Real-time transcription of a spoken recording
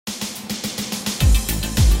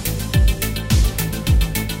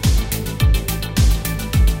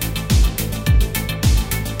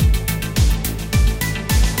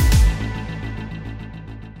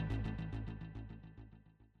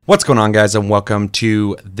What's going on, guys, and welcome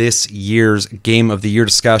to this year's Game of the Year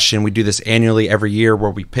discussion. We do this annually every year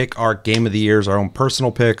where we pick our Game of the Years, our own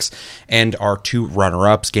personal picks, and our two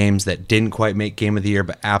runner-ups, games that didn't quite make Game of the Year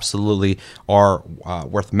but absolutely are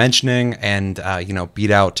worth mentioning and,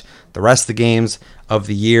 beat out the rest of the games of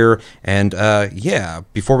the year. And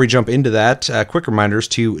before we jump into that, quick reminders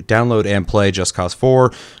to download and play Just Cause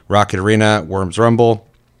 4, Rocket Arena, Worms Rumble,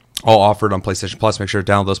 all offered on PlayStation Plus. Make sure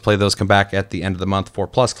to download those, play those, come back at the end of the month for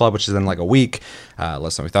Plus Club, which is in like a week.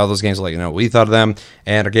 Last time we thought of those games, I'll let you know what we thought of them.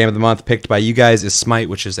 And our game of the month picked by you guys is Smite,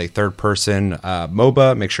 which is a third-person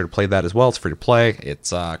MOBA. Make sure to play that as well. It's free to play.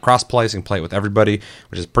 It's cross-play, so you can play it with everybody,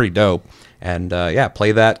 which is pretty dope. And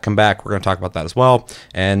play that, come back. We're going to talk about that as well.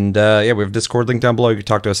 And we have a Discord link down below. You can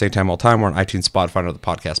talk to us anytime, all the time. We're on iTunes, Spotify, and other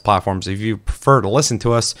podcast platforms. If you prefer to listen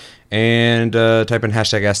to us, and type in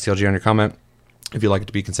hashtag STLG on your comment if you'd like it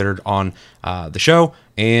to be considered on the show.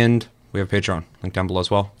 And we have a Patreon link down below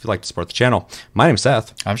as well if you'd like to support the channel. My name's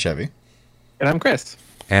Seth. I'm Chevy. And I'm Chris.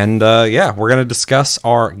 And we're going to discuss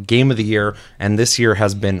our Game of the Year. And this year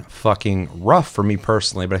has been fucking rough for me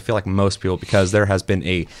personally, but I feel like most people, because there has been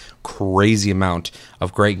a crazy amount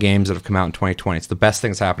of great games that have come out in 2020. It's the best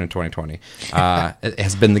thing that's happened in 2020. It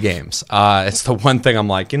has been the games. It's the one thing I'm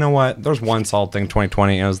like, you know what? There's one solid thing in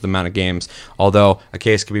 2020, and it was the amount of games. Although a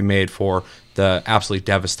case could be made for the absolutely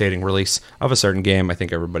devastating release of a certain game. I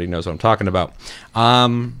think everybody knows what I'm talking about.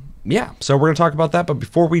 So we're going to talk about that. But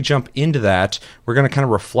before we jump into that, we're going to kind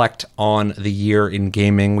of reflect on the year in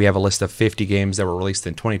gaming. We have a list of 50 games that were released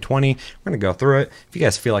in 2020. We're going to go through it. If you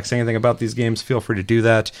guys feel like saying anything about these games, feel free to do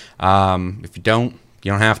that. If you don't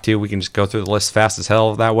have to. We can just go through the list fast as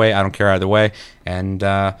hell that way. I don't care either way. And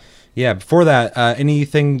before that,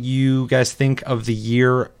 anything you guys think of the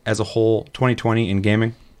year as a whole, 2020 in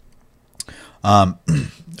gaming?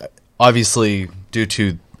 Obviously, due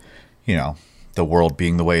to, the world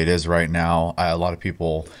being the way it is right now, a lot of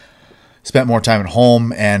people spent more time at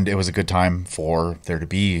home, and it was a good time for there to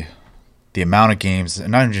be the amount of games,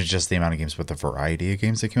 and not just the amount of games, but the variety of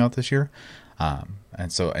games that came out this year.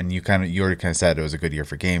 And you already kind of said it was a good year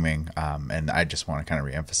for gaming, and I just want to kind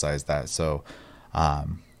of reemphasize that. So,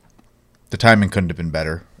 the timing couldn't have been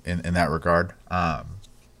better in that regard. Other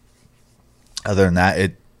than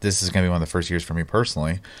that, this is going to be one of the first years for me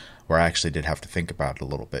personally where I actually did have to think about it a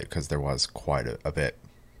little bit, because there was quite a bit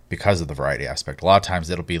because of the variety aspect. A lot of times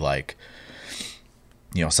it'll be like,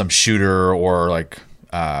 some shooter or like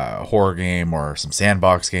a horror game or some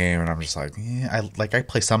sandbox game, and I'm just like, I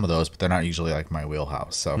play some of those, but they're not usually like my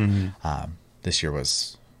wheelhouse. So this year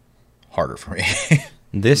was harder for me.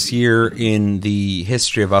 This year in the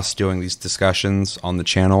history of us doing these discussions on the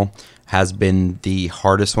channel has been the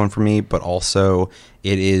hardest one for me, but also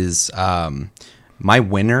it is my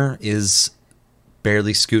winner is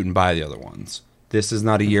barely scooting by the other ones. This is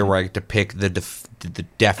not a year where I get to pick the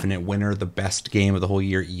definite winner, the best game of the whole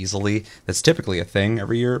year easily. That's typically a thing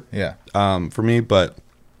every year for me, but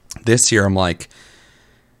this year I'm like,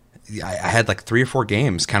 I had like 3 or 4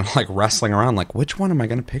 games kind of like wrestling around, like, which one am I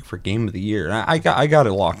going to pick for Game of the Year? And I got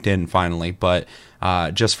it locked in finally, but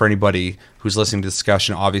just for anybody who's listening to the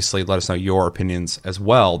discussion, obviously let us know your opinions as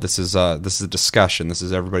well. This is a discussion. This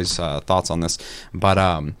is everybody's thoughts on this.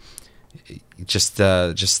 But just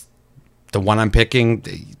the one I'm picking,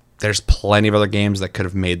 there's plenty of other games that could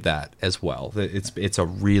have made that as well. It's a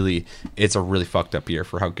really fucked up year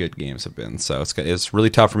for how good games have been. So it's really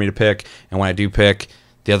tough for me to pick. And when I do pick,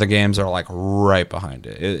 the other games are like right behind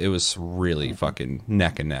it. It was really fucking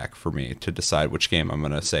neck and neck for me to decide which game I'm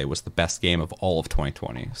going to say was the best game of all of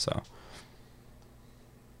 2020. So,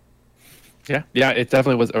 yeah, it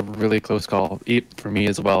definitely was a really close call for me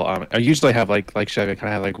as well. I usually have like Chevy, I kind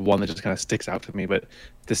of have like one that just kind of sticks out to me, but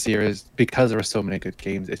this year is because there were so many good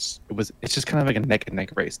games. It's just kind of like a neck and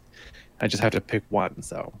neck race. I just have to pick one.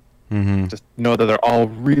 So just know that they're all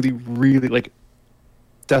really, really like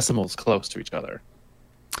decimals close to each other.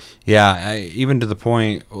 Yeah, even to the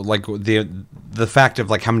point, like the fact of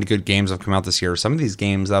like how many good games have come out this year. Some of these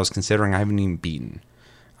games that I was considering I haven't even beaten,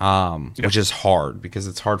 which is hard because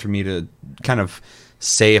it's hard for me to kind of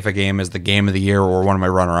say if a game is the game of the year or one of my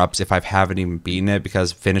runner-ups if I haven't even beaten it,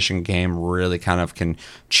 because finishing a game really kind of can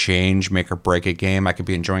make or break a game. I could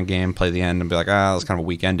be enjoying a game, play the end, and be like, that's kind of a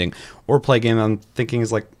weak ending. Or play a game I'm thinking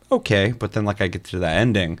is like, okay, but then like I get to that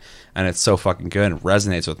ending, and it's so fucking good and it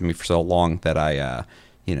resonates with me for so long that I...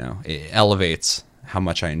 it elevates how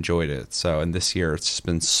much I enjoyed it. So, and this year it's just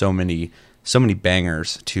been so many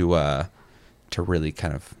bangers to really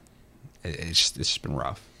kind of, it's just been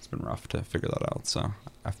rough. It's been rough to figure that out. So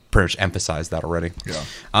I've pretty much emphasized that already. Yeah.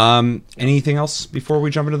 Anything else before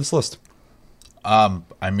we jump into this list?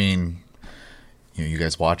 I mean, you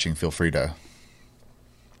guys watching, feel free to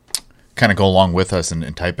kind of go along with us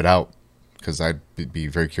and type it out, because I'd be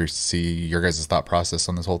very curious to see your guys' thought process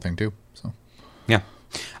on this whole thing too. So Yeah.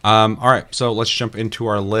 All right, so let's jump into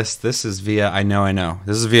our list. This is via I know.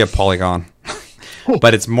 This is via Polygon.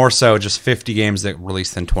 But it's more so just 50 games that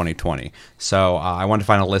released in 2020. So I wanted to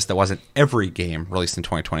find a list that wasn't every game released in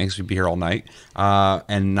 2020, because we'd be here all night,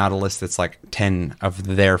 and not a list that's like 10 of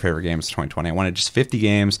their favorite games in 2020. I wanted just 50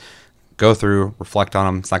 games, go through, reflect on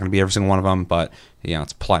them. It's not going to be every single one of them, but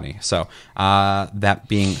it's plenty. So that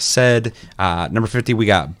being said, number 50, we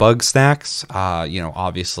got Bug Snacks.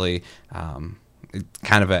 Obviously,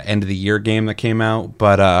 kind of an end of the year game that came out,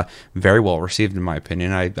 but very well received in my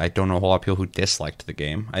opinion. I don't know a whole lot of people who disliked the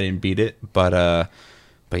game. I didn't beat it, but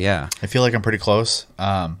yeah. I feel like I'm pretty close.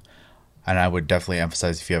 And I would definitely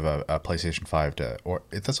emphasize if you have a PlayStation 5 or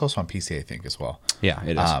that's also on PC, I think, as well. Yeah,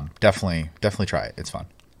 it is. Definitely try it. It's fun.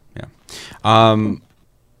 Yeah.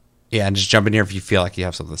 Yeah, and just jump in here if you feel like you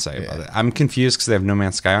have something to say about it. I'm confused because they have No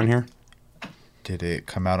Man's Sky on here. Did it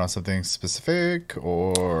come out on something specific,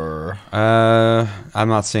 or? I'm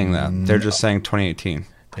not seeing that. They're just saying 2018.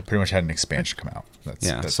 They pretty much had an expansion come out.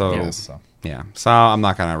 That's so, what it is, so. Yeah. So I'm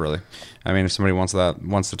not gonna really. I mean, if somebody wants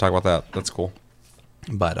to talk about that, that's cool.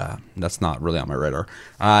 But that's not really on my radar.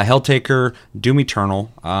 Helltaker, Doom Eternal,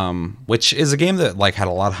 which is a game that like had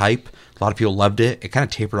a lot of hype. A lot of people loved it. It kind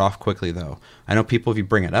of tapered off quickly, though. I know people, if you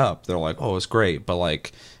bring it up, they're like, "Oh, it's great," but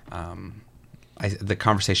like, the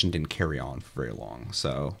conversation didn't carry on for very long.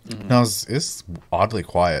 So no, it's oddly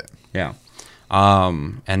quiet. Yeah,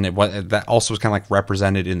 and that also was kind of like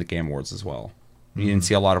represented in the Game Awards as well. You didn't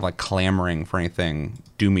see a lot of like clamoring for anything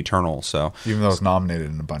Doom Eternal. So even though it was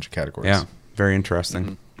nominated in a bunch of categories. Yeah, very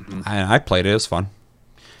interesting. I played it. It was fun.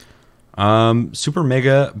 Super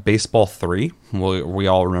Mega Baseball 3. We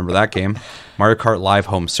all remember that game. Mario Kart Live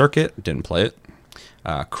Home Circuit. Didn't play it.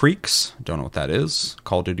 Creeks. Don't know what that is.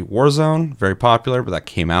 Call of Duty Warzone. Very popular, but that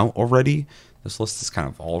came out already. This list is kind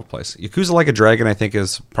of all over the place. Yakuza Like a Dragon, I think,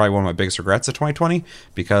 is probably one of my biggest regrets of 2020,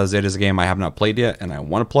 because it is a game I have not played yet, and I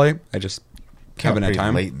want to play. I just haven't had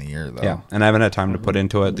time. Late in the year, though. Yeah, and I haven't had time to put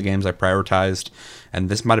into it the games I prioritized, and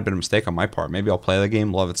this might have been a mistake on my part. Maybe I'll play the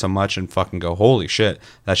game, love it so much, and fucking go, holy shit,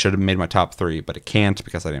 that should have made my top 3, but it can't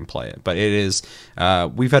because I didn't play it. But it is,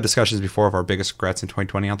 we've had discussions before of our biggest regrets in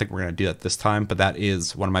 2020. I don't think we're going to do that this time, but that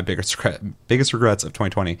is one of my biggest regrets of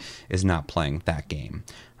 2020 is not playing that game,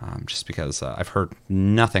 just because I've heard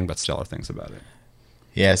nothing but stellar things about it.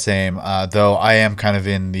 Yeah, same. Though I am kind of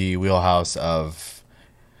in the wheelhouse of,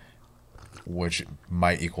 which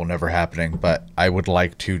might equal never happening, but I would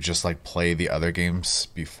like to just like play the other games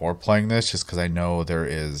before playing this, just because I know there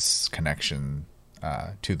is connection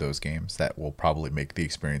to those games that will probably make the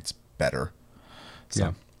experience better.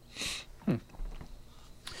 So. Yeah.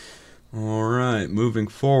 All right, moving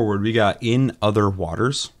forward, we got In Other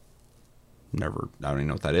Waters. I don't even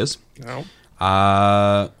know what that is. No.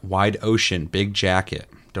 Wide Ocean, Big Jacket.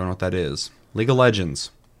 Don't know what that is. League of Legends.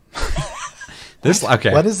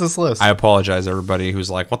 Okay. What is this list? I apologize, everybody who's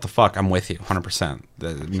like, "What the fuck?" I'm with you, 100%.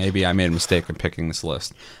 Maybe I made a mistake in picking this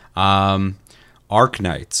list.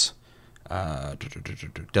 Arknights,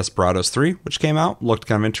 Desperados 3, which came out, looked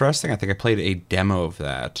kind of interesting. I think I played a demo of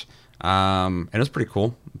that, and it was pretty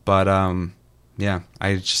cool. But yeah,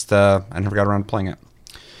 I never got around to playing it.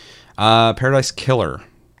 Paradise Killer,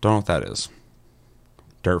 don't know what that is.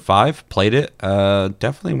 Dirt 5, played it.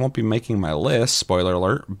 Definitely won't be making my list, spoiler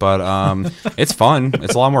alert, but it's fun.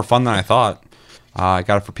 It's a lot more fun than I thought. I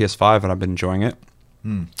got it for PS5 and I've been enjoying it.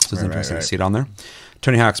 So it's interesting to see it on there.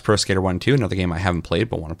 Tony Hawk's Pro Skater 1 2, another game I haven't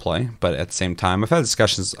played but want to play. But at the same time, I've had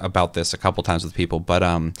discussions about this a couple times with people, but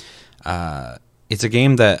it's a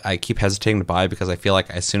game that I keep hesitating to buy because I feel like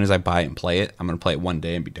as soon as I buy it and play it, I'm going to play it one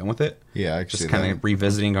day and be done with it. Yeah, I just kind of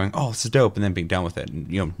revisiting, going, "Oh, this is dope," and then being done with it.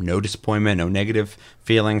 And no disappointment, no negative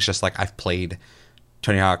feelings. Just like I've played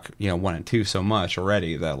Tony Hawk, 1 and 2 so much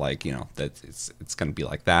already that that it's going to be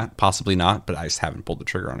like that. Possibly not, but I just haven't pulled the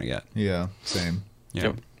trigger on it yet. Yeah, same.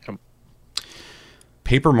 Yeah. Yep.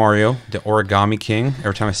 Paper Mario, the Origami King.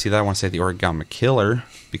 Every time I see that, I want to say the Origami Killer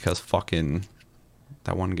because fucking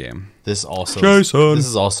that one game. This is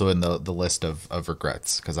also in the list of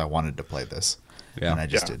regrets because I wanted to play this, and I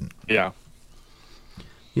just didn't. Yeah.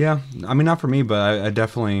 Yeah, I mean, not for me, but I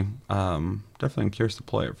definitely am curious to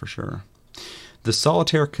play it for sure. The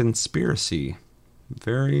Solitaire Conspiracy,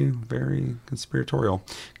 very, very conspiratorial.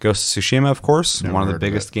 Ghost of Tsushima, of course, one of the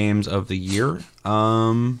biggest games of the year.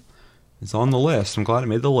 It's on the list. I'm glad it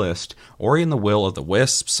made the list. Ori and the Will of the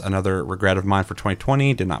Wisps, another regret of mine for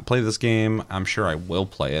 2020. Did not play this game. I'm sure I will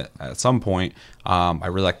play it at some point. I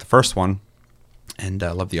really like the first one. and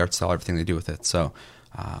love the art style, everything they do with it. So,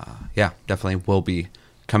 yeah, definitely will be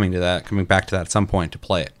coming back to that at some point to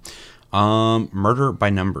play it. Murder by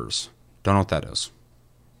Numbers. Don't know what that is.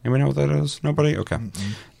 Anybody know what that is? Nobody? Okay.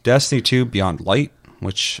 Mm-mm. Destiny 2 Beyond Light,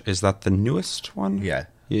 which is that the newest one? Yeah.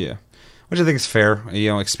 Yeah. Which I think is fair.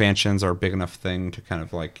 Expansions are a big enough thing to kind of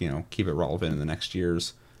keep it relevant in the next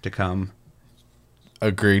years to come.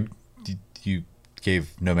 Agreed. You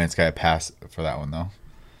gave No Man's Sky a pass for that one, though.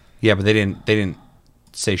 Yeah, but they didn't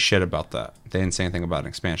say shit about that. They didn't say anything about an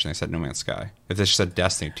expansion. They said No Man's Sky. If they just said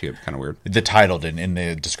Destiny 2, it'd be kind of weird. The title didn't. In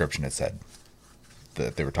the description, it said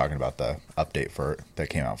that they were talking about the update for it that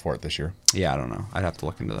came out for it this year. Yeah, I don't know. I'd have to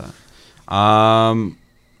look into that.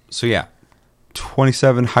 So yeah,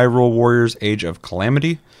 27 Hyrule Warriors: Age of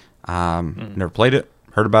Calamity. Never played it.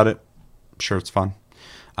 Heard about it. I'm sure it's fun.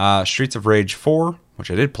 Streets of Rage 4, which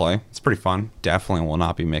I did play. It's pretty fun. Definitely will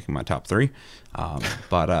not be making my top 3.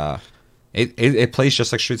 But it plays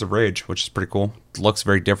just like Streets of Rage, which is pretty cool. It looks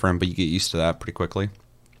very different, but you get used to that pretty quickly.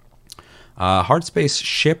 Hardspace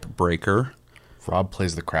Shipbreaker. Rob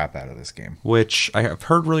plays the crap out of this game, which I have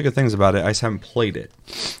heard really good things about it. I just haven't played it.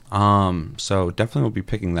 So definitely will be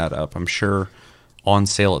picking that up. I'm sure on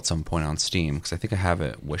sale at some point on Steam, because I think I have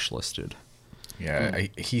it wish listed. Yeah,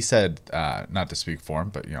 he said, not to speak for him,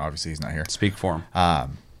 but obviously he's not here. Speak for him.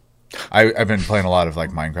 I've been playing a lot of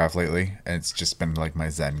Minecraft lately, and it's just been my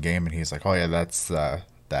Zen game. And he's like, "Oh yeah, that's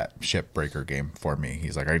that Shipbreaker game for me."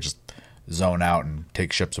 He's like, "I just zone out and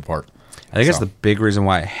take ships apart." I think that's the big reason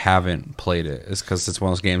why I haven't played it, is because it's one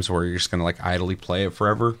of those games where you're just gonna idly play it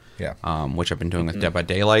forever. Yeah. Which I've been doing with Dead by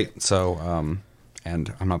Daylight. So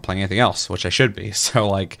and I'm not playing anything else, which I should be.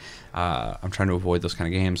 So I'm trying to avoid those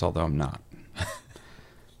kind of games, although I'm not.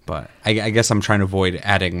 But I guess I'm trying to avoid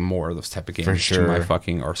adding more of those type of games to my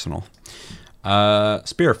fucking arsenal.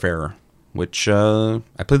 Spiritfarer, which I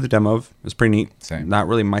played the demo of. It was pretty neat. Same. Not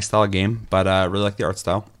really my style of game, but I really like the art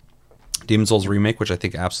style. Demon's Souls Remake, which I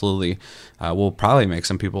think absolutely will probably make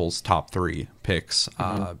some people's top 3 picks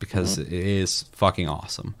because it is fucking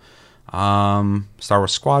awesome. Star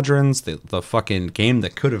Wars Squadrons, the fucking game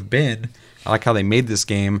that could have been. I like how they made this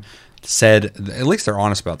game. Said, at least they're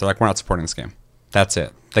honest about it. They're like, we're not supporting this game. That's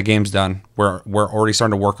it. The game's done. We're already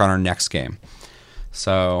starting to work on our next game.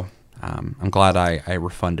 So I'm glad I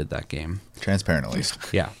refunded that game. Transparent, at least.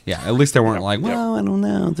 Yeah. At least they weren't I don't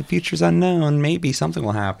know. The future's unknown. Maybe something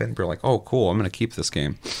will happen. But you're like, oh, cool. I'm going to keep this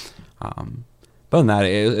game. But other than that,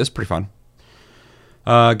 it's pretty fun.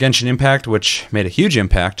 Genshin Impact, which made a huge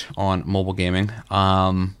impact on mobile gaming.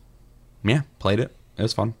 Yeah, played it. It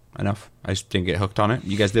was fun enough. I just didn't get hooked on it.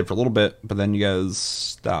 You guys did for a little bit, but then you guys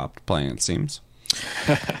stopped playing, it seems.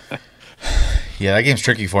 Yeah, that game's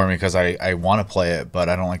tricky for me because I want to play it, but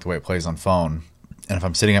I don't like the way it plays on phone. And if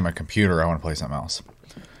I'm sitting at my computer, I want to play something else.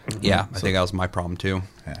 Yeah, I think that was my problem too.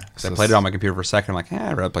 Yeah, because I played it on my computer for a second. I'm like,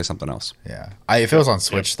 I'd rather play something else. Yeah, if it was on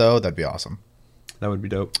Switch though, that'd be awesome. That would be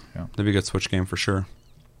dope. Yeah. That'd be a good Switch game for sure.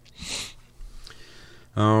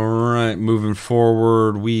 All right, moving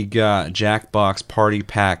forward, we got Jackbox Party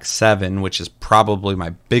Pack 7, which is probably my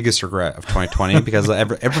biggest regret of 2020 because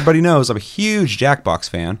everybody knows I'm a huge Jackbox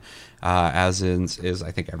fan, as is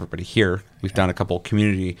I think everybody here. We've done a couple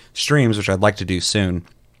community streams, which I'd like to do soon.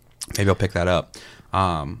 Maybe I'll pick that up.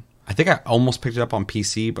 I think I almost picked it up on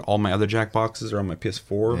PC, but all my other Jackboxes are on my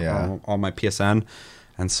PS4, on my PSN,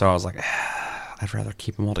 and so I was like, I'd rather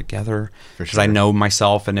keep them all together because I know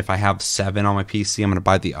myself, and if I have 7 on my PC, I'm going to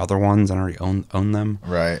buy the other ones and already own them.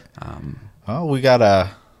 Right. We got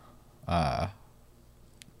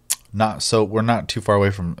we're not too far away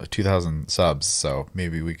from 2,000 subs, so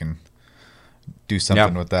maybe we can do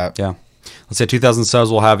something with that. Yeah. Let's say 2,000 subs,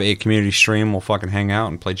 we'll have a community stream. We'll fucking hang out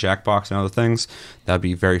and play Jackbox and other things. That'd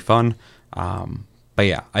be very fun. But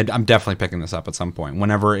yeah, I'm definitely picking this up at some point.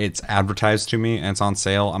 Whenever it's advertised to me and it's on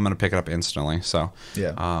sale, I'm going to pick it up instantly. So,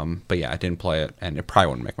 yeah. But yeah, I didn't play it, and it probably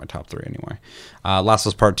wouldn't make my top 3 anyway. Last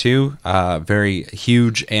of Us Part 2, very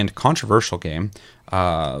huge and controversial game.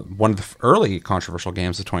 One of the early controversial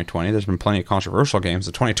games of 2020. There's been plenty of controversial games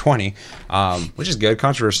of 2020, which is good.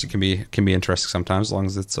 Controversy can be interesting sometimes, as long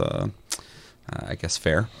as it's, I guess,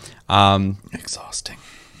 fair. Exhausting.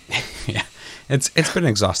 Yeah. It's been an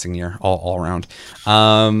exhausting year all around.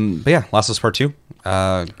 But yeah, Last of Us Part 2.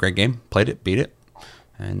 Great game. Played it, beat it.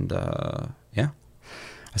 And yeah.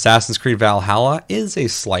 Assassin's Creed Valhalla is a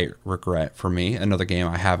slight regret for me. Another game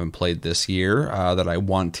I haven't played this year that I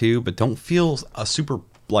want to, but don't feel a super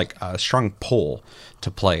a strong pull to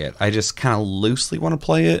play it. I just kind of loosely want to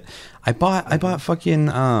play it. I bought fucking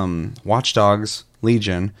Watch Dogs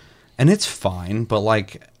Legion, and it's fine, but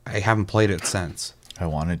I haven't played it since. I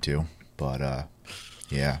wanted to. But,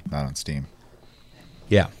 yeah, not on Steam.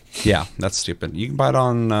 Yeah, yeah, that's stupid. You can buy it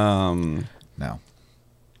on. No.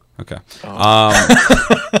 Okay.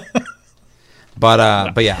 Oh.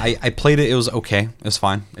 But yeah, I played it. It was okay. It was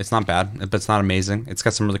fine. It's not bad, but it's not amazing. It's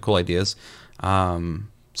got some really cool ideas.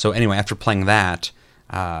 So anyway, after playing that,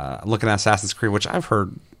 looking at Assassin's Creed, which I've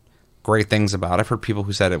heard great things about. I've heard people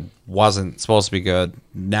who said it wasn't supposed to be good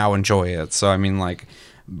now enjoy it. So I mean, like,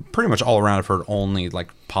 pretty much all around, I've heard only like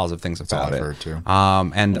positive things about I've it. heard too.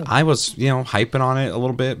 And I was, hyping on it a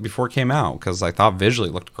little bit before it came out because I thought visually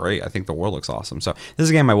it looked great. I think the world looks awesome. So this is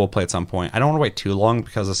a game I will play at some point. I don't want to wait too long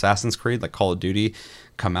because Assassin's Creed, like Call of Duty,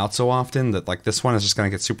 come out so often that like this one is just going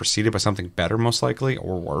to get superseded by something better, most likely,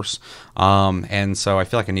 or worse. And so I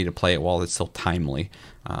feel like I need to play it while it's still timely,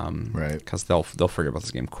 Right. Because they'll forget about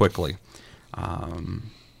this game quickly. But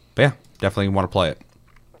yeah, definitely want to play it.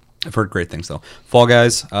 I've heard great things though. Fall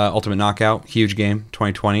Guys, Ultimate Knockout, huge game,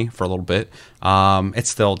 2020 for a little bit. It's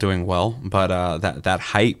still doing well, but that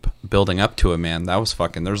hype building up to it, man, that was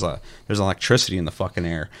fucking. There's electricity in the fucking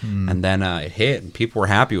air, and then it hit, and people were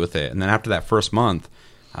happy with it. And then after that first month,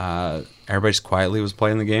 everybody just quietly was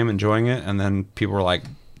playing the game, enjoying it, and then people were like,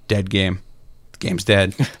 "Dead game, the game's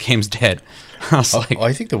dead, game's dead." I was like,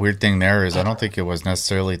 I think the weird thing there is I don't think it was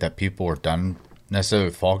necessarily that people were done necessarily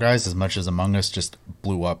with Fall Guys as much as Among Us just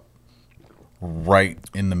blew up right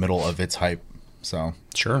in the middle of its hype. So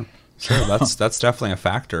Sure. That's definitely a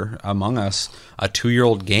factor. Among Us, a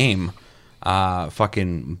 2-year-old game,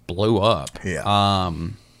 fucking blew up. Yeah.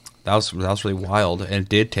 That was really wild, and it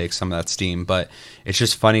did take some of that steam. But it's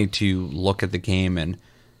just funny to look at the game and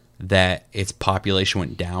that its population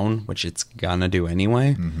went down, which it's gonna do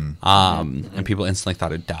anyway. And people instantly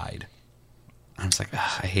thought it died. I was like,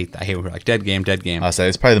 I hate that. I hate when we're like dead game. I'll say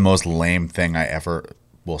it's probably the most lame thing I ever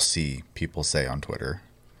will see people say on Twitter.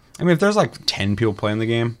 I mean, if there's like 10 people playing the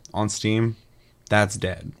game on Steam, that's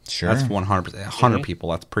dead. Sure. That's 100%. 100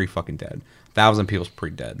 people, that's pretty fucking dead. 1,000 people's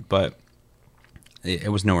pretty dead, but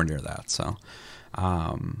it was nowhere near that. So,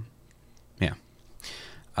 yeah.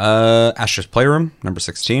 Astro's Playroom, number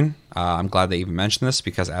 16. I'm glad they even mentioned this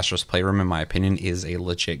because Astro's Playroom, in my opinion, is a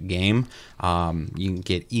legit game. You can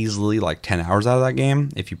get easily like 10 hours out of that game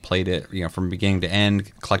if you played it, from beginning to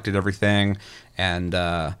end, collected everything, and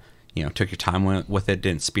took your time with it.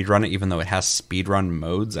 Didn't speedrun it, even though it has speedrun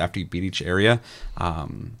modes after you beat each area.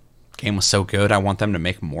 Game was so good. I want them to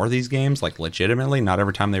make more of these games, like legitimately. Not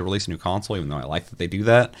every time they release a new console, even though I like that they do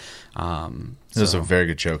that. This is a very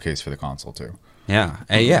good showcase for the console too. Yeah,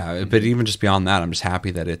 yeah, but even just beyond that, I'm just happy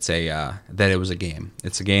that it's that it was a game.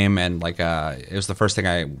 It's a game, and like it was the first thing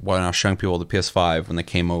when I was showing people the PS5 when they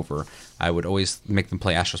came over, I would always make them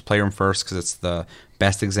play Astro's Playroom first because it's the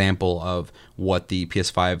best example of what the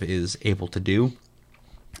PS5 is able to do,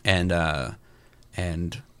 and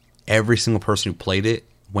every single person who played it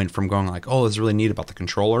went from going like, oh, this is really neat about the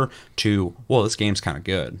controller to, well, this game's kind of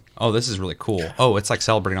good. Oh, this is really cool. Oh, it's like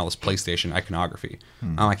celebrating all this PlayStation iconography.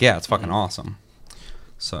 I'm like, yeah, it's fucking awesome.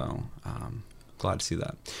 So, glad to see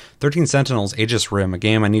that. 13 Sentinels, Aegis Rim, a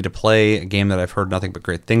game I need to play, a game that I've heard nothing but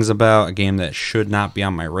great things about, a game that should not be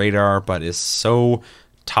on my radar, but is so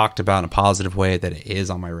talked about in a positive way that it is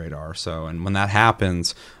on my radar. So, and when that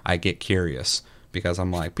happens, I get curious because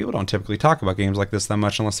I'm like, people don't typically talk about games like this that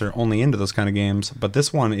much unless they're only into those kind of games. But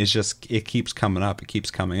this one is just, it keeps coming up. It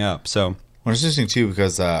keeps coming up. So, well, it's interesting too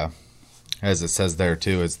because, as it says there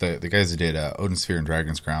too, it's the guys who did Odin Sphere and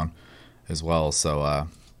Dragon's Crown as well. So,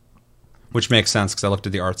 which makes sense because I looked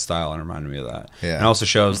at the art style and it reminded me of that. Yeah. And it also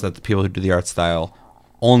shows that the people who do the art style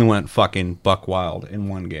only went fucking buck wild in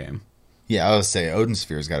one game. Yeah, I would say Odin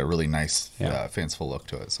Sphere's got a really nice, Yeah. fanciful look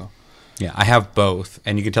to it. So, yeah, I have both,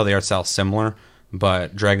 and you can tell the art style's similar.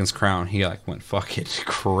 But Dragon's Crown, he like went fucking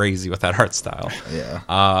crazy with that art style. yeah,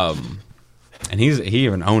 And he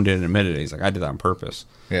even owned it and admitted it. He's like, I did that on purpose.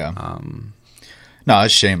 yeah. No,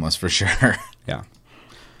 it's shameless for sure. Yeah.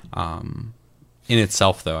 In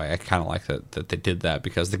itself, though, I kind of like that they did that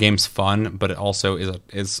because the game's fun, but it also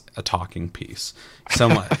is a talking piece. So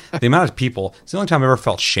much, the amount of people. It's the only time I ever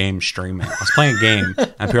felt shame streaming. I was playing a game,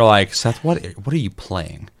 and people are like, Seth, what are you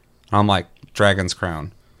playing? And I'm like, Dragon's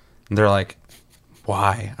Crown. And they're like,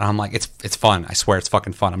 why? And I'm like, it's fun. I swear it's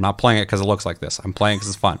fucking fun. I'm not playing it because it looks like this. I'm playing it because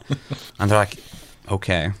it's fun. And they're like,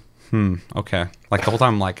 okay. Okay. Like the whole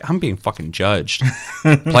time I'm like, I'm being fucking judged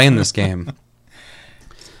playing this game.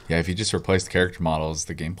 Yeah, if you just replace the character models,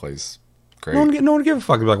 the gameplay's great. No one give a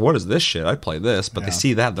fuck. They're like, what is this shit? I'd play this. But they Yeah.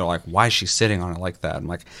 see that, they're like, why is she sitting on it like that? I'm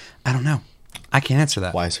like, I don't know. I can't answer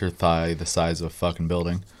that. Why is her thigh the size of a fucking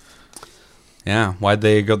building? Yeah, why'd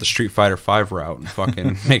they go the Street Fighter 5 route and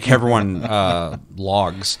fucking make everyone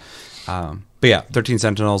logs? But yeah, 13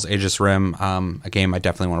 Sentinels, Aegis Rim, a game I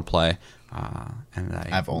definitely want to play. And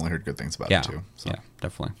I've only heard good things about yeah, it too. So. yeah,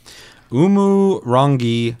 definitely.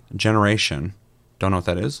 Umurangi Generation. Don't know what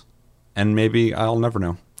that is, and maybe I'll never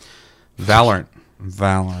know. Valorant.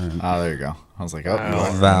 Oh, there you go. I was like, oh, I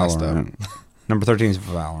messed up. Valorant. Number 13 is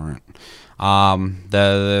Valorant.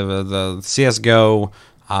 The CS:GO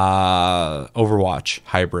Overwatch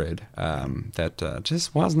hybrid that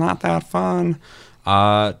just was not that fun.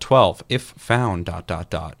 12, if found, ...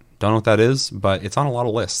 Don't know what that is, but it's on a lot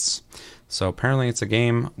of lists. So apparently it's a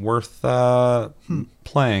game worth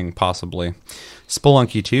playing, possibly.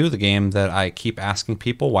 Spelunky 2, the game that I keep asking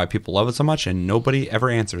people why people love it so much, and nobody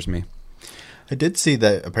ever answers me. I did see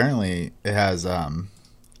that apparently it has, I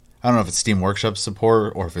don't know if it's Steam Workshop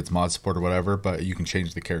support or if it's mod support or whatever, but you can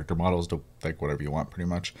change the character models to like whatever you want pretty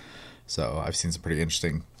much. So I've seen some pretty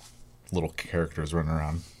interesting little characters running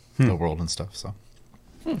around the world and stuff. So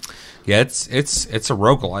Yeah, it's a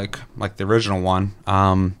roguelike, like the original one.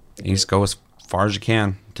 You just go as far as you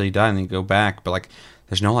can until you die, and then you go back. But like,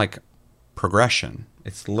 there's no like progression.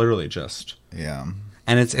 It's literally just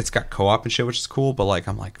and it's got co-op and shit, which is cool. But like,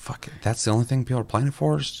 I'm like, fuck it, that's the only thing people are playing it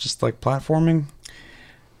for. Is just like platforming.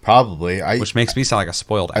 probably. Which makes me sound like a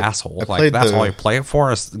spoiled asshole. I Like played that's the- all you play it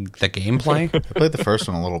for is the gameplay. I played the first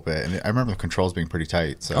one a little bit, and I remember the controls being pretty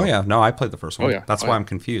tight. So Oh yeah, no, I played the first one. Oh, yeah. That's Oh, why yeah. I'm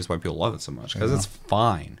confused why people love it so much, because it's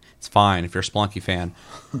fine. It's fine if you're a Spelunky fan.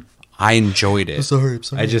 I enjoyed it. I'm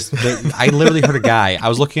sorry. I literally heard a guy. I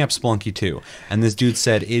was looking up Spelunky 2, and this dude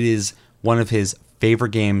said it is one of his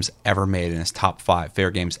favorite games ever made in his top 5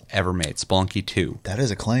 favorite games ever made. Spelunky 2. That is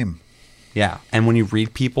a claim. Yeah, and when you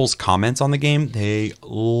read people's comments on the game, they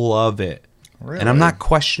love it. Really? And I'm not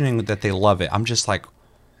questioning that they love it. I'm just like,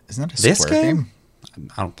 Isn't that a this Square game?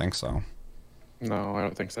 I don't think so. No, I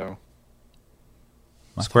don't think so.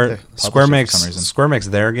 I thought Square they published Square it for makes some reason. Square makes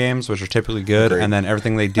their games, which are typically good, Agreed. and then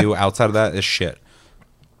everything they do outside of that is shit.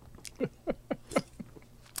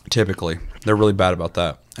 Typically, they're really bad about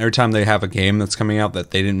that. Every time they have a game that's coming out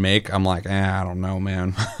that they didn't make, I'm like, I don't know,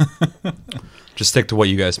 man. Just stick to what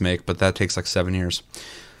you guys make, but that takes like 7 years.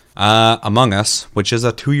 Among Us, which is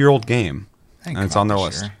a 2-year-old game, Ain't and it's come on their out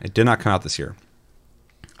list. this year. It did not come out this year.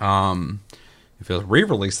 If it was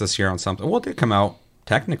re-released this year on something, well, it did come out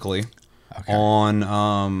technically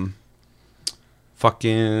on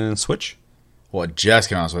fucking Switch. Well, it just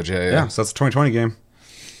came out on Switch. Yeah, so that's a 2020 game.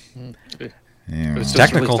 Yeah. It's just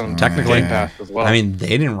Technical- released on technically. Game Pass as well. I mean,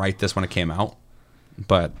 they didn't write this when it came out,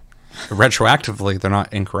 but retroactively, they're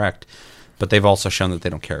not incorrect. But they've also shown that they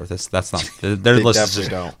don't care. That's not their They list. definitely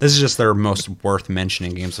don't. This is just their most worth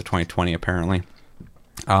mentioning games of 2020, apparently.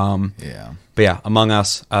 Yeah. But yeah, Among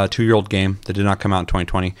Us, a 2-year-old game that did not come out in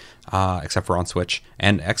 2020, except for on Switch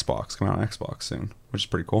and Xbox. Coming out on Xbox soon, which is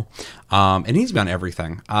pretty cool. It needs to be on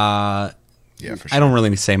everything. Yeah, for sure. I don't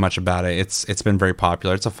really need to say much about it. It's been very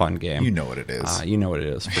popular. It's a fun game. You know what it is. You know what it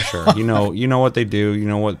is for sure. you know what they do. You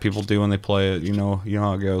know what people do when they play it. You know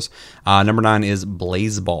how it goes. Number 9 is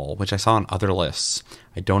Blaseball, which I saw on other lists.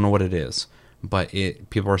 I don't know what it is, but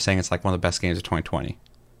people are saying it's like one of the best games of 2020,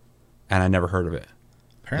 and I never heard of it.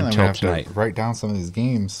 Apparently, I'm until going to have tonight. to write down some of these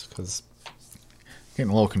games because I'm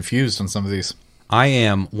getting a little confused on some of these. I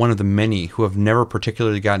am one of the many who have never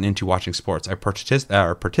particularly gotten into watching sports. I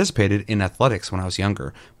participated in athletics when I was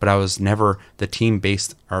younger, but I was never the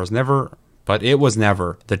team-based. But it was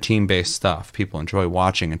never the team-based stuff people enjoy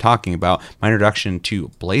watching and talking about. My introduction to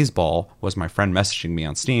Blaseball was my friend messaging me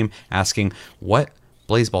on Steam asking, "What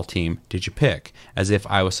Blaseball team did you pick?" As if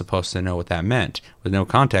I was supposed to know what that meant. With no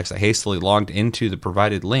context, I hastily logged into the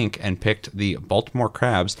provided link and picked the Baltimore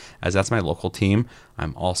Crabs, as that's my local team.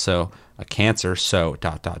 I'm also a Cancer, so ...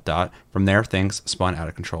 From there, things spun out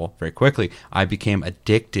of control very quickly. I became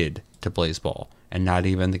addicted to Blaseball, and not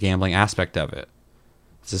even the gambling aspect of it.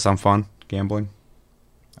 Does this sound fun, gambling?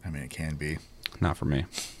 I mean, it can be. Not for me.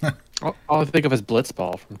 All I think of is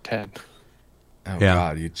Blitzball from 10. Oh, Yeah.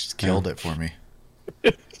 God. You just killed it for me.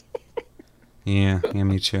 Yeah,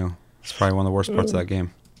 me too. It's probably one of the worst parts of that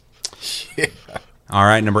game. All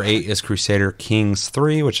right, number 8 is Crusader Kings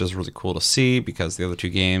 3, which is really cool to see because the other 2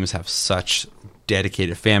 games have such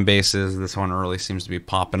dedicated fan bases. This one really seems to be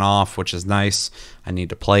popping off, which is nice. I need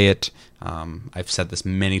to play it. I've said this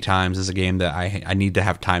many times. This is a game that I need to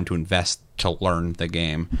have time to invest to learn the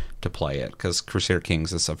game to play it because Crusader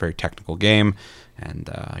Kings is a very technical game, and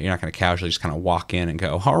you're not going to casually just kind of walk in and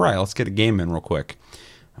go, all right, let's get a game in real quick.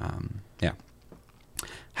 Yeah.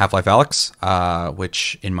 Half-Life Alyx,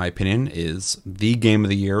 which in my opinion is the game of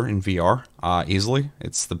the year in VR, easily.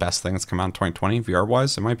 It's the best thing that's come out in 2020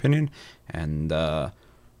 VR-wise, in my opinion. And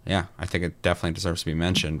yeah, I think it definitely deserves to be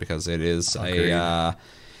mentioned because it is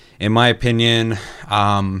in my opinion,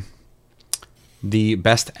 the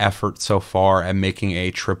best effort so far at making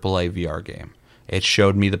a AAA VR game. It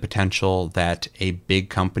showed me the potential that a big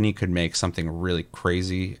company could make something really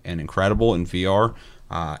crazy and incredible in VR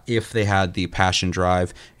if they had the passion,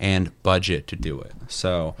 drive, and budget to do it.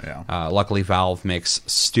 So luckily Valve makes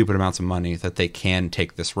stupid amounts of money that they can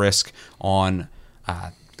take this risk on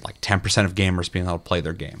like 10% of gamers being able to play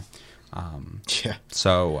their game.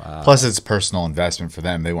 So plus it's personal investment for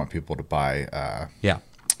them. They want people to buy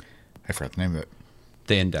I forgot the name of it.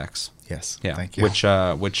 The Index. Yes. Yeah. Thank you.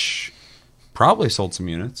 Which probably sold some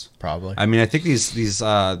units. Probably. I mean, I think these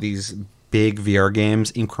big VR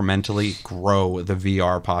games incrementally grow the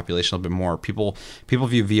VR population a little bit more. People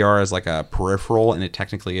view VR as like a peripheral, and it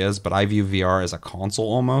technically is, but I view VR as a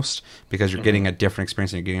console almost, because you're getting a different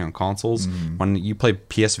experience than you're getting on consoles. When you play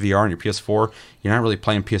PSVR on your PS4, you're not really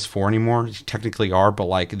playing PS4 anymore. You technically are, but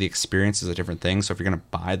like the experience is a different thing. So if you're going to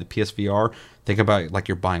buy the PSVR, think about it like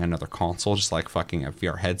you're buying another console, just like fucking a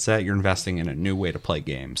VR headset. You're investing in a new way to play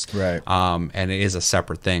games. Right. And it is a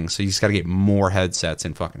separate thing. So you just got to get more headsets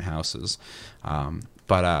in fucking houses.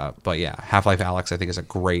 But yeah, Half-Life Alyx I think is a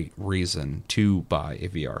great reason to buy a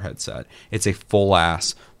VR headset. It's a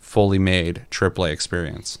full-ass, fully made AAA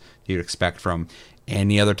experience you'd expect from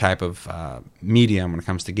any other type of medium when it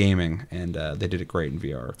comes to gaming, and they did it great in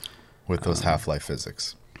VR. With those Half-Life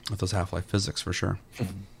physics. With those Half-Life physics, for sure.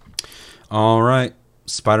 All right.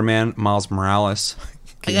 Spider-Man Miles Morales.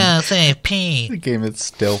 I gotta say, Pete. The game that's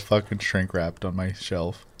still fucking shrink wrapped on my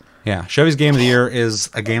shelf. Yeah, Chevy's Game of the Year is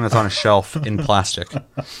a game that's on a shelf in plastic.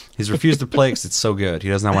 He's refused to play because it's so good. He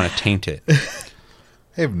does not want to taint it.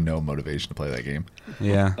 I have no motivation to play that game.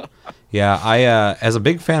 Yeah. I as a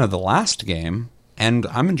big fan of the last game, and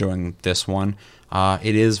I'm enjoying this one,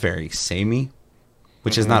 it is very samey,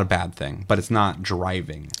 which is not a bad thing, but it's not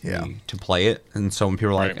driving me to play it. And so when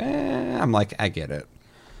people are like, I'm like, I get it.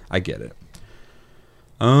 But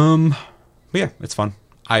yeah, it's fun.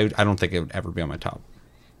 I don't think it would ever be on my top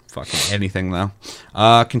fucking anything though.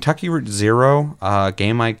 Kentucky Route Zero,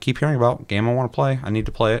 game I keep hearing about, game I want to play. I need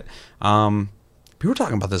to play it. People were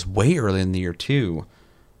talking about this way early in the year too.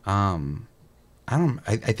 I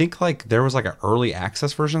think like there was like an early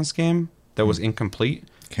access version of this game that was incomplete.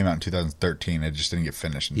 Came out in 2013. It just didn't get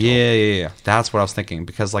finished. Until... Yeah. That's what I was thinking,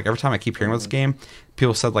 because like every time I keep hearing about this game,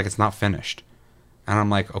 people said like it's not finished, and I'm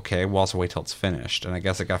like, okay, well, also wait till it's finished. And I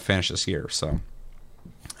guess it got finished this year, so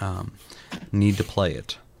need to play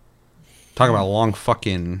it. Talk about a long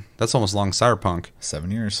fucking... That's almost long Cyberpunk. 7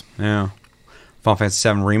 years. Yeah. Final Fantasy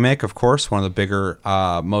VII Remake, of course, one of the bigger,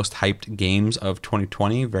 most hyped games of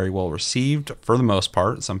 2020. Very well received for the most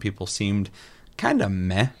part. Some people seemed kind of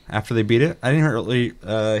meh after they beat it. I didn't really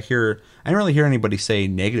hear anybody say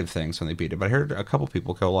negative things when they beat it, but I heard a couple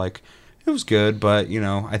people go like, it was good, but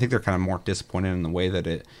I think they're kind of more disappointed in the way that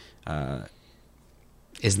it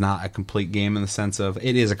is not a complete game, in the sense of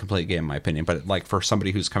it is a complete game in my opinion, but like for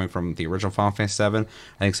somebody who's coming from the original Final Fantasy VII,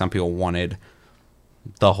 I think some people wanted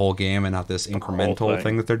the whole game and not this incremental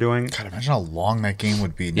thing that they're doing. God, imagine how long that game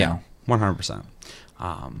would be now. Yeah, 100%.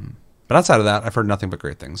 But outside of that, I've heard nothing but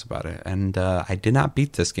great things about it, and I did not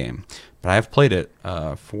beat this game, but I have played it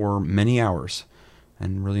for many hours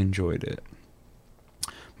and really enjoyed it.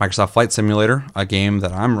 Microsoft Flight Simulator, a game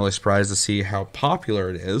that I'm really surprised to see how popular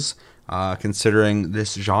it is, considering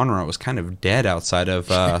this genre was kind of dead outside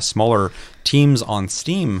of smaller teams on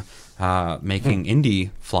Steam making indie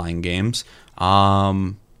flying games.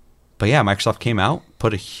 But yeah, Microsoft came out,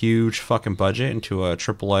 put a huge fucking budget into a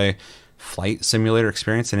AAA flight simulator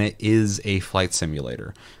experience, and it is a flight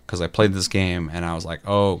simulator, because I played this game and I was like,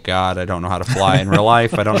 oh god, I don't know how to fly in real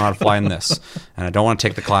life. I don't know how to fly in this, and I don't want to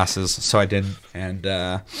take the classes, so I did, and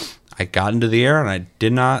I got into the air, and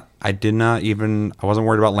I wasn't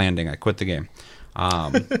worried about landing. I quit the game.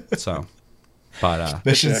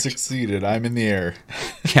 Mission succeeded. I'm in the air.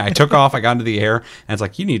 Yeah, I took off. I got into the air, and it's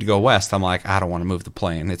like, you need to go west. I'm like, I don't want to move the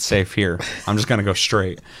plane. It's safe here. I'm just gonna go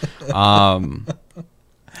straight.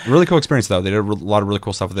 Really cool experience though. They did a lot of really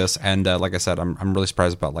cool stuff with this, and like I said, I'm really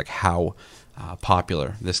surprised about like how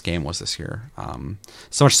popular this game was this year.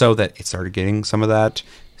 So much so that it started getting some of that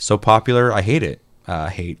so popular. I hate it.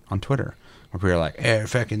 Hate on Twitter, where people are like, "Hey,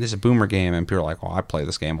 fucking, this is a boomer game," and people are like, "Well, I play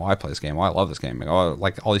this game. Well, I play this game. Well, I love this game." Like, oh,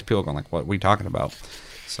 like all these people going like, "What are you talking about?"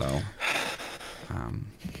 So,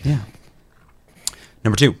 yeah.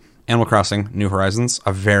 Number 2, Animal Crossing: New Horizons,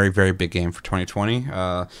 a very, very big game for 2020.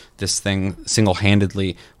 This thing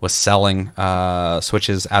single-handedly was selling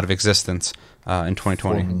Switches out of existence in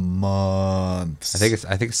 2020. For months. I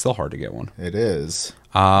think it's still hard to get one. It is.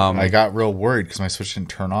 I got real worried because my Switch didn't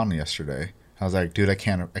turn on yesterday. I was like, dude, I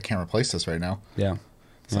can't replace this right now. Yeah.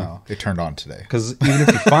 So it turned on today. Because even if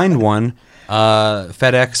you find one,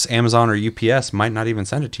 FedEx, Amazon, or UPS might not even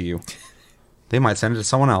send it to you. They might send it to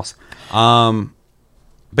someone else. But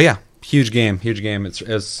yeah, huge game.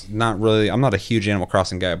 It's not really. I'm not a huge Animal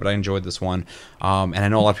Crossing guy, but I enjoyed this one. And I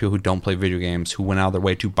know a lot of people who don't play video games who went out of their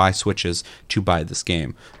way to buy Switches to buy this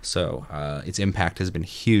game. So its impact has been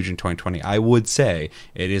huge in 2020. I would say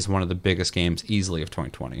it is one of the biggest games easily of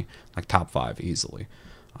 2020, like top 5 easily.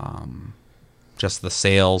 Just the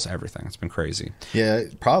sales, everything. It's been crazy. Yeah,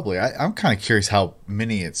 probably. I'm kind of curious how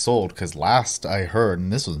many it sold, because last I heard,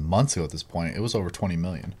 and this was months ago at this point, it was over 20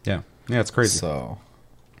 million. Yeah, it's crazy. So,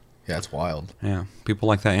 yeah, it's wild. Yeah, people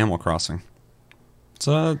like that Animal Crossing. It's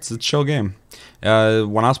a chill game.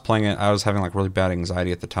 When I was playing it, I was having like really bad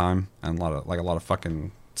anxiety at the time, and a lot of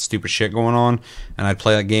fucking stupid shit going on. And I'd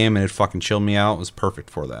play that game, and it fucking chilled me out. It was perfect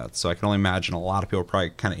for that. So I can only imagine a lot of people are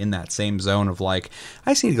probably kind of in that same zone of like,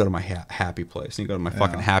 I just need to go to my happy place. I need to go to my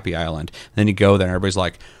fucking happy island. And then you go there, and everybody's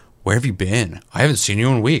like, where have you been? I haven't seen you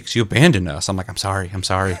in weeks. You abandoned us. I'm like, I'm sorry.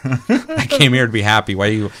 I came here to be happy. Why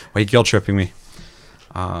are you guilt tripping me?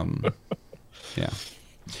 Yeah.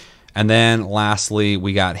 And then lastly,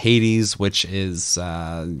 we got Hades, which is,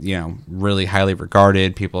 really highly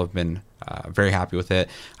regarded. People have been very happy with it.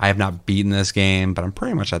 I have not beaten this game, but I'm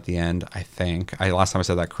pretty much at the end, I think. Last time I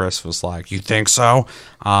said that, Chris was like, you think so?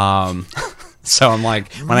 So I'm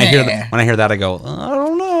like, when I hear that, I go, I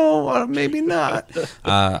don't know, maybe not.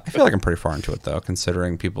 I feel like I'm pretty far into it, though,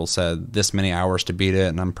 considering people said this many hours to beat it,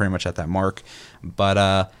 and I'm pretty much at that mark.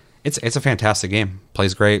 But it's a fantastic game.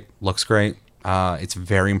 Plays great, looks great. It's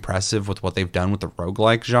very impressive with what they've done with the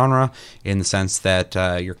roguelike genre, in the sense that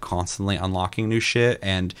you're constantly unlocking new shit,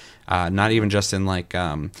 and not even just in like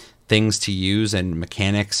things to use and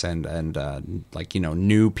mechanics and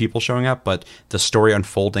new people showing up, but the story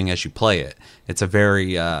unfolding as you play it. It's a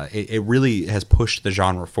very it really has pushed the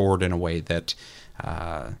genre forward in a way that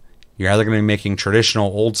you're either going to be making traditional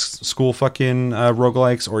old school fucking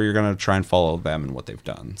roguelikes, or you're going to try and follow them and what they've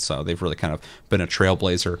done. So they've really kind of been a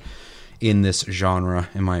trailblazer in this genre,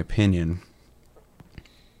 in my opinion.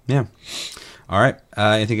 Yeah. All right.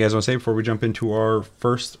 Anything you guys want to say before we jump into our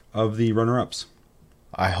first of the runner-ups?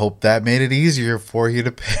 I hope that made it easier for you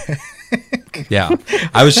to pick. Yeah.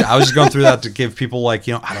 I was just going through that to give people like,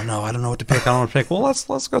 I don't know what to pick. I don't know what to pick. Well,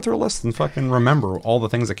 let's go through a list and fucking remember all the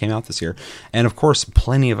things that came out this year. And of course,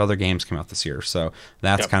 plenty of other games came out this year. So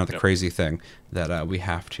that's kind of the crazy thing that we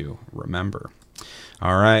have to remember.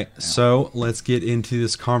 All right, so let's get into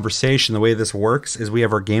this conversation. The way this works is we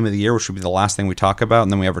have our game of the year, which will be the last thing we talk about,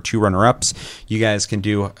 and then we have our 2 runner-ups. You guys can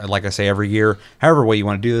do, like I say, every year, however way you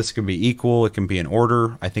want to do this. It can be equal. It can be in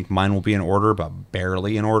order. I think mine will be in order, but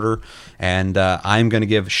barely in order. And I'm going to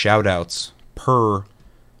give shout-outs per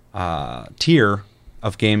tier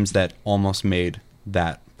of games that almost made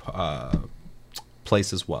that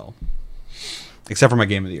place as well. Except for my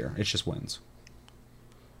game of the year. It's just wins.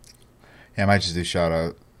 Yeah, I might just do shout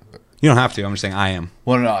out. You don't have to. I'm just saying I am.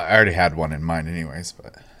 Well, no, I already had one in mind anyways,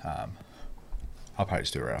 but I'll probably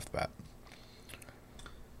just do it right off the bat.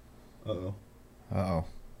 Uh-oh.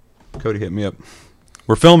 Cody hit me up.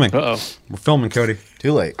 We're filming. We're filming, Cody.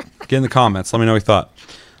 Too late. Get in the comments. Let me know what you thought.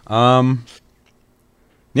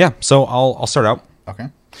 Yeah, so I'll start out. Okay.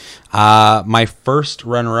 My first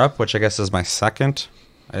runner-up, which I guess is my second,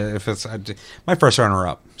 if it's my first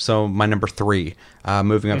runner-up, so my number 3,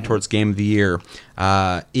 moving up towards Game of the Year,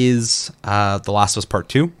 is The Last of Us Part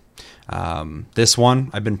 2. This one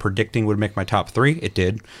I've been predicting would make my top 3. It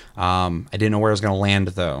did. I didn't know where it was going to land,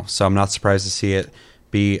 though, so I'm not surprised to see it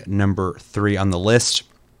be number 3 on the list.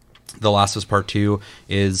 The Last of Us Part 2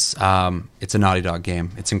 is it's a Naughty Dog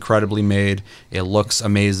game. It's incredibly made. It looks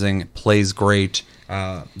amazing. It plays great.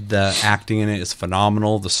 The acting in it is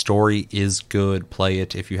phenomenal. The story is good. Play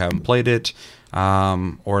it if you haven't played it,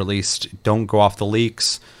 or at least don't go off the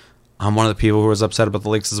leaks. I'm one of the people who was upset about the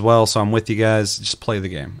leaks as well, so I'm with you guys. Just play the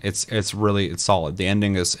game. It's solid. The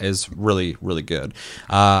ending is really, really good.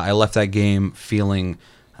 I left that game feeling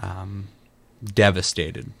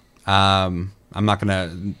devastated. I'm not going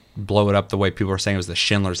to blow it up the way people are saying it was the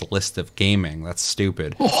Schindler's List of gaming. That's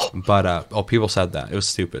stupid. But people said that. It was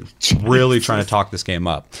stupid. Really trying to talk this game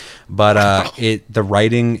up. But the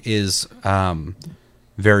writing is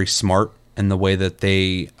very smart in the way that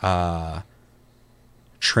they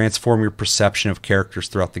transform your perception of characters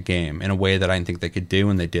throughout the game in a way that I didn't think they could do,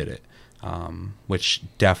 and they did it. Which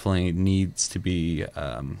definitely needs to be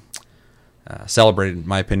celebrated, in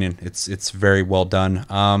my opinion. It's very well done.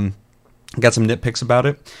 Got some nitpicks about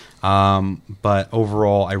it, but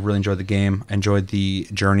overall, I really enjoyed the game. I enjoyed the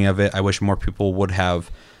journey of it. I wish more people would have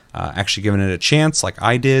actually given it a chance like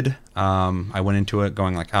I did. I went into it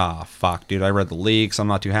going like, fuck, dude, I read the leaks, I'm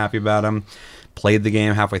not too happy about them. Played the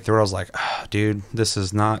game halfway through, I was like, dude, this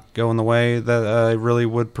is not going the way that I really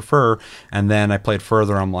would prefer. And then I played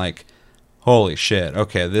further, I'm like, holy shit,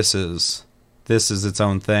 okay, this is its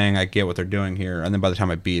own thing. I get what they're doing here. And then by the time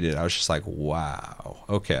I beat it, I was just like, wow,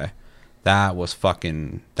 okay. That was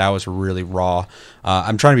really raw.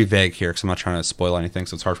 I'm trying to be vague here because I'm not trying to spoil anything,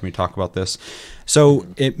 so it's hard for me to talk about this. So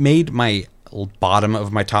it made my bottom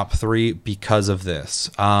of my top 3 because of this.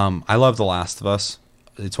 I love The Last of Us.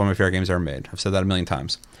 It's one of my favorite games ever made. I've said that a million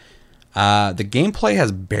times. The gameplay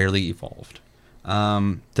has barely evolved.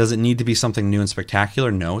 Does it need to be something new and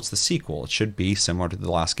spectacular? No, it's the sequel. It should be similar to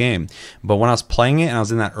the last game. But when I was playing it and I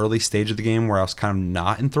was in that early stage of the game where I was kind of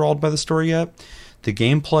not enthralled by the story yet, the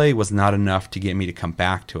gameplay was not enough to get me to come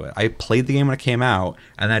back to it. I played the game when it came out,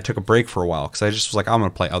 and then I took a break for a while because I just was like, I'm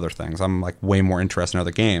going to play other things. I'm like way more interested in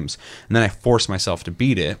other games. And then I forced myself to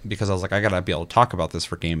beat it because I was like, I got to be able to talk about this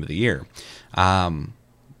for Game of the Year.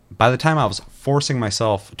 By the time I was forcing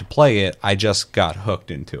myself to play it, I just got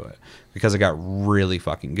hooked into it because it got really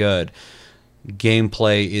fucking good.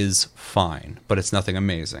 Gameplay is fine, but it's nothing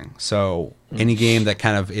amazing. So any game that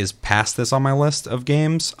kind of is past this on my list of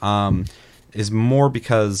games, is more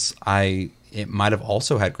because it might have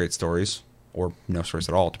also had great stories or no stories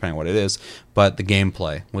at all, depending on what it is, but the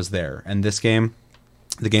gameplay was there. And this game,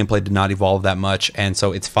 the gameplay did not evolve that much, and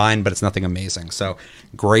so it's fine, but it's nothing amazing. So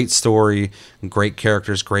great story, great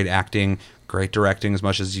characters, great acting, great directing, as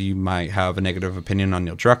much as you might have a negative opinion on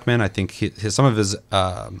Neil Druckmann. I think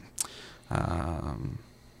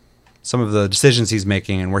some of the decisions he's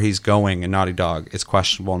making and where he's going in Naughty Dog is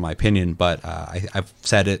questionable in my opinion, but I've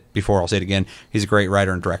said it before, I'll say it again. He's a great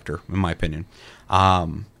writer and director, in my opinion.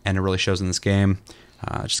 And it really shows in this game.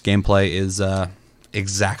 Just gameplay is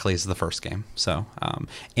exactly as the first game. So,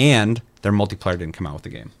 and their multiplayer didn't come out with the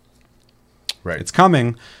game. Right. It's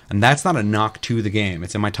coming, and that's not a knock to the game.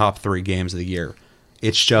 It's in my top 3 games of the year.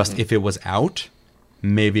 It's just, if it was out,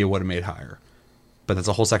 maybe it would have made higher. But there's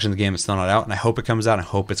a whole section of the game that's still not out, and I hope it comes out, and I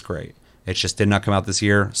hope it's great. It just did not come out this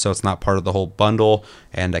year, so it's not part of the whole bundle,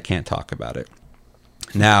 and I can't talk about it.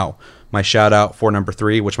 Now, my shout out for number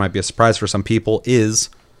 3, which might be a surprise for some people,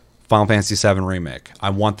 is Final Fantasy VII Remake.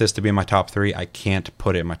 I want this to be in my top 3. I can't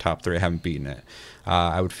put it in my top 3. I haven't beaten it.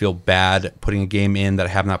 I would feel bad putting a game in that I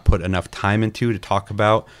have not put enough time into to talk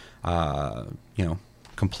about,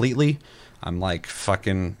 completely. I'm like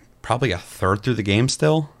fucking probably a third through the game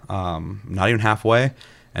still, not even halfway.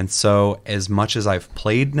 And so as much as I've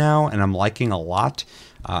played now and I'm liking a lot,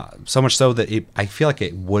 so much so that I feel like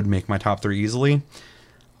it would make my top 3 easily,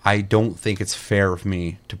 I don't think it's fair of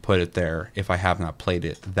me to put it there if I have not played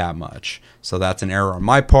it that much. So that's an error on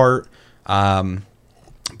my part.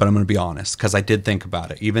 But I'm going to be honest, because I did think about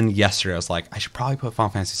it. Even yesterday, I was like, I should probably put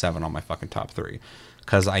Final Fantasy VII on my fucking top 3.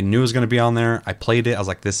 Because I knew it was going to be on there. I played it. I was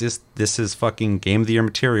like, this is fucking Game of the Year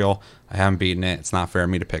material. I haven't beaten it. It's not fair of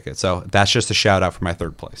me to pick it. So that's just a shout out for my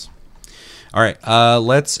 3rd place. All right,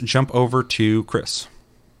 let's jump over to Chris.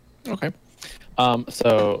 Okay.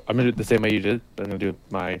 So I'm going to do it the same way you did. I'm going to do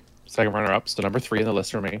my second runner-up, so number 3 in the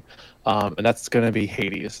list for me. And that's going to be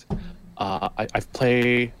Hades. I've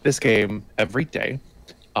played this game every day.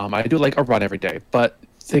 I do like a run every day, but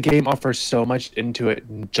the game offers so much into it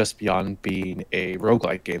just beyond being a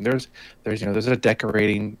roguelike game. There's a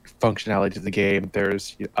decorating functionality to the game.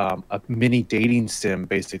 There's a mini dating sim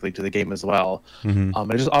basically to the game as well.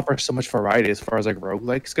 It just offers so much variety as far as like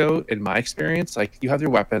roguelikes go. In my experience, like you have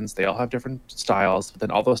your weapons, they all have different styles, but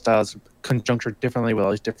then all those styles conjuncture differently with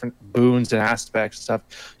all these different boons and aspects and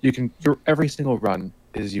stuff. Your every single run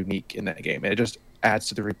is unique in that game, and it just adds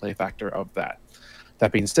to the replay factor of that.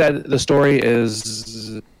 That being said, the story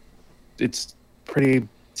it's pretty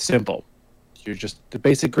simple. You're just the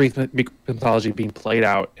basic Greek mythology being played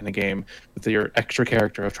out in a game with your extra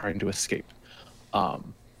character of trying to escape.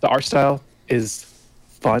 The art style is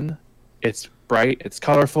fun. It's bright. It's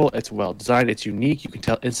colorful. It's well designed. It's unique. You can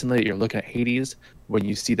tell instantly that you're looking at Hades when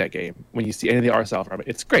you see that game. When you see any of the art style from it,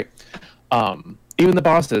 it's great. Even the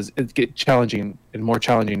bosses, it get challenging and more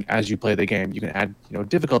challenging as you play the game. You can add,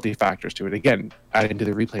 difficulty factors to it. Again, adding to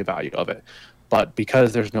the replay value of it. But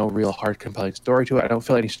because there's no real hard, compelling story to it, I don't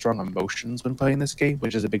feel any strong emotions when playing this game,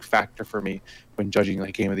 which is a big factor for me when judging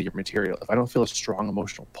like Game of the Year material. If I don't feel a strong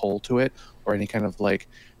emotional pull to it, or any kind of like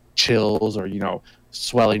chills or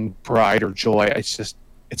swelling pride or joy, it's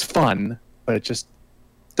fun, but it just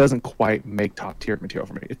doesn't quite make top tier material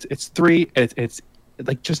for me. It's 3. It's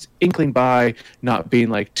like just inkling by, not being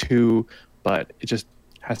like 2, but it just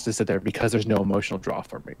has to sit there because there's no emotional draw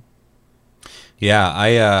for me. Yeah,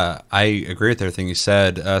 I agree with everything you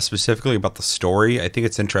said. Specifically about the story, I think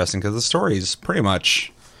it's interesting because the story is pretty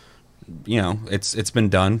much, it's been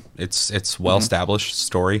done. It's well established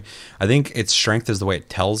story. I think its strength is the way it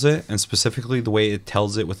tells it, and specifically the way it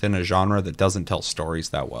tells it within a genre that doesn't tell stories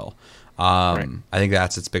that well. Right. I think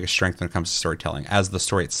that's its biggest strength when it comes to storytelling. As the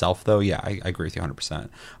story itself, though, yeah, I agree with you 100%.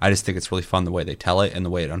 I just think it's really fun the way they tell it and the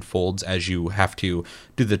way it unfolds as you have to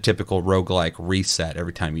do the typical roguelike reset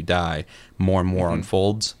every time you die. More and more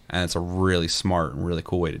unfolds, and it's a really smart and really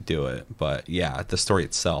cool way to do it. But yeah, the story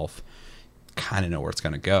itself, kind of know where it's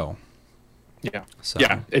going to go. Yeah. So-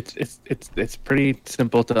 Yeah. It's pretty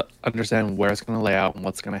simple to understand where it's going to lay out and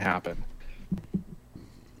what's going to happen.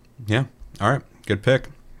 Yeah. All right. Good pick.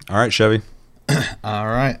 All right, Chevy. All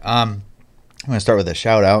right. I'm going to start with a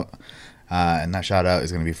shout out, and that shout out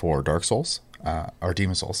is going to be for Dark Souls, or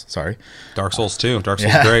Demon Souls. Sorry, Dark Souls 2. Dark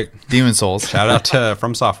Souls great. Demon Souls. Shout out to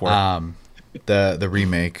From Software. The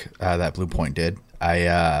remake that Blue Point did.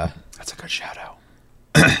 That's a good shout out.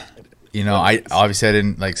 I obviously I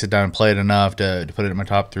didn't like sit down and play it enough to put it in my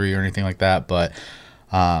top 3 or anything like that, but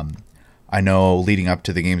I know leading up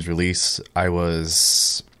to the game's release, I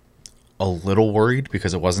was a little worried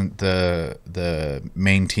because it wasn't the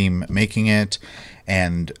main team making it,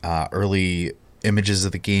 and early images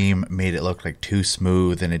of the game made it look like too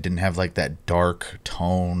smooth, and it didn't have like that dark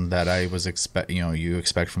tone that I was you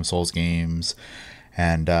expect from Souls games.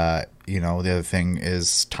 And the other thing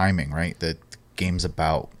is timing, right? The game's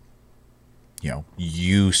about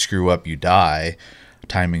you screw up, you die.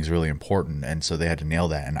 Timing's really important, and so they had to nail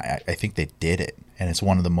that, and I think they did it. And it's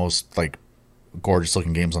one of the most like gorgeous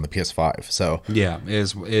looking games on the PS5. So Yeah,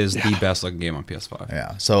 is the best looking game on PS5.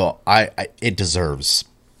 yeah, so it deserves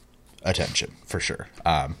attention for sure.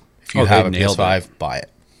 If you Oh, have they a nailed PS5, buy it.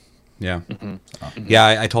 Yeah. Yeah,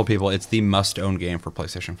 I told people it's the must-own game for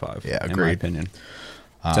PlayStation 5. Yeah, in my agreed. opinion.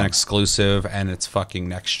 It's an exclusive, and it's fucking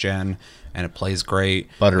next gen, and it plays great.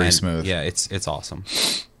 Buttery and, smooth. Yeah, it's awesome.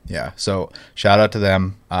 Yeah, so shout out to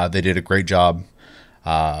them. They did a great job.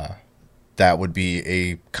 That would be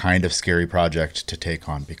a kind of scary project to take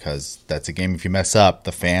on, because that's a game, if you mess up,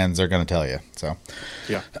 the fans are going to tell you. So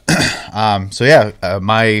Yeah.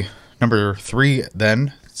 my number 3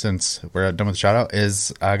 then, since we're done with the shout out,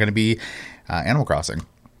 is going to be Animal Crossing.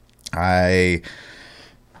 I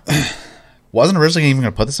wasn't originally even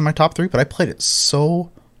going to put this in my top 3, but I played it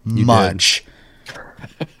so much.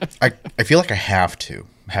 I feel like I have to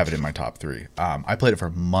have it in my top 3. I played it for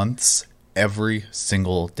months, every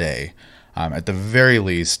single day, at the very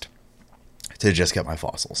least, to just get my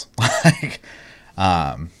fossils.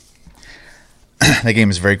 That game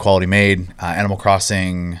is very quality made. Animal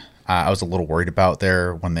Crossing, I was a little worried about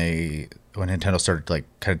there when Nintendo started like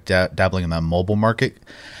kind of dabbling in the mobile market.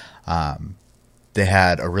 They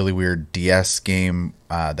had a really weird DS game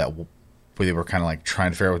where they were kind of like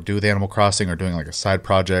trying to figure out what to do with Animal Crossing, or doing like a side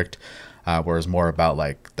project, where it's more about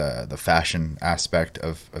like the fashion aspect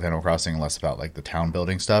of Animal Crossing and less about like the town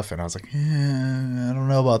building stuff. And I was like, I don't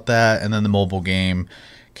know about that. And then the mobile game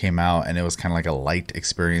came out, and it was kind of like a light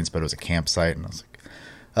experience, but it was a campsite. And I was like,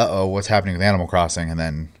 uh-oh, what's happening with Animal Crossing? And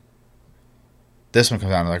then this one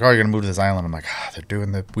comes out, and they're like, oh, you're going to move to this island. I'm like, they're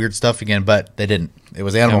doing the weird stuff again, but they didn't. It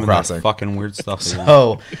was Animal Doing that Crossing. fucking weird stuff.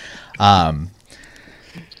 So, I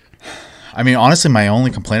mean, honestly, my only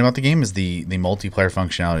complaint about the game is the multiplayer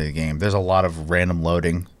functionality of the game. There's a lot of random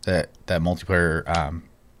loading that multiplayer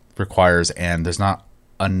requires, and there's not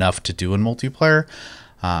enough to do in multiplayer.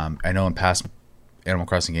 I know in past Animal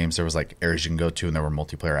Crossing games there was like areas you can go to, and there were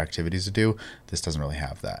multiplayer activities to do. This doesn't really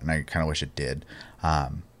have that, and I kind of wish it did.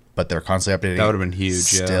 But they're constantly updating. That would have been huge.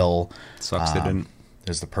 Still, yeah. Sucks they didn't.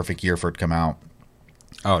 There's the perfect year for it to come out.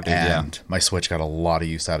 Oh, dude, And my Switch got a lot of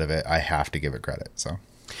use out of it. I have to give it credit. So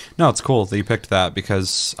No, it's cool that you picked that,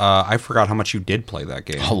 because I forgot how much you did play that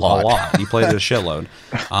game. A lot. You played it a shitload.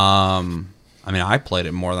 I mean, I played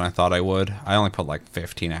it more than I thought I would. I only put like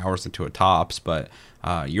 15 hours into it tops, but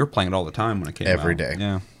you were playing it all the time when it came out. Every day.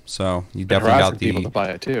 Yeah. So you And definitely harassing got the people to buy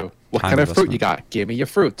it too. What time kind of fruit investment. you got? Give me your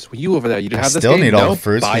fruits. Well, you over there, you I have this still game? need all No? the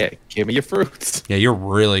fruits. Buy it. Give me your fruits. Yeah,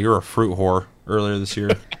 you're a fruit whore earlier this year.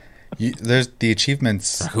 there's the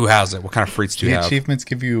achievements. Who has it? What kind of fruits do you The have? achievements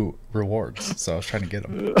give you rewards, so I was trying to get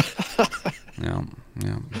them. Yeah,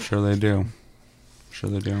 I'm sure they do.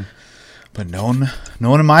 But no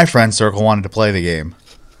one in my friend circle wanted to play the game.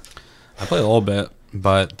 I played a little bit,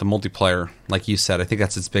 but the multiplayer, like you said, I think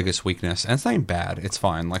that's its biggest weakness. And it's not even bad. It's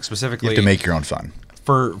fine. Like You specifically, have to make your own fun.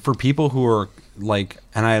 for people who are like,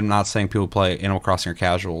 and I am not saying people who play Animal Crossing are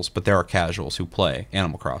casuals, but there are casuals who play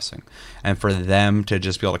Animal Crossing, and for them to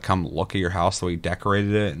just be able to come look at your house, the way you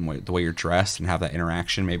decorated it, and the way you're dressed, and have that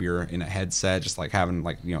interaction. Maybe you're in a headset, just like having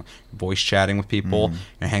like voice chatting with people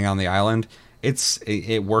and hang out on the island.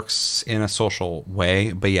 It works in a social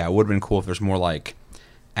way, but yeah, it would have been cool if there's more like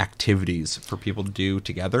activities for people to do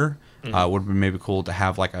together. Would have been maybe cool to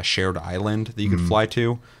have like a shared island that you could fly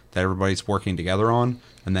to, that everybody's working together on,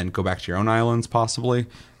 and then go back to your own islands possibly.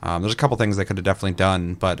 There's a couple things they could have definitely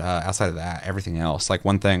done, but outside of that, everything else. Like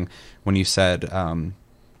one thing, when you said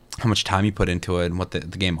how much time you put into it and what the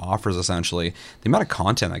game offers, essentially, the amount of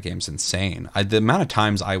content that game's insane. The amount of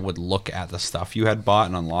times I would look at the stuff you had bought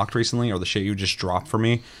and unlocked recently, or the shit you just dropped for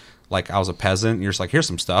me. Like I was a peasant, and you're just like, here's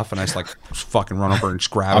some stuff, and I just like fucking run over and just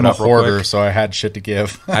grab I'm it a up real hoarder, quick. so I had shit to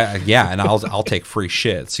give. Yeah, and I'll take free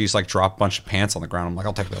shit. So you just like drop a bunch of pants on the ground. I'm like,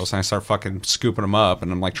 I'll take those, and I start fucking scooping them up, and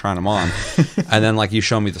I'm like trying them on. And then like you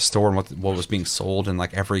show me the store and what was being sold, and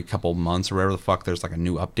like every couple months or whatever the fuck, there's like a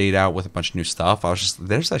new update out with a bunch of new stuff. I was just,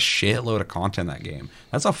 there's a shitload of content in that game.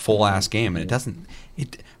 That's a full ass game, and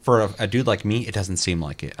for a dude like me, it doesn't seem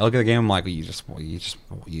like it. I look at the game, I'm like, you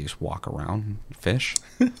just walk around, and fish.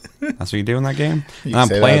 That's what you do in that game. You And I'm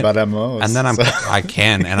say playing that about MMOs. and then I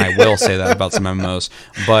can and I will say that about some MMOs.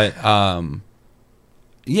 But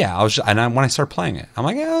yeah, when I start playing it, I'm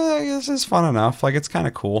like, yeah, this is fun enough. Like it's kind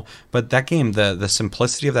of cool. But that game, the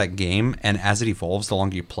simplicity of that game, and as it evolves, the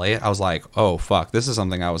longer you play it, I was like, oh fuck, this is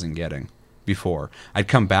something I wasn't getting before. I'd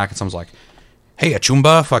come back and someone's like, hey,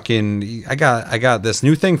 Achumba, fucking, I got this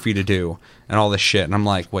new thing for you to do, and all this shit. And I'm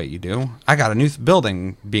like, wait, you do? I got a new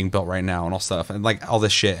building being built right now, and all stuff, and like all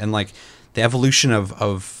this shit, and like the evolution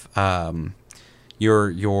of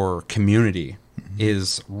your community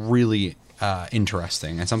is really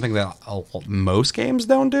interesting, and something that most games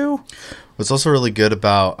don't do. What's also really good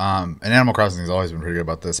about, and Animal Crossing has always been pretty good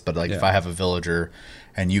about this, but like if Yeah. I have a villager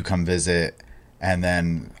and you come visit, and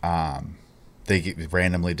then they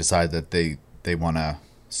randomly decide that they want to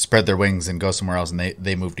spread their wings and go somewhere else, and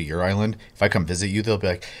they move to your island. If I come visit you, they'll be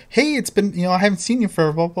like, "Hey, it's been I haven't seen you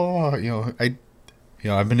for blah blah blah.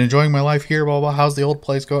 I've been enjoying my life here. Blah blah. How's the old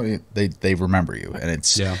place going?" They remember you, and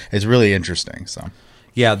it's really interesting. So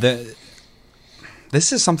Yeah,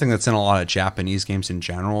 this is something that's in a lot of Japanese games in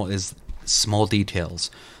general, is small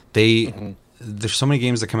details. There's so many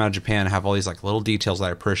games that come out of Japan and have all these like little details that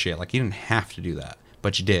I appreciate. Like you didn't have to do that,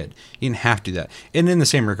 but you did. You didn't have to do that. And in the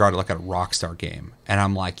same regard, like a Rockstar game, and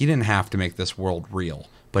I'm like, you didn't have to make this world real,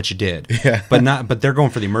 but you did. Yeah. But they're going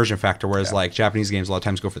for the immersion factor, whereas like Japanese games a lot of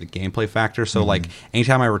times go for the gameplay factor. So like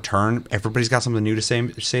anytime I return, everybody's got something new to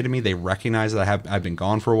say to me. They recognize that I've been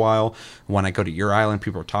gone for a while. When I go to your island,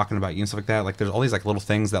 people are talking about you and stuff like that. Like there's all these like little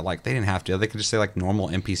things that like they didn't have to. They could just say like normal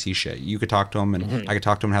NPC shit. You could talk to them, and I could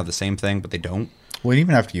talk to them and have the same thing, but they don't. well,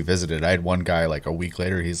 even after you visited, I had one guy like a week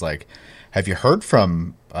later. He's like, "Have you heard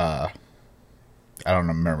from?" I don't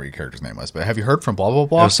remember what your character's name was, but have you heard from blah blah It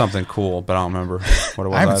blah? was something cool, but I don't remember what it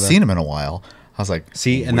was. I haven't either. seen him in a while. I was like,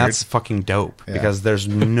 See, and weird. that's fucking dope, Yeah. because there's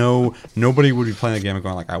nobody would be playing the game and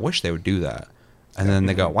going like, I wish they would do that. And then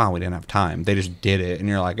they go, wow, we didn't have time. They just did it. And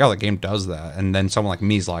you're like, oh, the game does that. And then someone like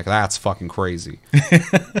me's like, that's fucking crazy.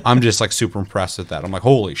 I'm just like super impressed with that. I'm like,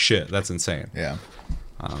 holy shit, that's insane. yeah.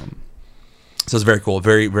 So it's very cool.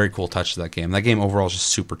 Very, very cool touch to that game. That game overall is just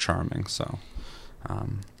super charming. So,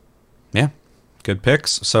 yeah, good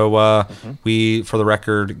picks. So we, for the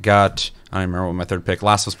record, got, I don't even remember what my third pick,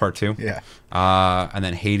 Last of Us Part 2. Yeah. And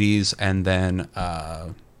then Hades, and then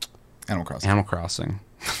Animal Crossing. Animal Crossing.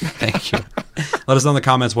 Thank you. Let us know in the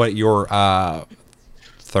comments what your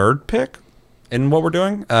third pick in what we're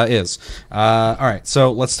doing is. All right,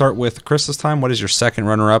 so let's start with Chris this time. What is your second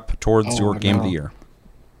runner-up towards your game of the year?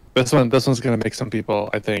 This one's gonna make some people,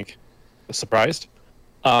 I think, surprised.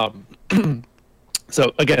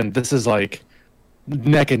 So again, this is like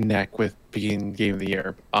neck and neck with being game of the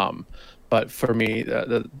year. But for me,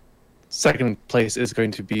 the second place is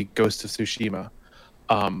going to be Ghost of Tsushima.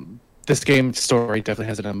 This game story definitely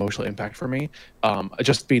has an emotional impact for me.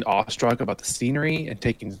 Just being awestruck about the scenery and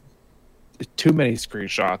taking too many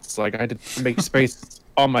screenshots. Like I had to make space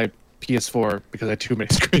on my PS4 because I had too many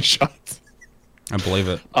screenshots. I believe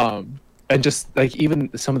it. And just like even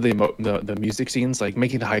some of the music scenes, like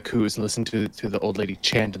making the haikus and listening to the old lady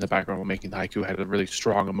chant in the background while making the haiku had a really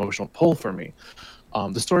strong emotional pull for me.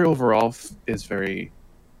 The story overall is very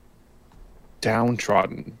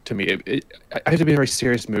downtrodden to me. I have to be in a very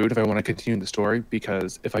serious mood if I want to continue the story,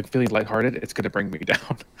 because if I'm feeling lighthearted, it's going to bring me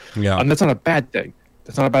down. Yeah. And that's not a bad thing.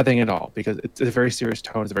 That's not a bad thing at all, because it's a very serious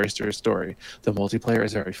tone. It's a very serious story. The multiplayer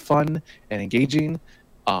is very fun and engaging.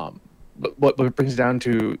 but what it brings it down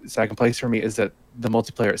to second place for me is that the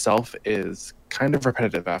multiplayer itself is kind of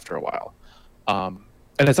repetitive after a while. And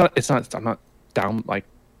I'm not down like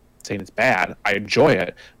saying it's bad. I enjoy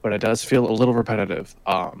it, but it does feel a little repetitive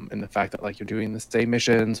in the fact that like you're doing the same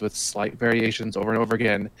missions with slight variations over and over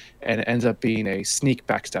again, and it ends up being a sneak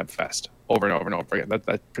backstab fest over and over and over again.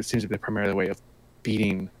 That seems to be primarily the way of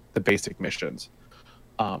beating the basic missions.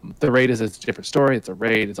 The raid is a different story. It's a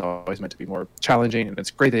raid. It's always meant to be more challenging, and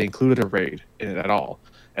it's great they included a raid in it at all.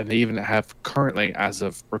 And they even have currently, as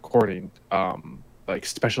of recording, like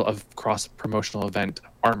special of cross promotional event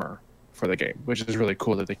armor for the game, which is really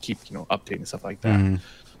cool that they keep updating stuff like that.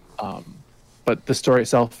 But the story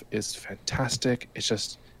itself is fantastic. It's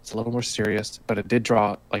a little more serious, but it did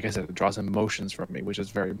draw, like I said, it draws emotions from me, which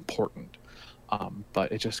is very important.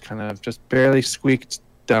 But it just kind of just barely squeaked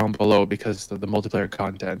down below because of the multiplayer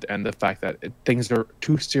content and the fact that things are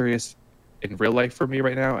too serious in real life for me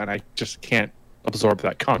right now, and I just can't absorb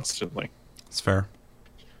that constantly. It's fair.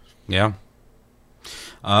 Yeah.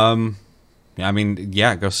 Yeah, I mean,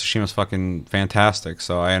 yeah, Ghost of Tsushima's fucking fantastic,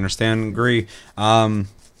 so I understand and agree.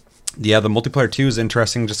 Yeah, the multiplayer 2 is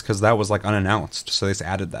interesting just because that was like unannounced, so they just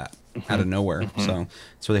added that out of nowhere. So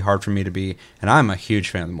it's really hard for me to be, and I'm a huge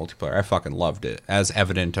fan of the multiplayer. I fucking loved it, as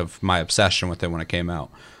evident of my obsession with it when it came out.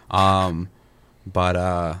 But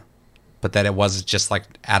that it was just like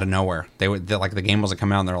out of nowhere. Like the game wasn't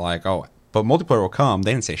coming out, and they're like, oh, but multiplayer will come.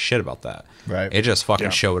 They didn't say shit about that. Right. It just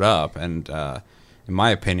fucking showed up, and in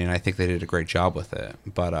my opinion, I think they did a great job with it.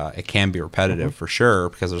 But it can be repetitive for sure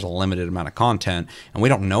because there's a limited amount of content, and we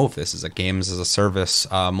don't know if this is a games as a service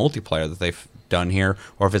multiplayer that they've done here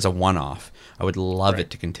or if it's a one-off. I would love it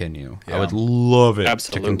to continue. Yeah. I would love it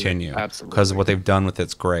to continue because what they've done with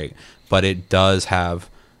it's great. But it does have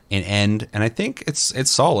an end, and I think it's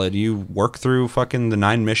solid. You work through fucking the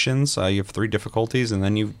 9 missions. You have 3 difficulties, and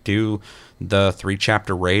then you do the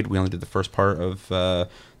 3-chapter raid. We only did the first part of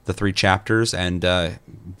the 3 chapters, and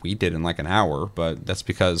we did in like an hour, but that's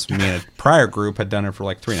because me and a prior group had done it for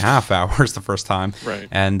like 3.5 hours the first time. Right.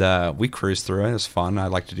 And we cruised through it. It was fun. I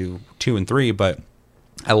like to do 2 and 3, but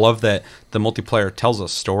I love that the multiplayer tells a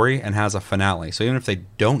story and has a finale. So even if they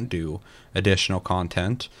don't do additional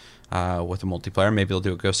content with the multiplayer, maybe they'll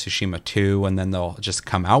do a Ghost of Tsushima 2, and then they'll just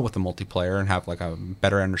come out with the multiplayer and have like a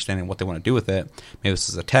better understanding of what they want to do with it. Maybe this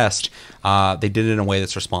is a test. They did it in a way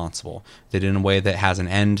that's responsible. They did it in a way that has an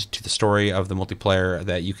end to the story of the multiplayer,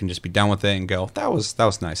 that you can just be done with it and go, that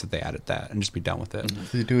was nice that they added that, and just be done with it.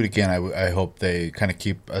 If they do it again, I hope they kind of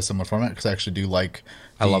keep a similar format, because I actually do like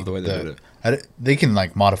I love the way they did it. They can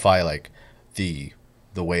like modify like the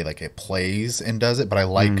way like it plays and does it, but I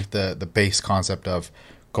like the base concept of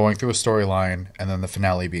going through a storyline and then the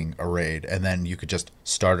finale being a raid, and then you could just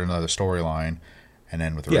start another storyline and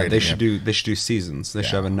end with a raid. They should do seasons. They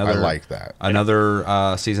should have another. I like that.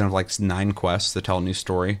 Another season of like 9 quests that tell a new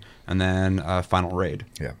story, and then a final raid.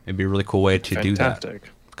 Yeah, it'd be a really cool way to do that,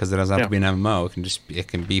 because it doesn't have to be an MMO. It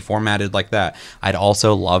can be formatted like that. I'd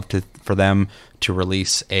also love for them to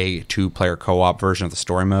release a 2-player co-op version of the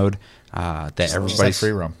story mode that everybody's like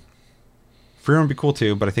free roam. Free roam would be cool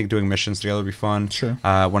too, but I think doing missions together would be fun. Sure.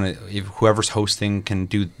 If whoever's hosting can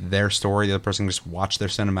do their story, the other person can just watch their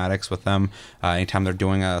cinematics with them. Anytime they're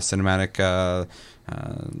doing a cinematic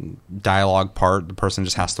dialogue part, the person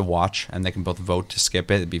just has to watch, and they can both vote to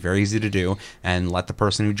skip it. It'd be very easy to do, and let the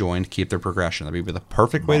person who joined keep their progression. That'd be the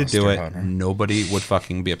perfect way to do it. Hunter. Nobody would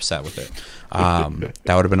fucking be upset with it.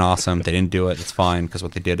 That would have been awesome. They didn't do it. It's fine, because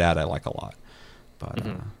what they did add, I like a lot. But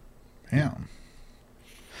yeah.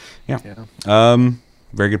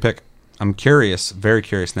 Very good pick. I'm curious, very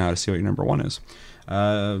curious now to see what your number 1 is.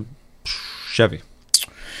 Chevy.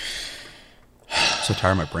 I'm so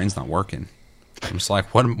tired, my brain's not working. I'm just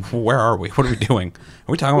like, where are we? What are we doing?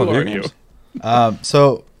 Are we talking about video games?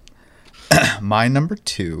 So my number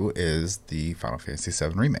 2 is the Final Fantasy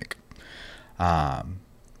VII Remake.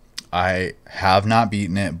 I have not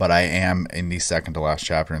beaten it, but I am in the second to last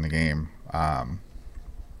chapter in the game.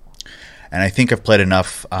 And I think I've played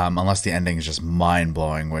enough, unless the ending is just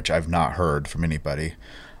mind-blowing, which I've not heard from anybody.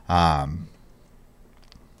 I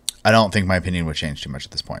don't think my opinion would change too much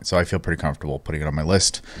at this point, so I feel pretty comfortable putting it on my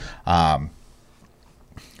list. The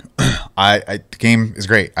game is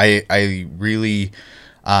great. I really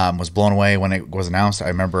was blown away when it was announced. I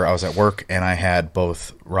remember I was at work, and I had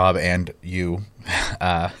both Rob and you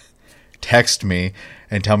text me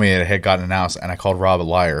and tell me it had gotten announced, and I called Rob a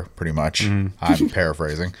liar, pretty much. I'm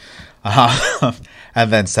paraphrasing.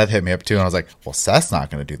 And then Seth hit me up too, and I was like, well, Seth's not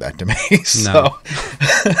going to do that to me. So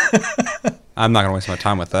I'm not going to waste my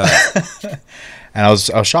time with that. And I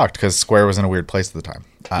was shocked because Square was in a weird place at the time,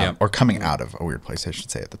 Yep. or coming out of a weird place, I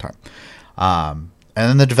should say, at the time. And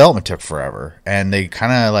then the development took forever, and they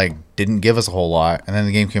kind of like didn't give us a whole lot. And then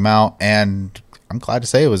the game came out, and I'm glad to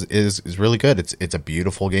say it is really good. It's a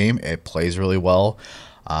beautiful game. It plays really well,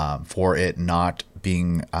 for it not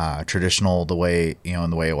being traditional the way in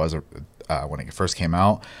the way it was when it first came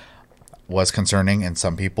out was concerning, and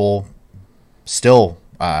some people still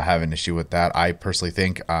have an issue with that. I personally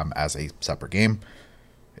think as a separate game,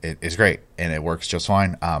 it is great and it works just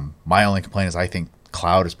fine. My only complaint is I think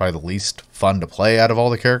Cloud is probably the least fun to play out of all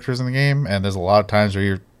the characters in the game, and there's a lot of times where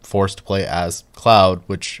you're forced to play as Cloud,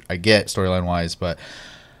 which I get storyline wise, but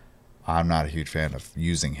I'm not a huge fan of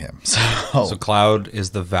using him. So Cloud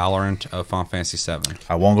is the Valorant of Final Fantasy VII.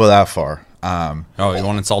 I won't go that far. Oh, you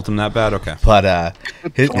want to insult him that bad? Okay. But I'm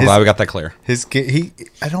glad we got that clear.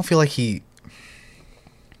 I don't feel like he.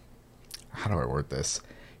 How do I word this?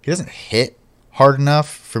 He doesn't hit hard enough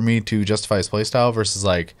for me to justify his playstyle versus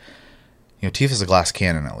like, Tifa's a glass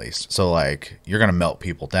cannon at least, so like you're gonna melt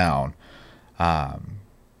people down. I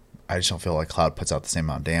just don't feel like Cloud puts out the same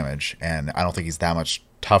amount of damage, and I don't think he's that much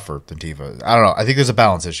tougher than Tifa. I don't know. I think there's a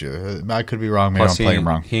balance issue. I could be wrong. Maybe Plus, I'm playing him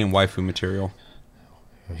wrong. He ain't waifu material.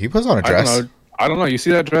 He puts on a dress. I don't know. You see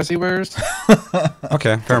that dress he wears?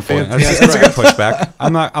 Okay, fair point. fancy That's a good pushback.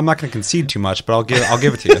 I'm not going to concede too much, but I'll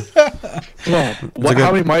give it to you.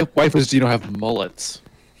 How many waifus do you know have mullets?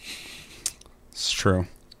 It's true.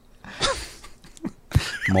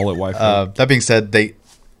 Mullet waifu. That being said,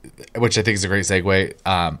 which I think is a great segue.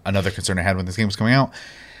 Another concern I had when this game was coming out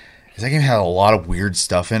is that game had a lot of weird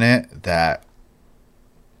stuff in it that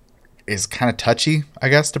is kind of touchy, I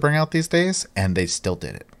guess, to bring out these days, and they still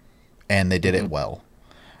did it, and they did it well.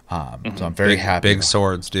 So I'm very happy. Big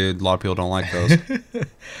swords, dude. A lot of people don't like those.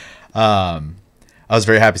 I was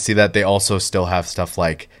very happy to see that they also still have stuff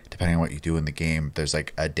like, depending on what you do in the game, there's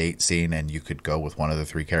like a date scene, and you could go with one of the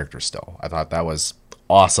 3 characters still. I thought that was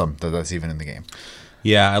awesome that that's even in the game.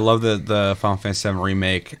 Yeah, I love that the Final Fantasy VII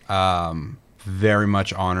Remake very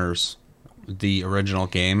much honors the original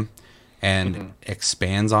game and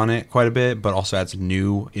expands on it quite a bit, but also adds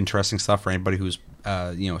new interesting stuff for anybody who's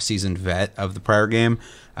a seasoned vet of the prior game.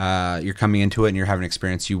 You're coming into it and you're having an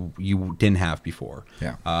experience you didn't have before.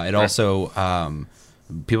 Yeah. It also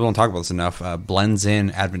people don't talk about this enough. Blends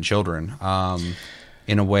in Advent Children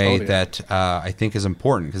in a way that I think is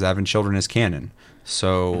important because Advent Children is canon.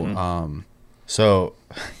 So. So,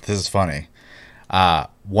 this is funny.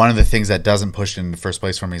 One of the things that doesn't push it in the first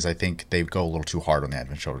place for me is I think they go a little too hard on the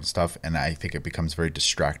Advent Children stuff, and I think it becomes very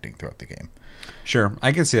distracting throughout the game. Sure,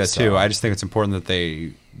 I can see that too. I just think it's important that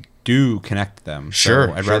they do connect them. Sure,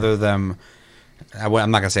 so I'd rather them.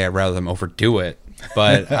 I'm not gonna say I'd rather them overdo it,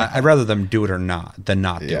 but I'd rather them do it or not than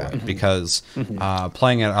not do it because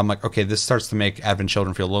playing it, I'm like, okay, this starts to make Advent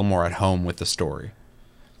Children feel a little more at home with the story.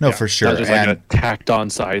 No, for sure. Not just like a tacked-on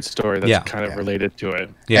side story that's kind of related to it.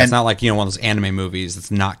 Yeah, it's not like one of those anime movies that's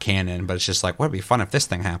not canon, but it's just like, would it be fun if this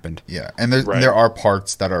thing happened? Yeah, and there are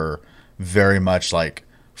parts that are very much like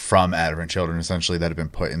from Advent Children, essentially, that have been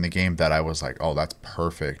put in the game that I was like, oh, that's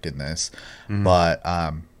perfect in this. But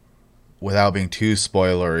without being too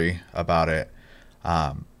spoilery about it,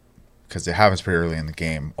 because it happens pretty early in the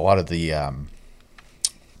game, a lot of the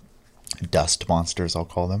dust monsters, I'll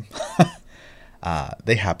call them,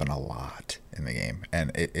 they happen a lot in the game,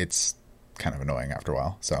 and it's kind of annoying after a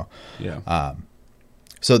while. So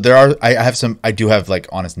so I do have like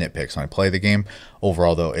honest nitpicks when I play the game.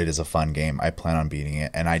 Overall, though, it is a fun game. I plan on beating it,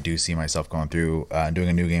 and I do see myself going through doing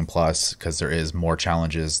a New Game Plus because there is more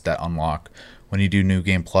challenges that unlock when you do New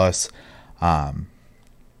Game Plus.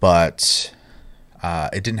 But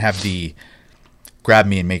it didn't have the grab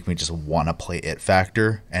me and make me just want to play it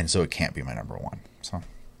factor, and so it can't be my number one.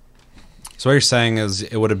 So what you're saying is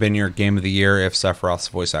it would have been your game of the year if Sephiroth's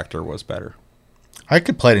voice actor was better. I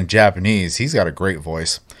could play it in Japanese. He's got a great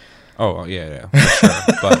voice. Oh, yeah, for sure.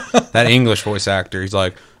 But that English voice actor, he's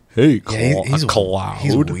like, hey, he's Cloud.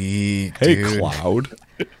 He's weak, hey, dude. Cloud.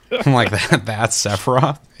 I'm like, that's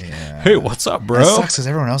Sephiroth? Yeah. Hey, what's up, bro? That sucks because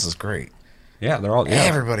everyone else is great. Yeah, they're all... Yeah.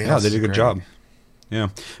 Everybody else they did a is good great. job. Yeah.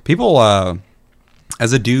 People...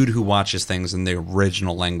 as a dude who watches things in the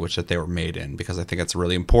original language that they were made in, because I think it's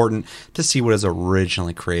really important to see what is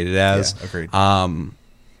originally created as. Yeah, agreed.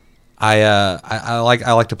 I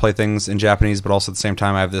like to play things in Japanese, but also at the same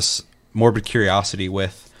time I have this morbid curiosity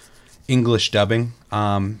with English dubbing.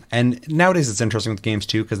 And nowadays it's interesting with games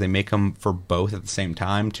too because they make them for both at the same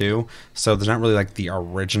time too. So there's not really like the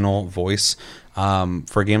original voice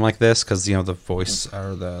for a game like this because the voice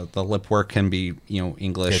or the lip work can be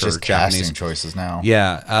English It's or just Japanese casting choices now.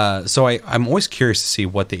 Yeah, so I'm always curious to see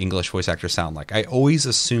what the English voice actors sound like. I always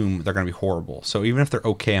assume they're going to be horrible. So even if they're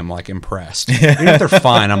okay, I'm like impressed. Even if they're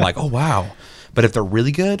fine, I'm like, oh wow. But if they're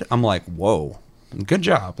really good, I'm like, whoa. Good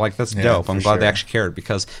job. Like, that's dope. I'm glad they actually cared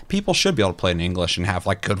because people should be able to play in English and have,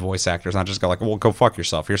 like, good voice actors, not just go, like, well, go fuck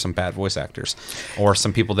yourself. Here's some bad voice actors. Or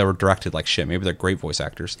some people that were directed like shit. Maybe they're great voice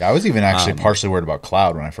actors. I was even actually partially worried about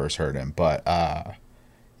Cloud when I first heard him, but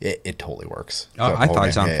it totally works. I thought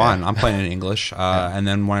he sounded fine. I'm playing in English. And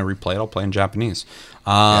then when I replay it, I'll play in Japanese.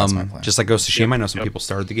 that's my plan. Just like Ghost of Tsushima, I know some people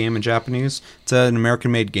started the game in Japanese. It's an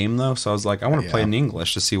American-made game, though, so I was like, I want to play in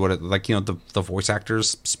English to see what it like. The voice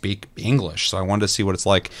actors speak English, so I wanted to see what it's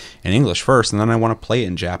like in English first, and then I want to play it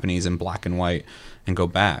in Japanese in black and white and go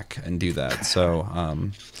back and do that.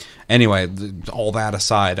 So, anyway, all that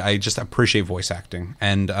aside, I just appreciate voice acting,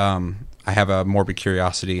 and I have a morbid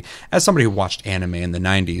curiosity as somebody who watched anime in the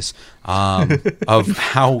 90s of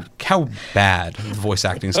how bad voice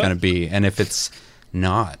acting is going to be, and if it's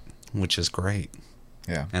not, which is great.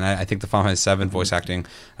 Yeah. And I think the Final Fantasy VII voice acting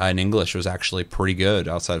in English was actually pretty good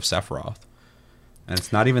outside of Sephiroth. And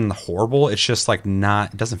it's not even horrible. It's just like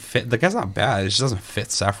it doesn't fit. The guy's not bad. It just doesn't fit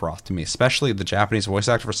Sephiroth to me. Especially the Japanese voice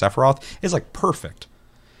actor for Sephiroth is like perfect.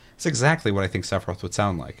 It's exactly what I think Sephiroth would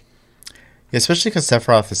sound like. Yeah, especially because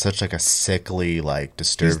Sephiroth is such like a sickly, like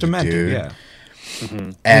disturbed He's demented, dude. yeah.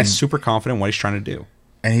 And he's super confident in what he's trying to do.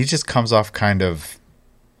 And he just comes off kind of,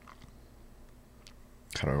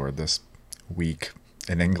 how do I word this? Weak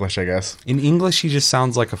in English, I guess. In English, he just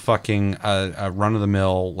sounds like a fucking a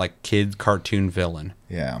run-of-the-mill, like, kid cartoon villain.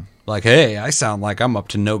 Yeah. Like, hey, I sound like I'm up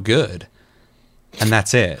to no good. And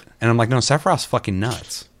that's it. And I'm like, no, Sephiroth's fucking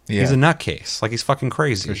nuts. Yeah. He's a nutcase. Like, he's fucking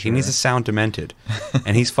crazy. For He sure. needs to sound demented.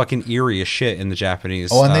 And he's fucking eerie as shit in the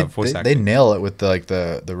Japanese voice they acting. nail it with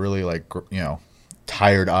the really, like,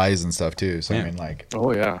 tired eyes and stuff, too. So, Yeah. I mean, like...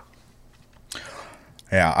 Oh yeah.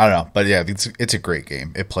 Yeah, I don't know. But, yeah, it's a great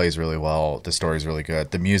game. It plays really well. The story's really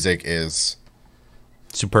good. The music is...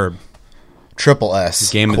 Superb. Triple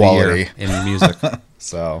S Game quality. of the year in music.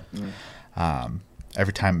 So,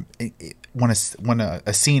 every time... When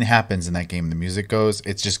a scene happens in that game, the music goes,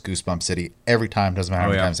 it's just Goosebump City every time. Doesn't matter how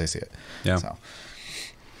many times I see it. Yeah. So,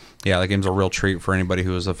 Yeah, that game's a real treat for anybody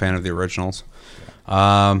who is a fan of the originals.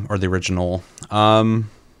 Or the original.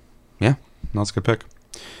 Yeah, that's a good pick.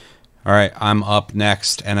 All right, I'm up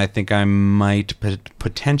next, and I think I might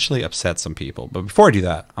potentially upset some people. But before I do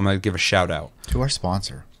that, I'm going to give a shout-out to our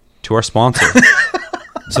sponsor. To our sponsor.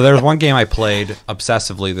 So there was one game I played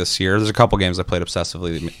obsessively this year. There's a couple games I played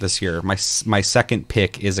obsessively this year. My second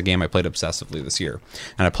pick is a game I played obsessively this year,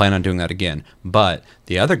 and I plan on doing that again. But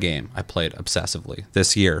the other game I played obsessively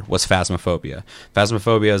this year was Phasmophobia.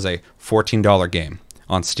 Phasmophobia is a $14 game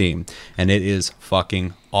on Steam, and it is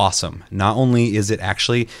fucking awesome. Not only is it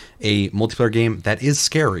actually a multiplayer game that is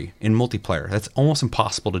scary in multiplayer, that's almost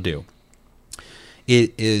impossible to do.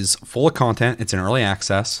 It is full of content. It's in early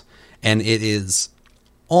access, and it is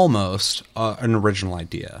almost an original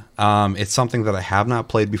idea. It's something that I have not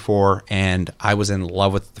played before, and I was in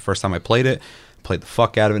love with it the first time I played it. Played the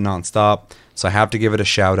fuck out of it nonstop. So I have to give it a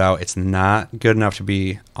shout out. It's not good enough to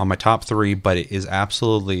be on my top 3, but it is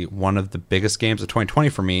absolutely one of the biggest games of 2020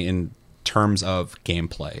 for me in terms of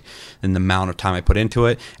gameplay and the amount of time I put into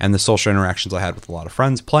it and the social interactions I had with a lot of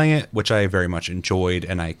friends playing it, which I very much enjoyed,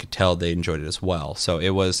 and I could tell they enjoyed it as well. So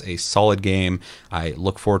it was a solid game. I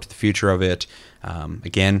look forward to the future of it.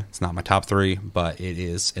 Again, it's not my top 3, but it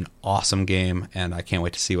is an awesome game, and I can't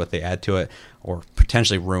wait to see what they add to it or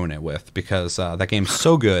potentially ruin it with, because that game's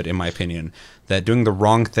so good, in my opinion, that doing the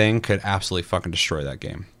wrong thing could absolutely fucking destroy that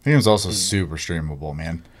game. The game's also super streamable,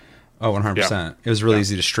 man. Oh, 100%. Yeah. It was really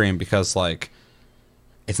easy to stream because, like,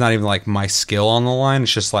 it's not even, like, my skill on the line.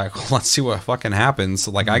 It's just like, let's see what fucking happens.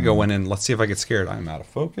 Like, I go in and let's see if I get scared. I'm out of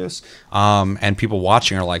focus. And people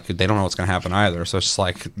watching are like, they don't know what's going to happen either. So it's just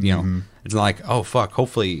like, you know, it's not like, oh, fuck,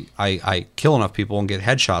 hopefully I kill enough people and get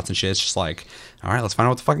headshots and shit. It's just like, all right, let's find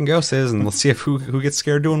out what the fucking ghost is and let's see if who gets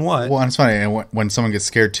scared doing what. Well, and it's funny, and when someone gets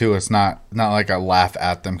scared, too, it's not like a laugh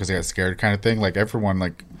at them because they got scared kind of thing. Like, everyone,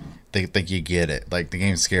 like, they think you get it. Like, the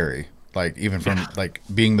game's scary. Like, even from, like,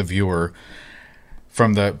 being the viewer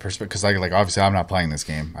from the perspective, because, like, obviously I'm not playing this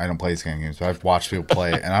game. I don't play these kind of games, but I've watched people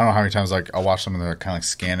play it, and I don't know how many times, like, I'll watch them and they're kind of like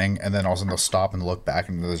scanning, and then all of a sudden they'll stop and look back,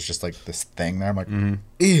 and there's just, like, this thing there. I'm like,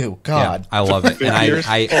 Ew, God. Yeah, I love it. And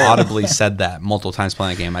I audibly said that multiple times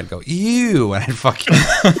playing the game. I'd go, ew, and I'd fucking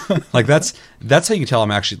like that's how you can tell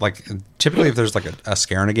I'm actually like typically if there's like a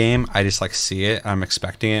scare in a game, I just like see it, I'm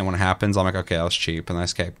expecting it, and when it happens, I'm like, okay, that was cheap, and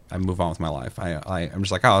I move on with my life. I'm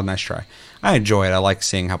just like, oh, nice try. I enjoy it. I like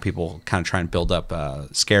seeing how people kind of try and build up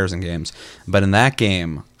scares in games. But in that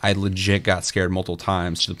game, I legit got scared multiple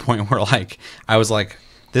times to the point where like I was like,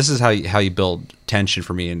 this is how you build tension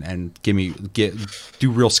for me and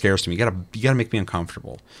do real scares to me. You gotta make me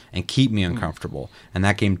uncomfortable and keep me uncomfortable. And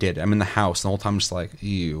that game did. I'm in the house and the whole time I'm just like,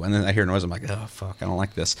 ew. And then I hear a noise. I'm like, oh fuck, I don't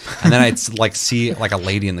like this. And then I'd like see like a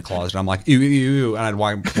lady in the closet. I'm like, ew, ew, ew. And I'd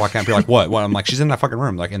walk out and be like, what? I'm like, she's in that fucking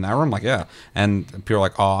room. Like in that room? Like yeah. And people are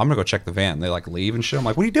like, oh, I'm gonna go check the van. And they like leave and shit. I'm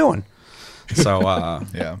like, what are you doing? So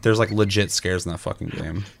yeah, there's like legit scares in that fucking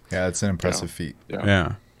game. Yeah, it's an impressive feat.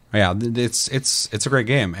 Yeah. Yeah, it's a great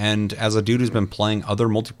game, and as a dude who's been playing other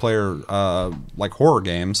multiplayer like horror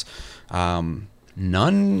games, none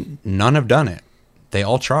have done it. They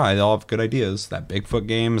all try. They all have good ideas. That Bigfoot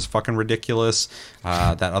game is fucking ridiculous.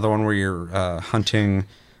 That other one where you're hunting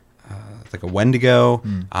like a Wendigo.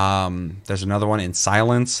 There's another one in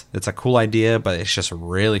Silence. It's a cool idea, but it's just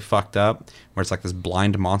really fucked up. Where it's like this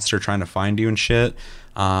blind monster trying to find you and shit.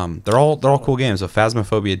 They're all cool games. So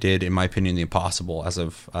Phasmophobia did, in my opinion, the impossible as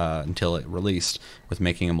of until it released with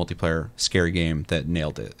making a multiplayer scary game that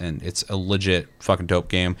nailed it. And it's a legit fucking dope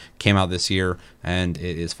game. Came out this year, and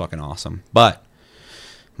it is fucking awesome. But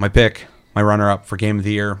my pick, my runner-up for Game of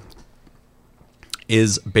the Year,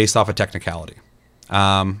 is based off a technicality.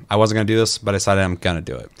 I wasn't going to do this, but I decided I'm going to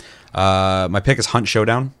do it. My pick is Hunt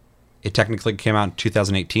Showdown. It technically came out in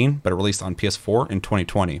 2018, but it released on PS4 in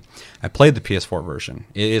 2020. I played the PS4 version.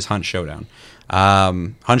 It is Hunt Showdown.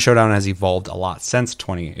 Hunt Showdown has evolved a lot since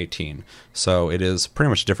 2018, so it is pretty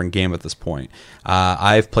much a different game at this point.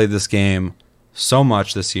 I've played this game so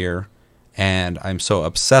much this year, and I'm so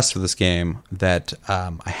obsessed with this game that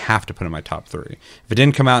I have to put it in my top 3. If it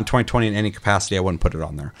didn't come out in 2020 in any capacity, I wouldn't put it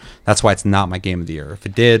on there. That's why it's not my Game of the Year. If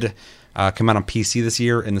it did come out on PC this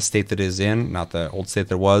year in the state that it is in, not the old state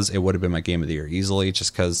that it was, it would have been my Game of the Year easily,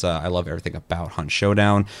 just because I love everything about Hunt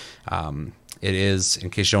Showdown. It is, in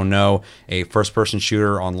case you don't know, a first-person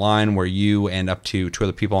shooter online where you and up to 2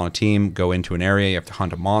 other people on a team go into an area. You have to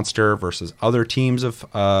hunt a monster versus other teams of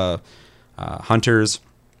hunters.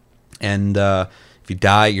 And if you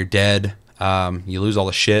die, you're dead. You lose all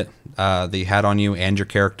the shit that you had on you and your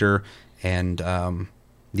character. And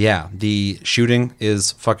yeah, the shooting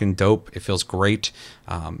is fucking dope. It feels great.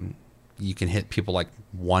 You can hit people like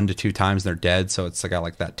 1 to 2 times and they're dead. So it's got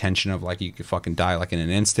like that tension of like you could fucking die like in an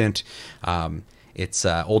instant. It's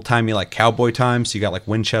old timey like cowboy time. So you got like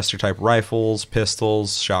Winchester type rifles,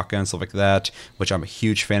 pistols, shotguns, stuff like that, which I'm a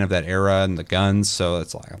huge fan of that era and the guns. So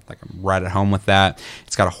it's like I'm right at home with that.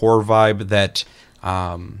 It's got a horror vibe that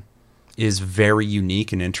is very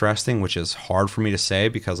unique and interesting, which is hard for me to say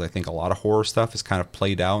because I think a lot of horror stuff is kind of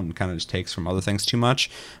played out and kind of just takes from other things too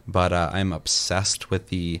much. But I'm obsessed with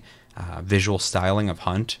the visual styling of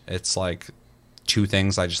Hunt. It's like 2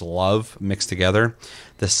 things I just love mixed together.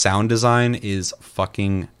 The sound design is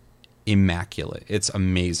fucking immaculate. It's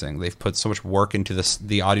amazing. They've put so much work into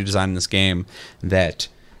the audio design in this game that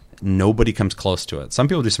nobody comes close to it. Some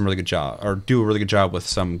people do some really good job or do a really good job with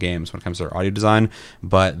some games when it comes to their audio design,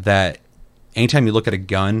 but that anytime you look at a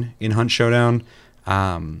gun in Hunt Showdown,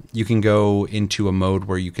 you can go into a mode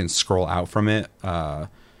where you can scroll out from it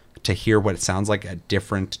to hear what it sounds like at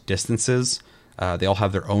different distances. They all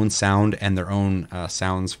have their own sound and their own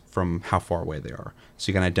sounds from how far away they are. So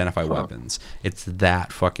you can identify weapons. It's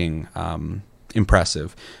that fucking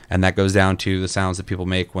impressive. And that goes down to the sounds that people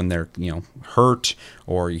make when they're, hurt,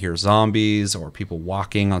 or you hear zombies or people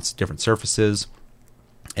walking on different surfaces.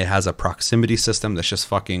 It has a proximity system that's just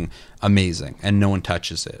fucking amazing, and no one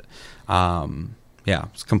touches it. Yeah,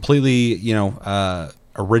 it's completely,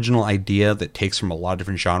 original idea that takes from a lot of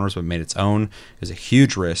different genres but made its own. It was a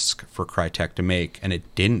huge risk for Crytek to make, and it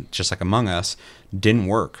didn't, just like Among Us, didn't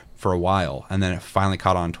work for a while, and then it finally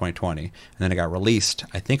caught on in 2020, and then it got released,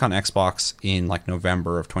 I think, on Xbox in like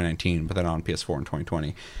November of 2019, but then on PS4 in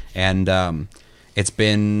 2020. And it's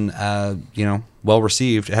been, well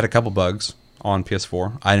received. It had a couple bugs on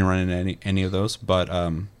PS4. I didn't run into any of those, but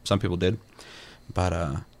some people did.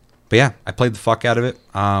 But yeah, I played the fuck out of it.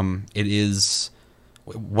 It is,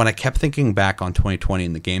 when I kept thinking back on 2020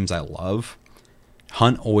 and the games I love,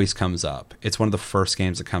 Hunt always comes up. It's one of the first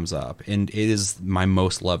games that comes up, and it is my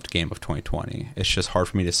most loved game of 2020. It's just hard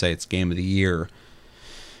for me to say it's game of the year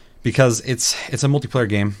because it's a multiplayer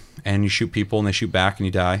game, and you shoot people and they shoot back and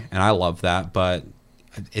you die, and I love that, but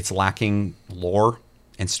it's lacking lore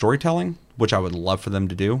and storytelling, which I would love for them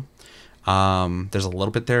to do. There's a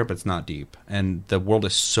little bit there, but it's not deep. And the world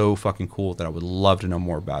is so fucking cool that I would love to know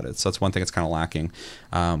more about it. So that's one thing that's kind of lacking.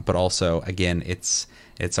 But also, again, it's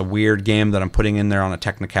a weird game that I'm putting in there on a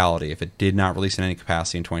technicality. If it did not release in any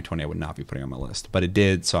capacity in 2020, I would not be putting it on my list. But it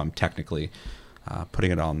did, so I'm technically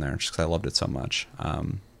putting it on there just because I loved it so much.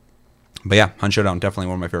 But yeah, Hunt Showdown, definitely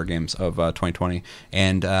one of my favorite games of 2020.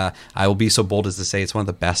 And I will be so bold as to say it's one of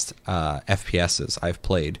the best FPSs I've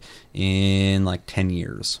played in like 10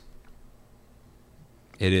 years.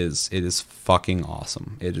 It is fucking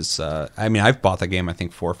awesome. It is. I mean, I've bought that game I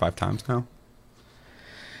think 4 or 5 times now.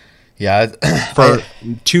 Yeah,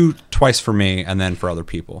 Twice for me, and then for other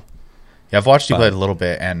people. Yeah, I've watched you play it a little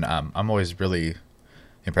bit, and I'm always really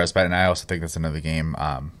impressed by it. And I also think that's another game.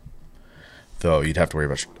 Though you'd have to worry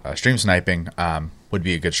about stream sniping. Would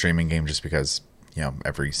be a good streaming game just because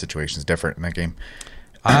every situation is different in that game.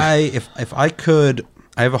 If I could,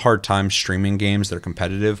 I have a hard time streaming games that are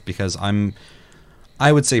competitive because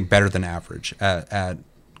I would say better than average at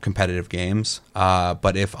competitive games.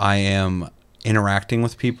 But if I am interacting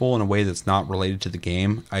with people in a way that's not related to the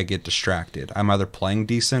game, I get distracted. I'm either playing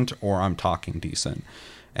decent or I'm talking decent.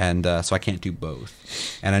 And so I can't do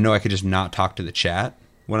both. And I know I could just not talk to the chat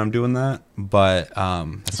when I'm doing that, but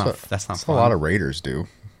that's not fun. A lot of raiders do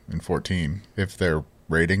in 14. If they're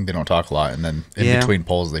raiding, they don't talk a lot, and then in between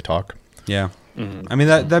pulls they talk. Yeah. Mm-hmm. I mean,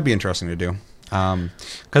 that'd be interesting to do.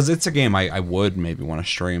 Because it's a game I would maybe want to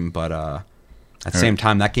stream, but at the same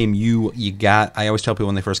time, that game you got. I always tell people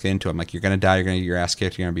when they first get into it, I'm like, you're gonna die, you're gonna get your ass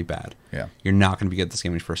kicked, you're gonna be bad. Yeah, you're not gonna be good at this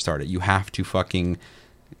game when you first start it. You have to fucking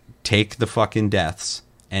take the fucking deaths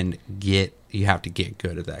and you have to get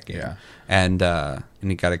good at that game. Yeah, and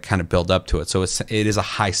you got to kind of build up to it. So it is a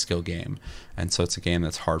high skill game, and so it's a game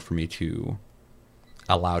that's hard for me to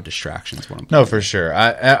allow distractions when I'm playing. No, for sure.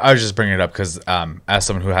 I was just bringing it up because as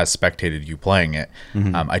someone who has spectated you playing it,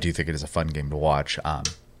 I do think it is a fun game to watch.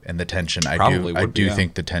 And the tension, I do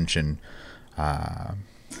think the tension, what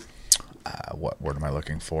word am I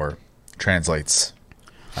looking for, translates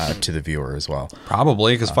to the viewer as well.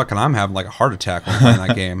 Probably because fucking I'm having like a heart attack when I'm playing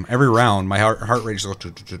that game. Every round, my heart rate just goes,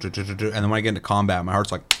 and then when I get into combat, my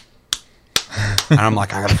heart's like, and I'm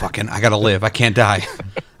like, I gotta live. I can't die.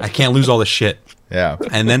 I can't lose all this shit. Yeah.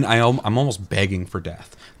 And then I'm almost begging for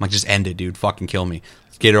death. I'm like, just end it, dude. Fucking kill me.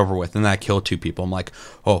 Get it over with. And then I kill 2 people. I'm like,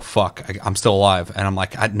 oh fuck, I'm still alive. And I'm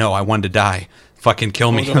like, no, I wanted to die. Fucking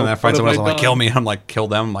kill me. Oh, no. And I find someone else. I'm like, kill me. And I'm like, kill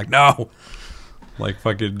them. I'm like, no. Like,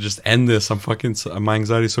 fucking just end this. My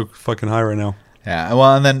anxiety's so fucking high right now. Yeah.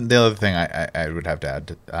 Well, and then the other thing I would have to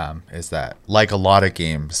add is that, like a lot of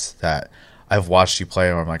games that I've watched you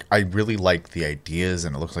play, where I'm like, I really like the ideas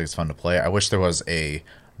and it looks like it's fun to play. I wish there was a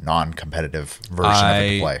non-competitive version of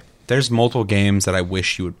it to play. There's multiple games that I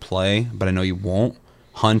wish you would play, but I know you won't.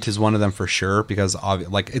 Hunt is one of them for sure because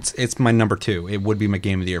it's my number 2. It would be my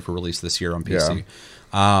game of the year for release this year on PC.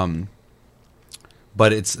 Yeah.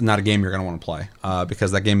 But it's not a game you're going to want to play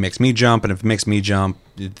because that game makes me jump, and if it makes me jump,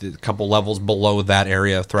 a couple levels below that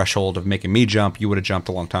area threshold of making me jump, you would have jumped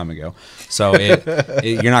a long time ago. So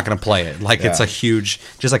you're not going to play it. Like, it's a huge,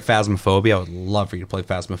 just like Phasmophobia. I would love for you to play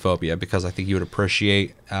Phasmophobia because I think you would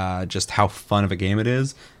appreciate just how fun of a game it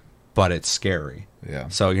is, but it's scary. Yeah.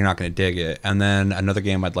 So you're not going to dig it. And then another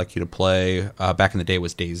game I'd like you to play back in the day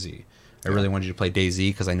was DayZ. I really wanted you to play DayZ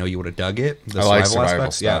because I know you would have dug it. I like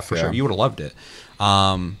survival stuff. Yeah, for sure. You would have loved it.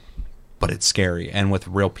 But it's scary. And with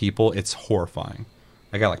real people, it's horrifying.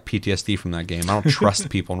 I got like PTSD from that game. I don't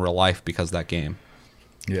trust people in real life because of that game.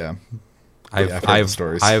 Yeah.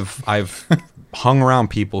 I've hung around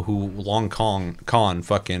people who Long Con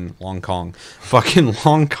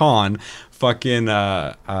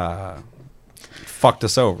fucked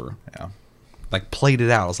us over. Yeah. Like, played it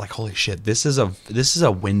out. I was like, holy shit, this is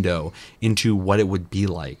a window into what it would be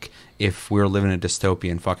like if we were living in a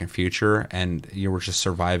dystopian fucking future and you were just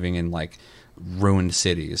surviving in like ruined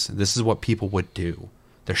cities. This is what people would do.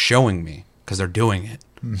 They're showing me because they're doing it.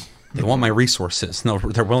 They want my resources. No,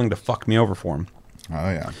 they're willing to fuck me over for them. Oh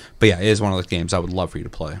yeah. But yeah, it is one of those games I would love for you to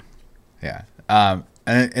play. Yeah. And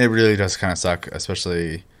it really does kind of suck,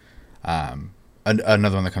 especially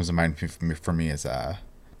another one that comes to mind for me is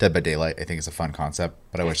Dead by Daylight. I think it's a fun concept,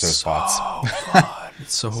 but I wish there was bots. Fun.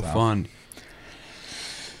 It's so fun.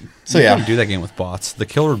 So you yeah, couldn't do that game with bots. The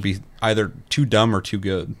killer would be either too dumb or too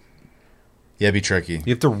good. Yeah, it'd be tricky.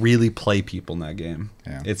 You have to really play people in that game.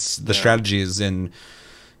 Yeah. It's the strategy is in,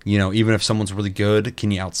 even if someone's really good, can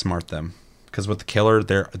you outsmart them? Because with the killer,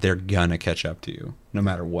 they're gonna catch up to you no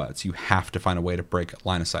matter what. So you have to find a way to break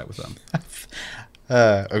line of sight with them.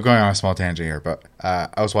 I'm going on a small tangent here, but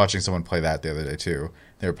I was watching someone play that the other day too.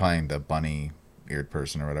 They were playing the bunny eared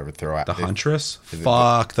person or whatever throw The Huntress?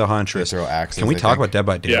 Fuck the Huntress. they throw axes, Can we I talk think. about Dead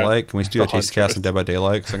by Daylight? Can we do a The taste cast Huntress. of Dead by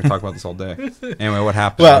Daylight? Because I can talk about this all day. Anyway, what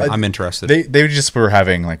happened? Well, I'm interested. They just were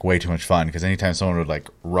having like way too much fun because anytime someone would like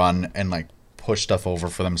run and like push stuff over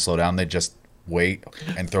for them to slow down, they'd just wait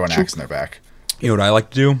and throw an axe in their back. You know what I like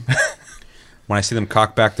to do? When I see them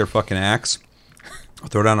cock back their fucking axe, I'll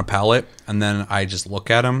throw down a pallet, and then I just look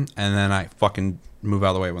at them, and then I fucking move out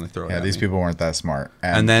of the way when they throw it Yeah, at these me. people weren't that smart,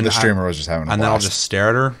 and, And then the streamer was just having a And then I'll blast. just stare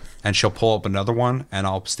at her, and she'll pull up another one, and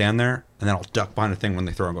I'll stand there, and then I'll duck behind a thing when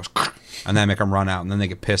they throw it, and goes, and then I make them run out, and then they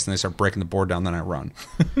get pissed, and they start breaking the board down, then I run.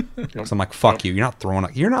 So I'm like, fuck you, you're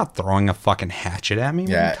not throwing a fucking hatchet at me?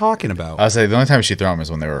 What are you talking about? I'll say the only time she threw them is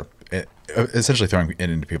when they were essentially throwing it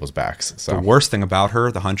into people's backs. So The worst thing about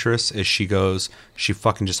her, the Huntress, is she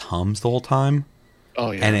fucking just hums the whole time.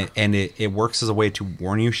 Oh yeah. And it works as a way to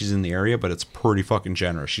warn you she's in the area, but it's pretty fucking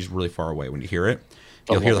generous. She's really far away when you hear it.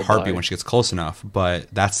 You'll hear the heartbeat when she gets close enough, but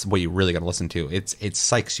that's what you really got to listen to. It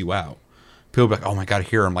psychs you out. People be like, "Oh my god, I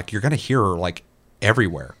hear her." I'm like, "You're gonna hear her like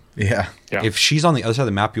everywhere. yeah, Yeah. If she's on the other side of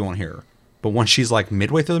the map, you won't hear her. But when she's like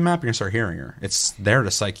midway through the map, you're gonna start hearing her. It's there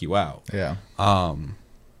to psych you out. yeah,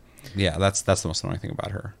 Yeah, that's the most annoying thing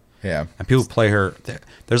about her. yeah. And people who play her,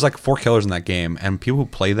 there's like 4 killers in that game, and people who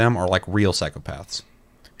play them are like real psychopaths.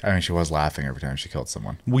 I mean, she was laughing every time she killed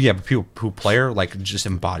someone. Well, yeah, but people who play her like just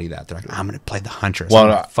embody that. They're like, I'm gonna play the Huntress. Well, I'm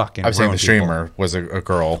gonna fucking. I'm saying ruin the people." streamer was a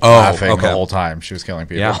girl Oh, laughing okay. the whole time she was killing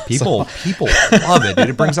people. Yeah, So- people love it, dude.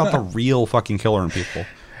 It brings out the real fucking killer in people.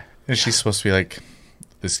 and she's supposed to be like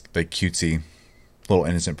this like cutesy little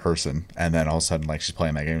innocent person, and then all of a sudden like she's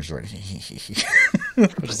playing that game, she's like,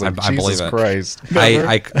 just like I believe Jesus it. Christ.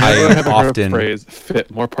 I Never often phrase fit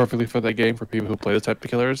more perfectly for that game for people who play this type of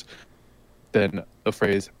killers than the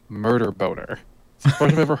phrase murder boner. It's the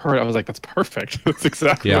first I've ever heard. I was like, that's perfect. That's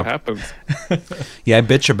exactly Yeah. what happens. Yeah, I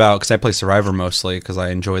bitch about because I play Survivor mostly because I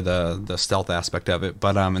enjoy the stealth aspect of it,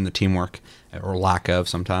 but and the teamwork or lack of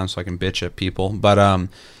sometimes, so I can bitch at people. But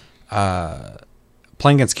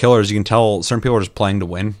playing against killers, you can tell certain people are just playing to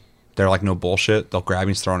win. They're like no bullshit. They'll grab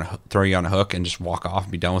you, throw you on a hook, and just walk off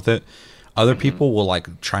and be done with it. Other people will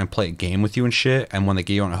like try and play a game with you and shit, and when they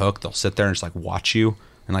get you on a hook, they'll sit there and just like watch you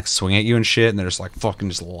and like swing at you and shit, and they're just like fucking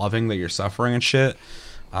just loving that you're suffering and shit.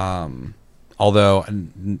 Although,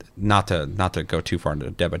 not to go too far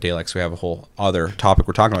into Dead by Daylight, because we have a whole other topic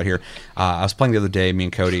we're talking about here. I was playing the other day, me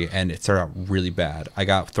and Cody, and it started out really bad. I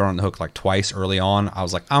got thrown on the hook like twice early on. I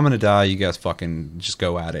was like, I'm going to die. You guys fucking just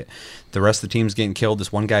go at it. The rest of the team's getting killed.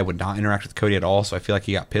 This one guy would not interact with Cody at all, so I feel like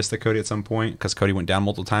he got pissed at Cody at some point because Cody went down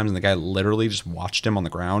multiple times, and the guy literally just watched him on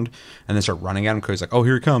the ground and then started running at him. Cody's like, oh,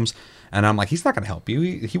 here he comes. And I'm like, he's not going to help you.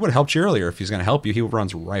 He would have helped you earlier. If he's going to help you, he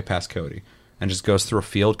runs right past Cody and just goes through a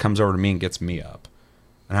field, comes over to me, and gets me up.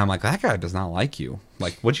 And I'm like, that guy does not like you.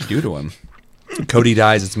 Like, what'd you do to him? Cody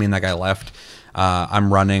dies. It's me and that guy left.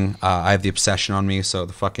 I'm running. I have the obsession on me, so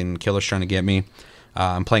the fucking killer's trying to get me.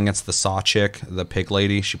 I'm playing against the saw chick, the pig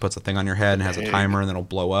lady. She puts a thing on your head and has a timer, and then it'll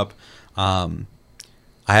blow up. I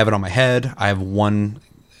have it on my head. I have one.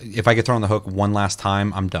 If I get thrown on the hook one last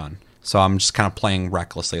time, I'm done. So I'm just kind of playing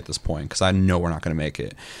recklessly at this point because I know we're not going to make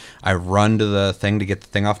it. I run to the thing to get the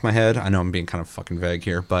thing off my head. I know I'm being kind of fucking vague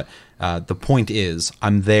here, but the point is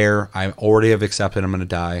I'm there. I already have accepted I'm going to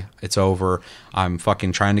die. It's over. I'm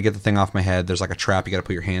fucking trying to get the thing off my head. There's like a trap you got to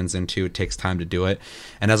put your hands into. It takes time to do it.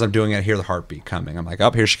 And as I'm doing it, I hear the heartbeat coming. I'm like,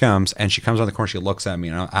 oh, here she comes. And she comes around the corner. She looks at me,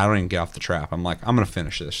 and I don't even get off the trap. I'm like, I'm going to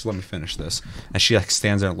finish this. Just let me finish this. And she like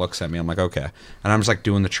stands there and looks at me. I'm like, okay. And I'm just like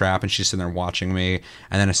doing the trap, and she's sitting there watching me.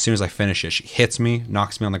 And then as soon as I finish it, she hits me,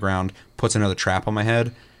 knocks me on the ground, puts another trap on my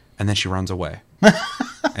head, and then she runs away.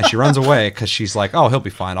 And she runs away because she's like, oh, he'll be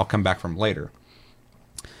fine. I'll come back from later.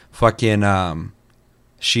 Fucking,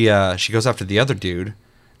 she goes after the other dude,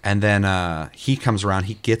 and then he comes around.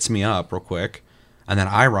 He gets me up real quick, and then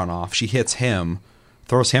I run off. She hits him,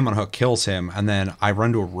 throws him on a hook, kills him, and then I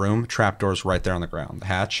run to a room. Trapdoor's right there on the ground, the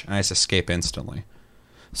hatch, and I just escape instantly.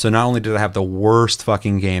 So not only did I have the worst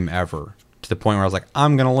fucking game ever, to the point where I was like,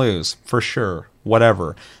 I'm going to lose, for sure,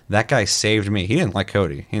 whatever. That guy saved me. He didn't like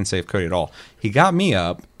Cody. He didn't save Cody at all. He got me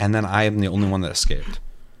up, and then I am the only one that escaped.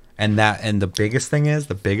 And the biggest thing is,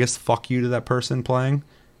 the biggest fuck you to that person playing,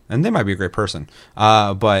 and they might be a great person,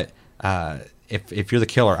 but if you're the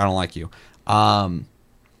killer, I don't like you.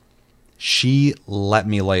 She let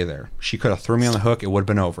me lay there. She could have threw me on the hook. It would have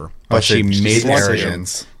been over. But she made the decision.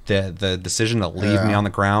 arrogance. The decision to leave me on the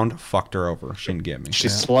ground fucked her over. She didn't get me. She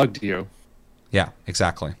slugged you. Yeah,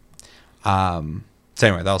 exactly. So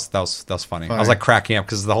anyway, that was funny. I was like cracking up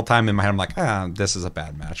because the whole time in my head I'm like, this is a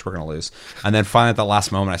bad match. We're gonna lose. And then finally at the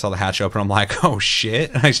last moment, I saw the hatch open. I'm like, oh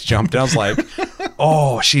shit! And I just jumped. And I was like,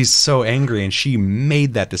 oh, she's so angry, and she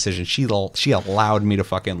made that decision. She allowed me to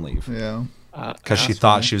fucking leave. Yeah. Because she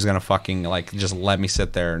thought she was gonna fucking like just let me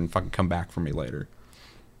sit there and fucking come back for me later.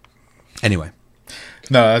 Anyway,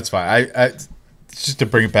 No, that's fine. I just to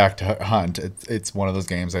bring it back to Hunt. It's one of those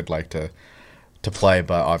games I'd like to play,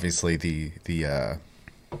 but obviously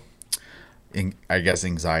I guess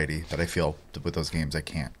anxiety that I feel with those games, I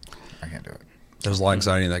can't do it. there's a lot of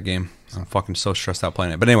anxiety in that game. I'm fucking so stressed out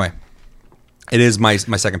playing it. But anyway, it is my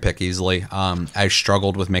second pick easily. I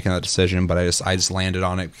struggled with making that decision, but I just landed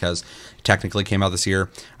on it because it technically came out this year.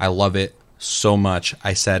 I love it so much.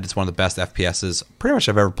 I said it's one of the best FPSs pretty much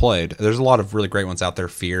I've ever played. There's a lot of really great ones out there,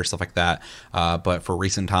 Fear, stuff like that. But for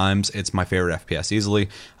recent times, it's my favorite FPS easily.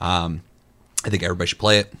 I think everybody should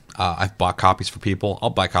play it. I've bought copies for people. I'll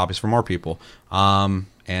buy copies for more people.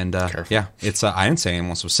 Yeah, it's I didn't say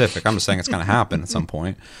anyone specific. I'm just saying it's going to happen at some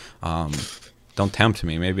point. Don't tempt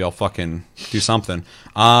me. Maybe I'll fucking do something.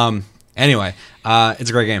 Anyway, it's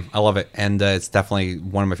a great game. I love it. And it's definitely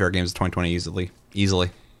one of my favorite games of 2020 easily.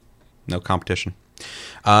 No competition.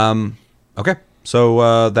 Okay.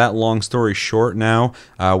 So that long story short now,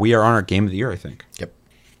 we are on our Game of the Year, I think.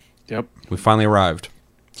 Yep. We finally arrived.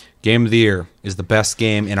 Game of the Year is the best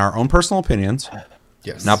game in our own personal opinions.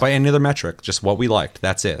 Yes. Not by any other metric, just what we liked.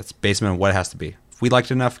 That's it. It's based on what it has to be. If we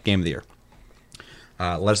liked it enough, Game of the Year.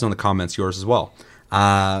 Let us know in the comments, yours as well.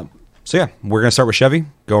 So yeah, we're going to start with Chevy,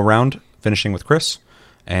 go around, finishing with Chris.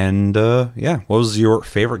 And yeah, what was your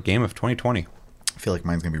favorite game of 2020? I feel like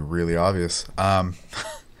mine's going to be really obvious. I'm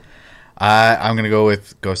going to go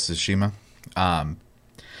with Ghost of Tsushima.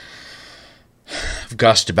 I've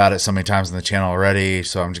gushed about it so many times on the channel already,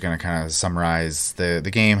 so I'm just going to kind of summarize. The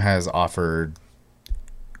game has offered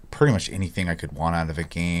pretty much anything I could want out of a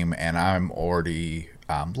game, and I'm already,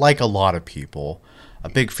 like a lot of people, a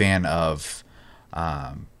big fan of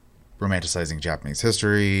romanticizing Japanese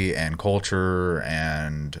history and culture,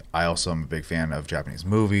 and I also am a big fan of Japanese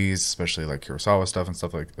movies, especially like Kurosawa stuff and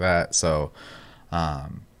stuff like that. So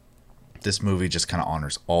this movie just kind of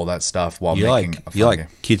honors all that stuff while making a fun game.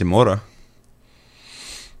 Kitamura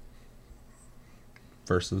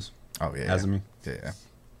versus Azumi. Yeah.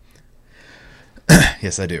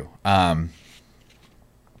 Yes, I do.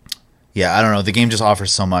 Yeah, I don't know. The game just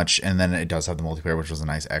offers so much, and then it does have the multiplayer, which was a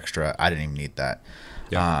nice extra. I didn't even need that.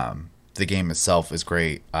 Yeah. The game itself is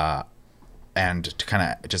great. And to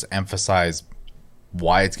kind of just emphasize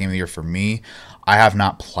why it's Game of the Year for me, I have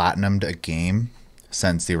not platinumed a game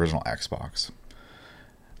since the original Xbox.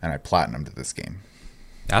 And I platinumed this game.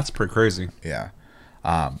 That's pretty crazy. Yeah.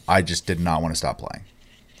 I just did not want to stop playing.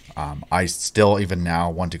 I still, even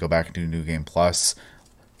now, want to go back and do New Game Plus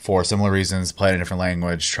for similar reasons. Play it in a different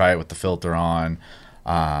language, try it with the filter on,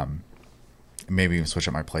 maybe even switch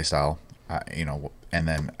up my playstyle, and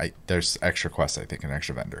then there's extra quests, I think, an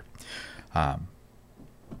extra vendor. The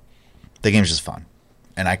game's just fun,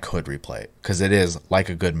 and I could replay it because it is like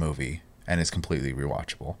a good movie and it's completely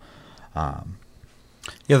rewatchable.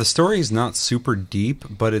 Yeah, the story is not super deep,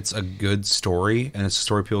 but it's a good story, and it's a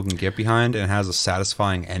story people can get behind, and it has a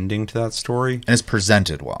satisfying ending to that story. And it's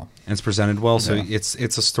presented well. So it's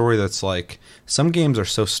a story that's like, some games are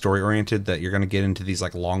so story-oriented that you're going to get into these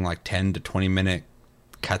like long, like 10 to 20-minute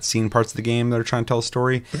cutscene parts of the game that are trying to tell a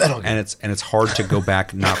story, and it's hard to go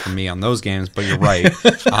back. Not for me on those games, but you're right.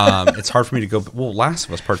 It's hard for me to go. Well, Last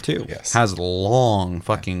of Us Part 2 has long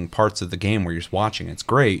fucking parts of the game where you're just watching. It's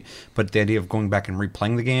great, but the idea of going back and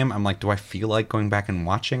replaying the game, I'm like, do I feel like going back and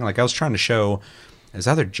watching? Like I was trying to show, it's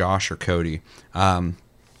either Josh or Cody.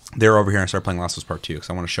 They're over here and I started playing Last of Us Part 2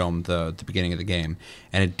 because I want to show them the beginning of the game,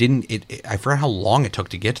 and it didn't. I forgot how long it took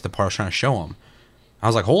to get to the part I was trying to show them. I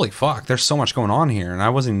was like, holy fuck, there's so much going on here, and I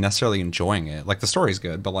wasn't necessarily enjoying it. Like, the story's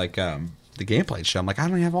good, but, like, the gameplay shit, I'm like, I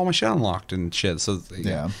don't even have all my shit unlocked and shit. So,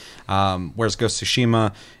 yeah. Whereas Ghost of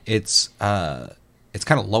Tsushima, it's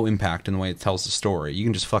kind of low impact in the way it tells the story. You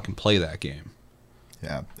can just fucking play that game.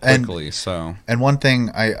 Yeah. Quickly, And one thing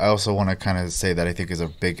I also want to kind of say that I think is a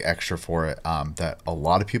big extra for it, that a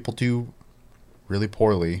lot of people do really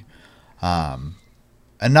poorly,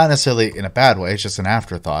 and not necessarily in a bad way, it's just an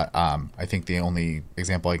afterthought. I think the only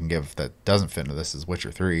example I can give that doesn't fit into this is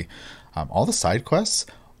Witcher 3. All the side quests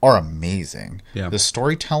are amazing. Yeah. The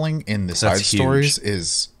storytelling in the side stories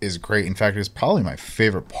is great. In fact, it's probably my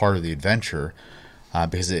favorite part of the adventure,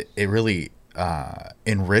 because it really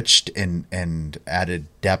enriched and added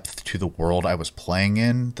depth to the world I was playing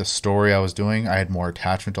in, the story I was doing. I had more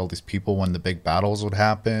attachment to all these people when the big battles would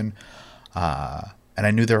happen, and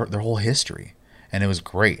I knew their whole history. And it was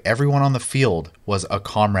great. Everyone on the field was a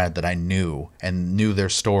comrade that I knew and knew their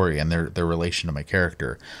story and their relation to my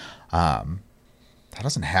character. that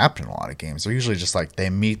doesn't happen in a lot of games. They're usually just like they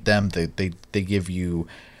meet them, they give you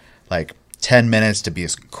like 10 minutes to be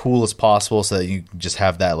as cool as possible so that you just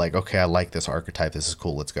have that like, okay, I like this archetype, this is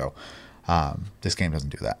cool, let's go. This game doesn't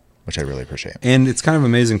do that, which I really appreciate. And it's kind of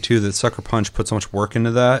amazing too that Sucker Punch put so much work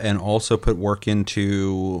into that, and also put work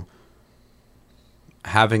into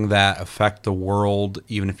having that affect the world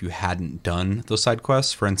even if you hadn't done those side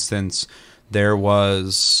quests. For instance, there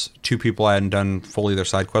was 2 people I hadn't done fully their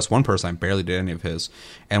side quests. One person I barely did any of his.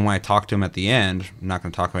 And when I talked to him at the end, I'm not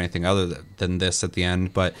going to talk about anything other than this at the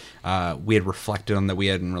end, but we had reflected on that we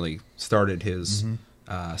hadn't really started his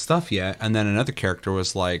stuff yet. And then another character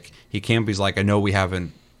was like, he's like, I know we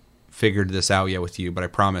haven't figured this out yet with you, but I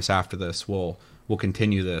promise after this we'll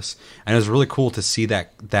continue this. And it was really cool to see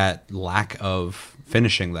that lack of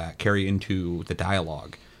finishing that carry into the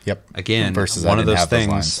dialogue. Yep. Again, Versus one I of didn't those have those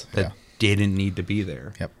things lines. that Yeah. didn't need to be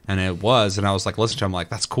there. Yep. And it was, and I was like, listen to him, like,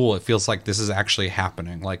 that's cool. It feels like this is actually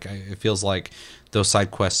happening. Like, it feels like those side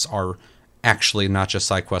quests are actually not just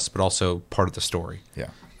side quests, but also part of the story.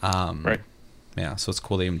 Yeah. Right. Yeah, so it's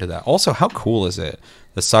cool they even did that. Also, how cool is it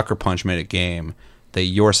the Sucker Punch made a game that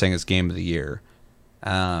you're saying is Game of the Year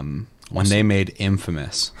when they made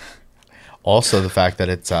Infamous? Also, the fact that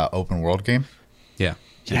it's an open world game Yeah.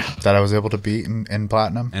 Yeah. that I was able to beat in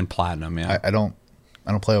Platinum. And Platinum, yeah. I don't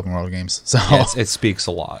play open world games, so Yeah, it speaks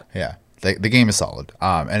a lot. yeah, the game is solid,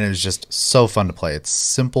 and it was just so fun to play. It's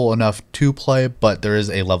simple enough to play, but there is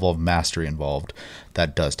a level of mastery involved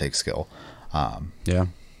that does take skill. Yeah.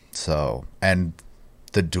 So, and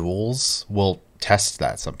the duels will test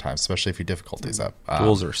that sometimes, especially if your difficulty's up.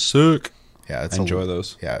 Duels are sick. Yeah, I enjoy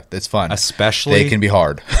those. Yeah, it's fun. Especially they can be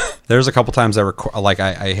hard. There's a couple times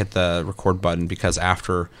I hit the record button because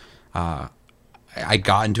after I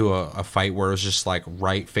got into a fight where it was just like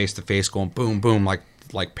right face to face going boom boom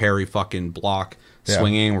like parry fucking block Yeah.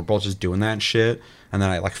 swinging. We're both just doing that shit, and then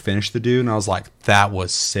I like finished the dude, and I was like, that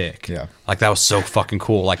was sick. Yeah. like that was so fucking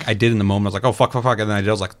cool. Like I did in the moment. I was like, oh fuck, and then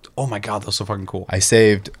I was like, oh my god, that was so fucking cool. I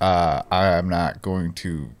saved. I'm not going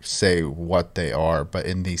to say what they are, but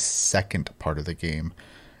in the second part of the game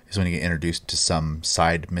is when you get introduced to some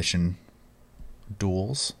side mission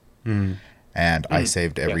duels, and I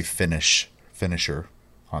saved every finisher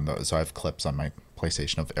on those. So I have clips on my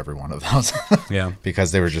PlayStation of every one of those. Yeah.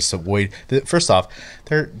 because they were just so first off,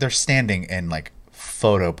 they're standing in like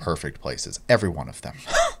photo perfect places, every one of them.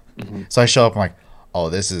 So I show up, I'm like, oh,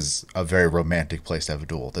 this is a very romantic place to have a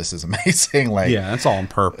duel. This is amazing. Like, Yeah, that's all on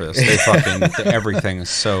purpose. They fucking everything is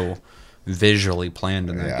so visually planned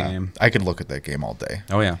in that game. I could look at that game all day.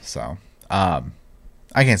 Oh yeah. So,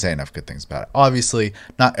 I can't say enough good things about it. Obviously,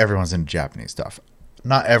 not everyone's into Japanese stuff.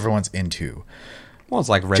 Not everyone's into. Well, it's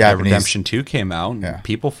like Red Japanese- Dead Redemption 2 came out, and Yeah.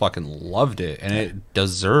 people fucking loved it, and it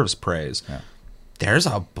deserves praise. Yeah. There's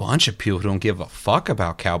a bunch of people who don't give a fuck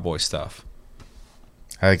about cowboy stuff.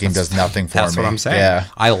 That game does nothing for me. That's what I'm saying. Yeah.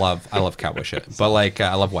 I love cowboy shit, but like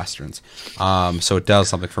I love westerns. So it does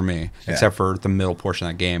something for me. Yeah. Except for the middle portion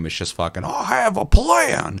of that game, it's just fucking. Oh, I have a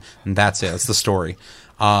plan, and that's it. It's the story.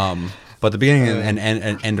 But the beginning and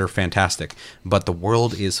end are fantastic. But the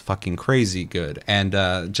world is fucking crazy good, and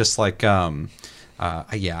just like for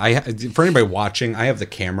anybody watching, I have the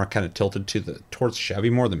camera kind of tilted towards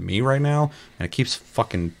Chevy more than me right now, and it keeps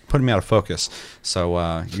fucking putting me out of focus.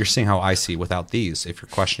 So you're seeing how I see without these. If you're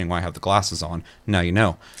questioning why I have the glasses on, now you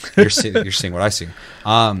know. You're seeing what I see.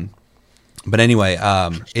 But anyway,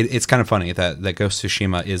 it's kind of funny that Ghost of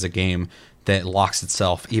Tsushima is a game that locks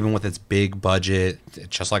itself, even with its big budget,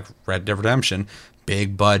 just like Red Dead Redemption,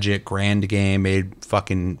 big budget, grand game, made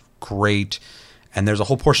fucking great. And there's a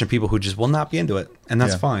whole portion of people who just will not be into it, and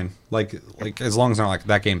that's Yeah. fine. Like as long as they're not like,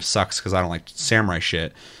 that game sucks because I don't like samurai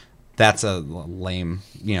shit. That's a lame,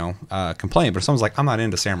 complaint. But if someone's like, I'm not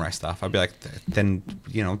into samurai stuff, I'd be like, then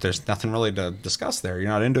there's nothing really to discuss there. You're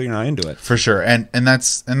not into it. You're not into it. For sure. And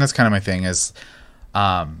that's kind of my thing is,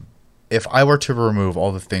 if I were to remove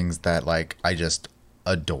all the things that like I just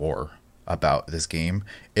adore about this game,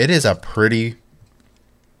 it is a pretty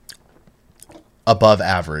above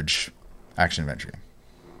average action adventure game.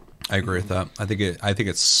 I agree with that. I think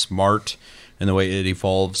it's smart in the way it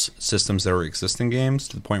evolves systems that are existing games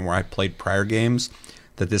to the point where I played prior games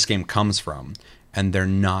that this game comes from, and they're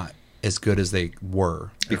not as good as they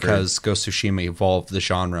were because Ghost of Tsushima evolved the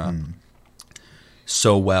genre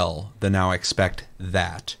so well that now I expect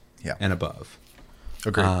that and above.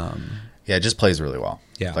 Agreed. Yeah, it just plays really well.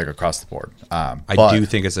 Yeah. Like across the board. I do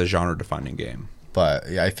think it's a genre-defining game. But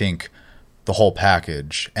yeah, I think the whole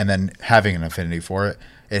package and then having an affinity for it,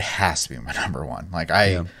 it has to be my number one. Like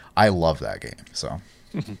I love that game. So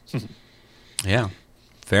Yeah,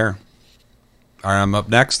 fair. All right, I'm up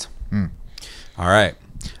next. All All right.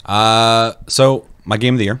 So my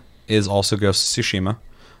game of the year is also Ghost of Tsushima.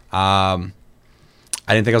 I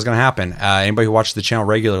didn't think it was going to happen. Anybody who watches the channel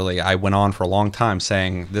regularly, I went on for a long time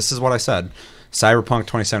saying, this is what I said. Cyberpunk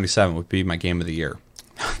 2077 would be my game of the year.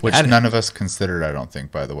 Which none of us considered, I don't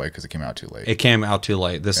think, by the way, because it came out too late. It came out too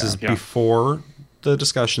late. This is before the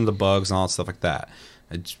discussion, the bugs, and all that stuff like that.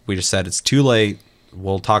 We just said it's too late.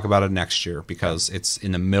 We'll talk about it next year because it's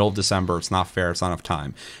in the middle of December. It's not fair. It's not enough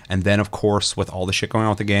time. And then, of course, with all the shit going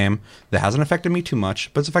on with the game, that hasn't affected me too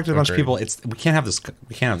much, but it's affected a bunch of people. We can't have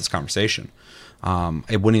this conversation.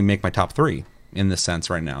 It wouldn't even make my top 3 in this sense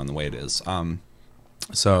right now in the way it is. Although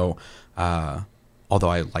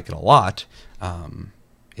I like it a lot,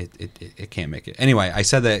 it can't make it. Anyway, I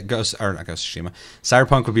said that not Ghost of Tsushima,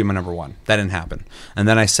 Cyberpunk would be my number 1. That didn't happen. And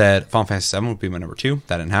then I said Final Fantasy VII would be my number 2.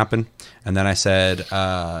 That didn't happen. And then I said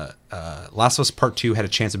Last of Us Part 2 had a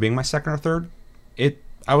chance of being my 2nd or 3rd.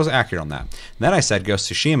 I was accurate on that. And then I said Ghost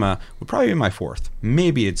of Tsushima would probably be my 4th.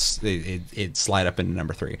 Maybe it'd slide up into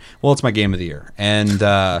number 3. Well, it's my game of the year. And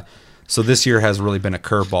so this year has really been a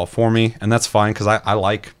curveball for me, and that's fine because I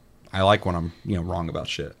like when I'm wrong about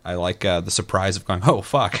shit. I like the surprise of going, oh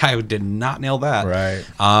fuck, I did not nail that. Right.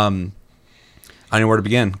 I don't know where to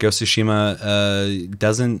begin. Ghost of Tsushima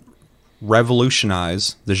doesn't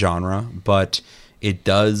revolutionize the genre, but it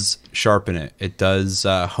does sharpen it. It does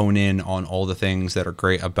hone in on all the things that are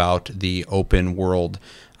great about the open world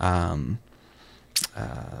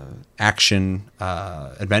action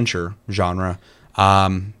adventure genre.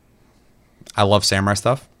 I love samurai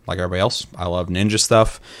stuff. Like everybody else, I love ninja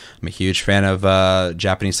stuff. I'm a huge fan of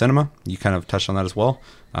Japanese cinema. You kind of touched on that as well.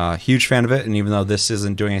 Huge fan of it, and even though this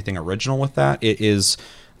isn't doing anything original with that, it is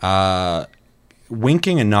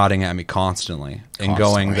winking and nodding at me constantly and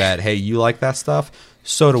going that, hey, you like that stuff?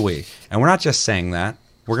 So do we. And we're not just saying that.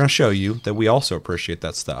 We're going to show you that we also appreciate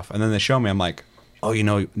that stuff. And then they show me, I'm like, oh, you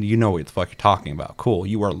know what the fuck you're talking about. Cool,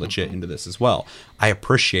 you are legit into this as well. I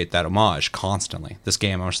appreciate that homage constantly. This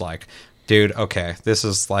game, I was like, dude, okay, this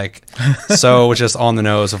is like so just on the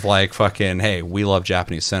nose of like fucking, hey, we love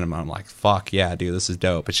Japanese cinema. I'm like, fuck yeah, dude, this is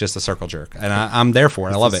dope. It's just a circle jerk, and I'm there for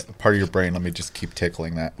it. I love it. Part of your brain. Let me just keep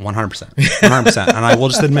tickling that. 100%, 100%. And I will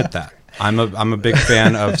just admit that I'm a big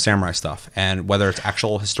fan of samurai stuff, and whether it's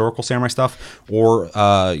actual historical samurai stuff or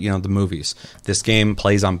the movies, this game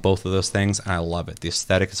plays on both of those things, and I love it. The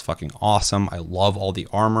aesthetic is fucking awesome. I love all the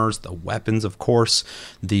armors, the weapons, of course,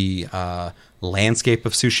 the landscape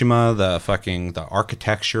of Tsushima, the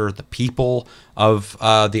architecture, the people of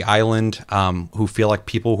the island, who feel like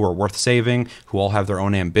people who are worth saving, who all have their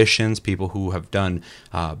own ambitions, people who have done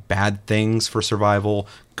bad things for survival,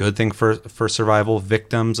 good thing for survival,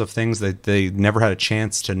 victims of things that they never had a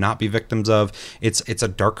chance to not be victims of. It's a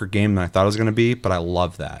darker game than I thought it was going to be, but I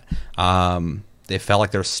love that. It felt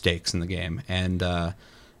like there were stakes in the game, and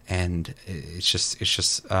it's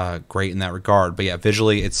just great in that regard. But yeah,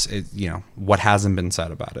 visually, it's what hasn't been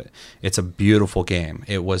said about it. It's a beautiful game.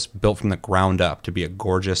 It was built from the ground up to be a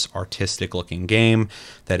gorgeous, artistic-looking game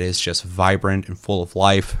that is just vibrant and full of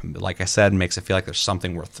life. Like I said, makes it feel like there's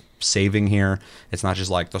something worth saving here. It's not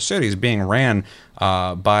just like the city's being ran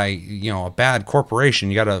by a bad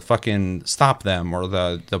corporation. You got to fucking stop them, or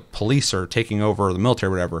the police are taking over the military,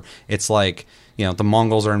 or whatever. It's like, the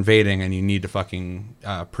Mongols are invading and you need to fucking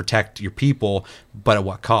protect your people, but at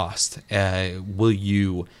what cost? Will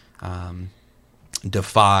you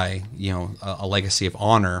defy, a legacy of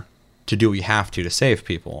honor to do what you have to save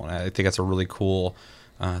people? And I think that's a really cool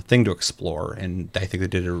thing to explore, and I think they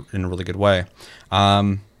did it in a really good way.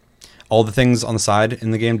 All the things on the side in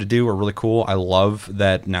the game to do are really cool. I love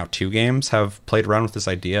that now 2 games have played around with this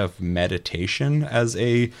idea of meditation as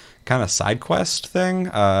a kind of side quest thing.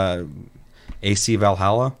 AC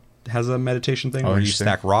Valhalla has a meditation thing where you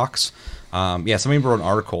stack rocks. Somebody wrote an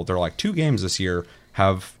article. They're like, 2 games this year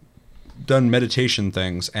have done meditation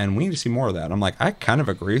things, and we need to see more of that. I'm like, I kind of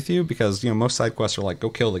agree with you, because most side quests are like,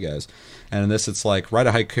 go kill the guys, and in this it's like, write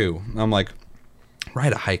a haiku. And I'm like,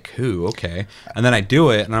 write a haiku, okay. And then I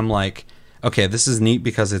do it, and I'm like, okay, this is neat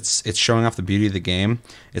because it's showing off the beauty of the game.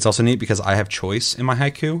 It's also neat because I have choice in my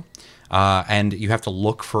haiku. And you have to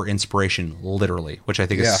look for inspiration, literally, which I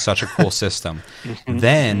think is such a cool system.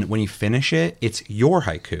 Then, when you finish it, it's your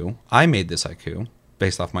haiku. I made this haiku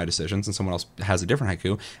based off my decisions, and someone else has a different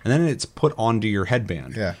haiku. And then it's put onto your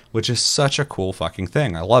headband, which is such a cool fucking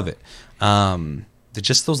thing. I love it.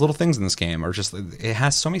 Just those little things in this game are just... It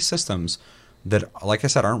has so many systems that, like I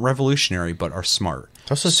said, aren't revolutionary, but are smart.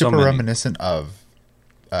 It's also super reminiscent of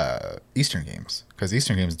Eastern games, because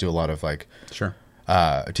Eastern games do a lot of, like... Sure.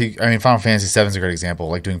 Final Fantasy VII is a great example,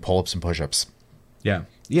 like doing pull-ups and push-ups. Yeah.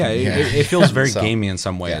 Yeah, it feels very So, gamey in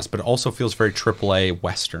some ways, yeah. but it also feels very AAA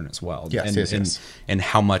Western as well. Yes, yes. And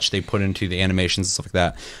how much they put into the animations and stuff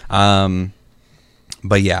like that.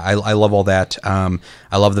 But yeah, I love all that.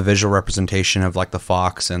 I love the visual representation of like the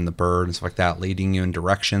fox and the bird and stuff like that, leading you in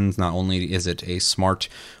directions. Not only is it a smart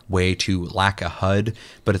way to lack a HUD,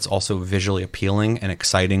 but it's also visually appealing and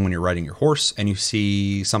exciting when you're riding your horse and you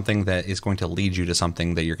see something that is going to lead you to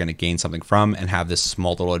something that you're going to gain something from and have this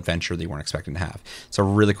small little adventure that you weren't expecting to have. It's a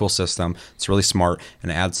really cool system. It's really smart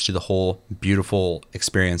and it adds to the whole beautiful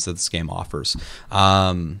experience that this game offers.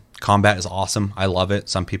 Combat is awesome. I love it.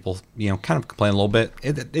 Some people, kind of complain a little bit.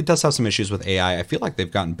 It does have some issues with AI. I feel like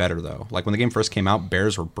they've gotten better though. Like when the game first came out,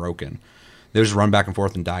 bears were broken. They just run back and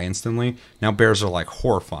forth and die instantly. Now bears are like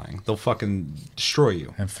horrifying. They'll fucking destroy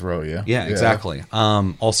you And throw you. Yeah, exactly.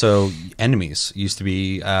 Also, enemies used to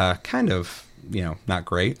be kind of not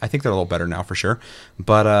great. I think they're a little better now for sure.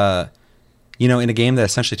 But in a game that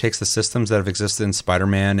essentially takes the systems that have existed in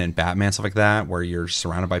Spider-Man and Batman, stuff like that, where you're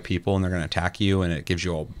surrounded by people and they're going to attack you, and it gives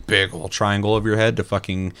you a big old triangle over your head to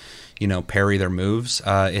fucking, parry their moves.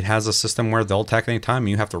 It has a system where they'll attack any time, and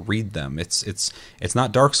you have to read them. It's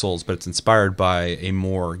not Dark Souls, but it's inspired by a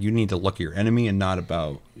more. You need to look at your enemy and not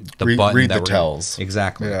about the button. Read that the tells.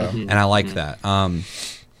 Exactly, Yeah. and I like that.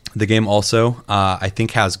 The game also, I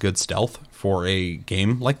think, has good stealth for a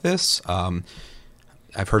game like this.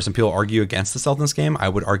 I've heard some people argue against the stealth in this game. I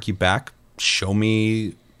would argue back. Show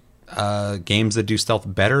me games that do stealth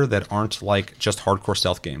better that aren't like just hardcore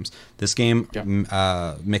stealth games. This game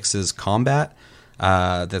mixes combat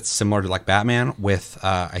that's similar to like Batman with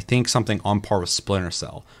I think something on par with Splinter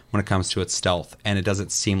Cell when it comes to its stealth, and it does it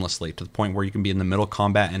seamlessly to the point where you can be in the middle of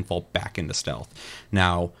combat and fall back into stealth.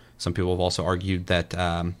 Now, some people have also argued that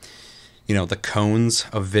the cones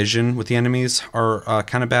of vision with the enemies are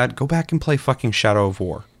kind of bad. Go back and play fucking Shadow of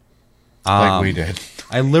War. Like we did.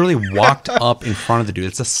 I literally walked up in front of the dude.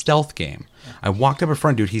 It's a stealth game. I walked up in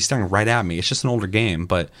front of the dude. He's staring right at me. It's just an older game,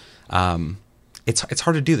 but it's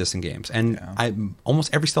hard to do this in games. And I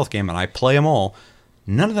almost every stealth game, and I play them all,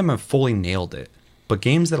 none of them have fully nailed it. But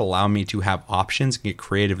games that allow me to have options and get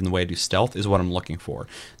creative in the way I do stealth is what I'm looking for.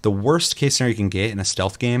 The worst case scenario you can get in a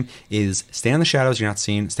stealth game is stand in the shadows, you're not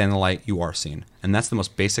seen, stand in the light, you are seen. And that's the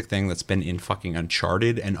most basic thing that's been in fucking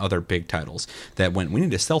Uncharted and other big titles. That when we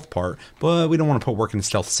need a stealth part, but we don't want to put work into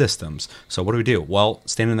stealth systems. So what do? Well,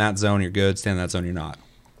 stand in that zone, you're good, stand in that zone, you're not.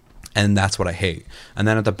 And that's what I hate. And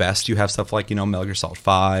then at the best, you have stuff like, Metal Gear Solid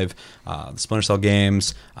 5, the Splinter Cell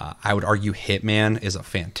games. I would argue Hitman is a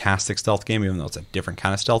fantastic stealth game, even though it's a different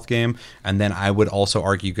kind of stealth game. And then I would also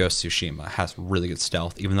argue Ghost of Tsushima has really good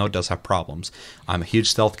stealth, even though it does have problems. I'm a huge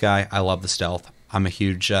stealth guy. I love the stealth. I'm a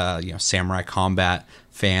huge, samurai combat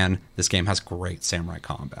fan. This game has great samurai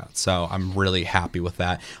combat, so I'm really happy with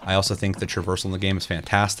that. I also think the traversal in the game is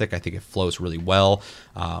fantastic. I think it flows really well.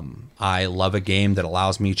 I love a game that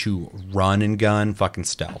allows me to run and gun fucking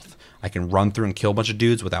stealth. I can run through and kill a bunch of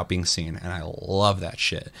dudes without being seen, and I love that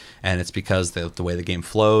shit. And it's because the way the game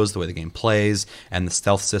flows, the way the game plays, and the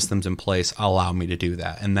stealth systems in place allow me to do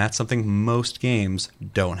that, and that's something most games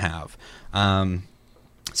don't have.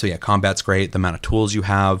 So yeah, combat's great. The amount of tools you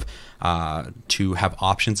have to have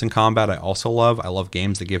options in combat, I also love. I love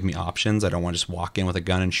games that give me options. I don't want to just walk in with a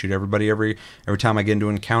gun and shoot everybody every time I get into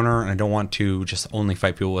an encounter, and I don't want to just only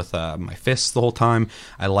fight people with my fists the whole time.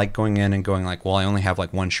 I like going in and going like, well, I only have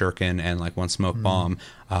like one shuriken and like one smoke bomb.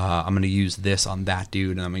 I'm going to use this on that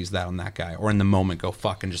dude, and I'm going to use that on that guy. Or in the moment, go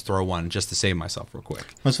fuck and just throw one just to save myself real quick.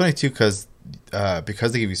 Well, it's funny too because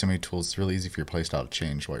they give you so many tools, it's really easy for your playstyle to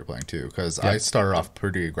change while you're playing too. Because I started off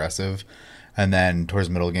pretty aggressive, and then towards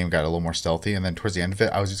the middle of the game got a little more stealthy, and then towards the end of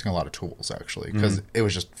it, I was using a lot of tools actually because it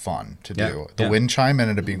was just fun to do. The wind chime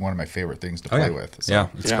ended up being one of my favorite things to play with. So. Yeah,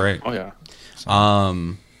 it's great. Oh yeah.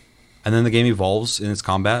 And then the game evolves in its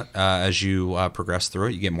combat as you progress through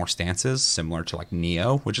it. You get more stances, similar to like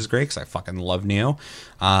Neo, which is great because I fucking love Neo.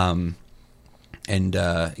 And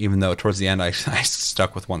even though towards the end I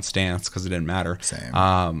stuck with one stance because it didn't matter.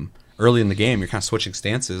 Same. Early in the game, you're kind of switching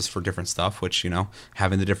stances for different stuff, which,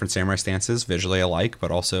 having the different samurai stances visually I like, but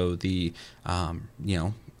also the,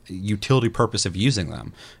 utility purpose of using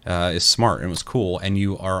them is smart and was cool. And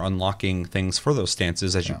you are unlocking things for those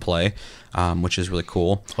stances as you play, which is really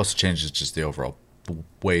cool. Also changes just the overall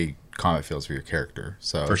way combat feels for your character.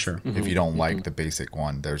 So for sure, if you don't like the basic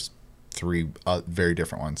one, there's 3 very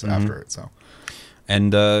different ones after it. So.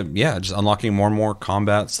 And just unlocking more and more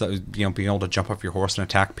combats, being able to jump off your horse and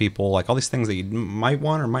attack people, like all these things that you might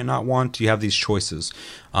want or might not want. You have these choices.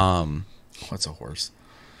 What's a horse?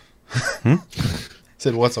 I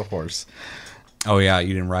said, what's a horse? Oh yeah,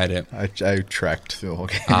 you didn't ride it. I trekked through the whole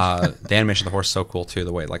game. The animation of the horse is so cool too.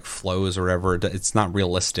 The way it like flows or whatever. It's not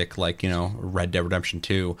realistic like Red Dead Redemption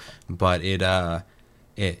 2, but it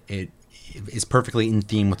is perfectly in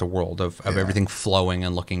theme with the world of everything flowing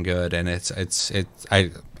and looking good. And I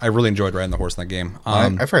really enjoyed riding the horse in that game.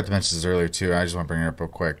 I forgot to mention this earlier too. I just want to bring it up real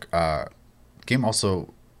quick. Game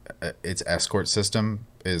also, its escort system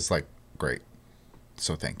is like great.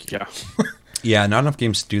 So thank you. Yeah. Yeah, not enough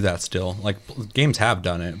games do that still. Like, games have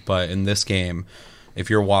done it, but in this game, if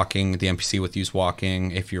you're walking, the NPC with you's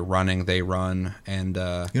walking. If you're running, they run. And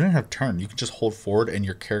you don't have to turn. You can just hold forward, and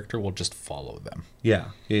your character will just follow them. Yeah.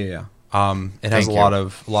 It has a lot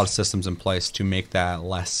of systems in place to make that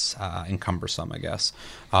less encumbersome, I guess.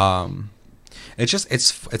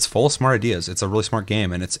 It's full of smart ideas. It's a really smart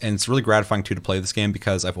game, and it's really gratifying too to play this game,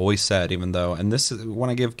 because I've always said, even though, and this is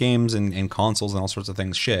when I give games and consoles and all sorts of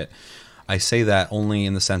things shit, I say that only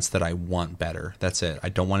in the sense that I want better. That's it. I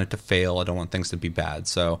don't want it to fail. I don't want things to be bad.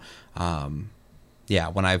 So,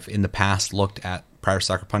 when I've in the past looked at prior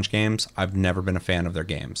Sucker Punch games, I've never been a fan of their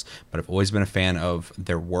games, but I've always been a fan of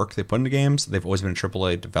their work they put into games. They've always been a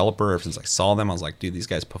AAA developer. Ever since I saw them, I was like, dude, these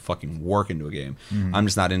guys put fucking work into a game. I'm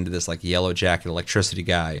just not into this like yellow jacket electricity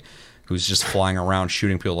guy who's just flying around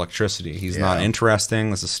shooting people with electricity. He's not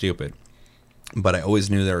interesting. This is stupid. But I always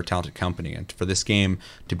knew they were a talented company, and for this game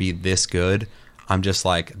to be this good, I'm just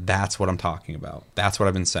like, that's what I'm talking about. That's what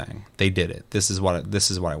I've been saying. They did it. This is what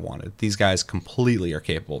I wanted. These guys completely are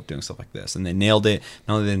capable of doing stuff like this, and they nailed it.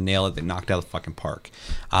 Not only did they nail it, they knocked it out of the fucking park.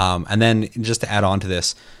 And then just to add on to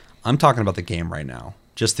this, I'm talking about the game right now.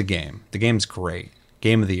 Just the game. The game's great.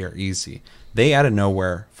 Game of the year, easy. They out of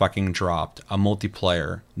nowhere fucking dropped a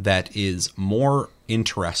multiplayer that is more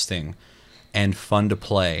interesting and fun to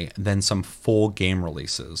play than some full game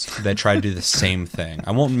releases that try to do the same thing.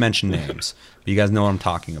 I won't mention names, but you guys know what I'm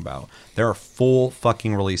talking about. There are full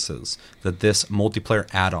fucking releases that this multiplayer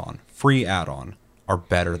add-on, free add-on, are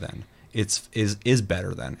better than. Is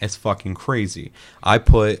better than. It's fucking crazy. I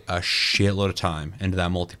put a shitload of time into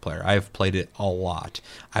that multiplayer. I've played it a lot.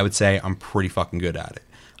 I would say I'm pretty fucking good at it.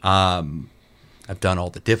 I've done all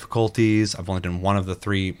the difficulties. I've only done one of the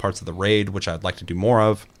 3 parts of the raid, which I'd like to do more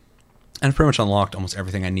of. And pretty much unlocked almost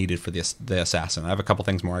everything I needed for the assassin. I have a couple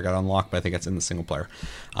things more I got unlocked, but I think it's in the single player.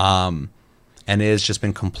 And it has just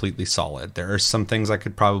been completely solid. There are some things I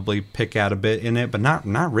could probably pick out a bit in it, but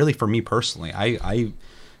not really for me personally. I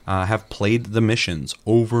have played the missions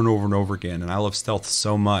over and over and over again, and I love stealth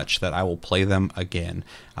so much that I will play them again.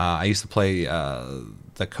 I used to play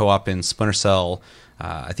the co-op in Splinter Cell,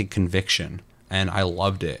 I think Conviction, and I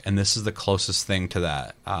loved it. And this is the closest thing to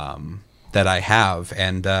that that I have,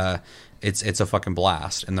 and it's a fucking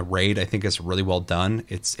blast. And the raid, I think, is really well done.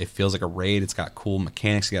 It feels like a raid. It's got cool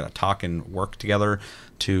mechanics. You got to talk and work together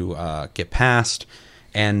to get past,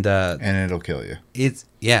 and it'll kill you.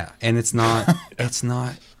 And it's not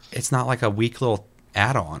it's not like a weak little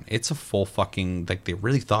add-on. It's a full fucking, like, they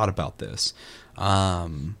really thought about this.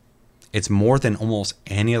 It's more than almost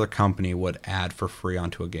any other company would add for free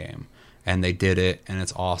onto a game, and they did it, and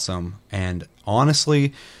it's awesome. And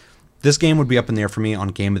honestly, this game would be up in the air for me on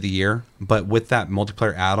Game of the Year, but with that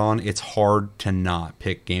multiplayer add-on, it's hard to not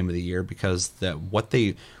pick Game of the Year, because what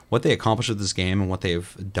they accomplished with this game and what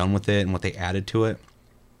they've done with it and what they added to it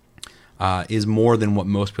is more than what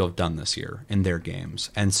most people have done this year in their games.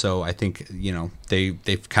 And so I think,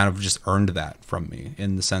 they've kind of just earned that from me,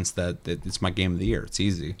 in the sense that it's my Game of the Year. It's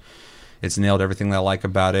easy. It's nailed everything that I like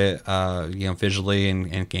about it, visually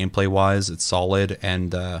and gameplay wise. It's solid,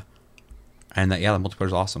 and the multiplayer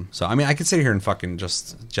is awesome. So I mean, I could sit here and fucking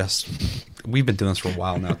just we've been doing this for a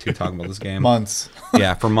while now too, talking about this game. Months.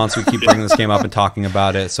 Yeah, for months we keep bringing this game up and talking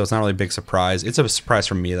about it. So it's not really a big surprise. It's a surprise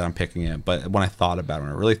for me that I'm picking it. But when I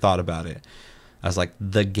really thought about it, I was like,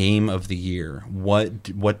 the Game of the Year. What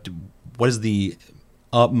is the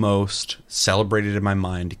utmost celebrated in my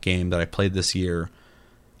mind game that I played this year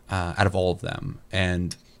out of all of them?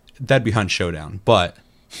 And that'd be Hunt Showdown, but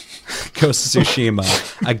Ghost of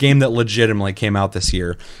Tsushima, a game that legitimately came out this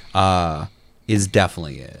year, is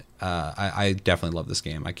definitely it. I definitely love this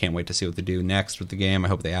game. I can't wait to see what they do next with the game. I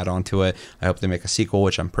hope they add on to it. I hope they make a sequel,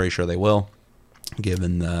 which I'm pretty sure they will,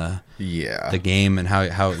 given the game and how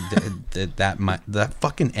that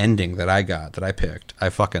fucking ending that I picked, I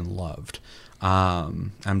fucking loved.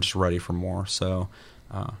 I'm just ready for more. So,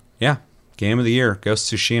 Game of the Year,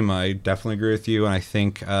 Ghost of Tsushima. I definitely agree with you, and I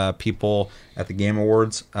think people at the Game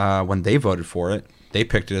Awards, when they voted for it, they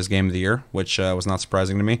picked it as Game of the Year, which was not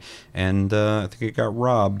surprising to me, and I think it got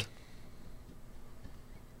robbed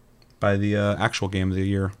by the actual Game of the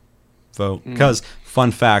Year vote. Because,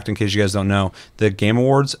 fun fact, in case you guys don't know, the Game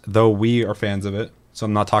Awards, though we are fans of it, so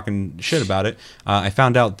I'm not talking shit about it, I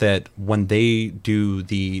found out that when they do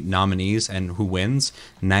the nominees and who wins,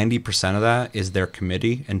 90% of that is their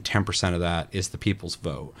committee and 10% of that is the people's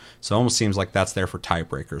vote. So it almost seems like that's there for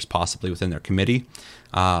tiebreakers, possibly within their committee.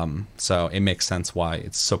 So it makes sense why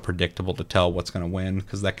it's so predictable to tell what's going to win,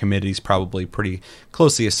 because that committee is probably pretty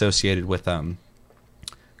closely associated with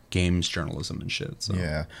games journalism and shit. So.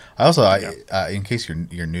 Yeah. I also, in case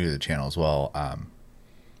you're new to the channel as well,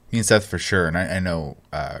 me and Seth for sure, and I know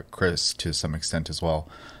Chris to some extent as well.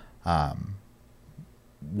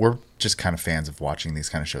 We're just kind of fans of watching these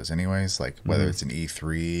kind of shows, anyways. Like whether it's an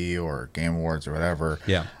E3 or Game Awards or whatever.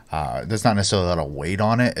 Yeah. There's not necessarily a lot of weight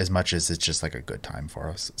on it as much as it's just like a good time for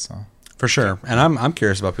us. So for sure, and I'm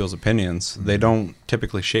curious about people's opinions. They don't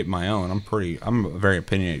typically shape my own. I'm a very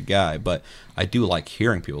opinionated guy, but I do like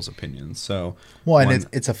hearing people's opinions. So and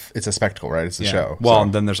it's a spectacle, right? It's a show. Well, so.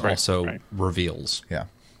 and then there's also reveals. Yeah.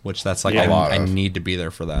 Which that's like Yeah. I need to be there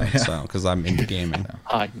for that. So because I'm into gaming.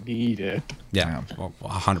 I need it. Yeah, well,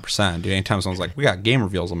 100%. Dude, anytime someone's like, "We got game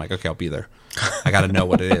reveals," I'm like, "Okay, I'll be there." I got to know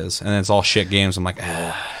what it is, and then it's all shit games. I'm like, All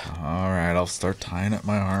right, I'll start tying up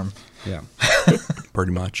my arm. yeah,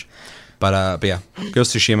 pretty much. But yeah,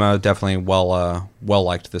 Ghost of Tsushima definitely well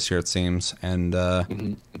liked this year, it seems, and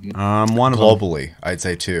one of them. Globally, I'd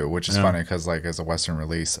say too, which is funny because like as a Western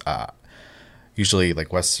release, usually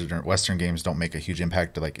like Western games don't make a huge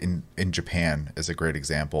impact. Like in Japan is a great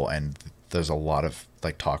example, and there's a lot of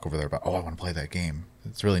like talk over there about, I want to play that game.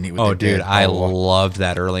 It's really neat. What Oh, they dude, did. I loved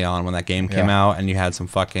that early on when that game came Yeah. out, and you had some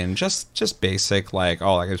fucking just basic like,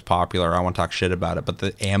 oh, that game's popular. I want to talk shit about it. But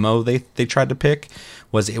the ammo they tried to pick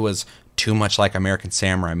was too much like American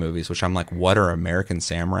Samurai movies, which I'm like, what are American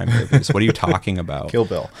Samurai movies? What are you talking about? Kill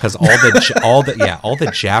Bill. Because all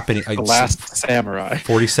the Japanese The Last Samurai.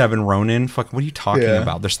 47 Ronin. Fuck, what are you talking Yeah.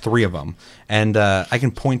 about? There's 3 of them, and I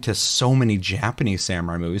can point to so many Japanese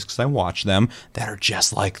samurai movies because I watch them that are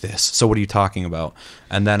just like this. So what are you talking about?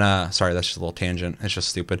 And then, sorry, that's just a little tangent. It's just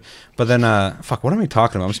stupid. But then, fuck, what am I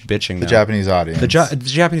talking about? I'm just bitching now. The Japanese audience. The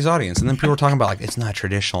Japanese audience, and then people were talking about like it's not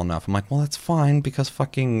traditional enough. I'm like, well, that's fine because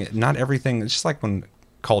fucking not everything. It's just like when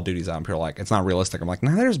Call of Duty's out, and people are like, it's not realistic. I'm like,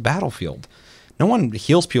 nah, there's Battlefield. No one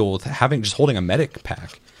heals people with just holding a medic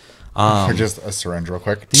pack. or just a syringe real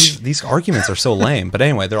quick. These arguments are so lame. But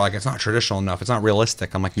anyway, they're like, it's not traditional enough. It's not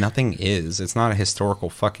realistic. I'm like, nothing is. It's not a historical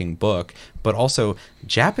fucking book. But also,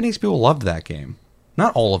 Japanese people loved that game.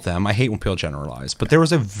 Not all of them. I hate when people generalize. But there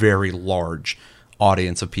was a very large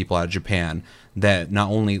audience of people out of Japan that not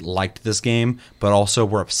only liked this game, but also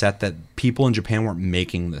were upset that people in Japan weren't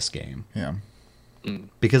making this game. Yeah.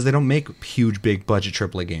 Because they don't make huge, big budget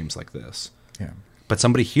AAA games like this. Yeah. But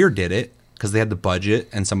somebody here did it because they had the budget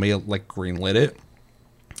and somebody like greenlit it,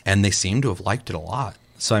 and they seem to have liked it a lot.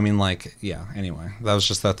 So I mean, like, yeah. Anyway, that was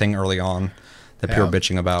just that thing early on that people were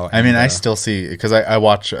bitching about. I mean, and, I still see, because I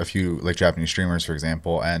watch a few like Japanese streamers, for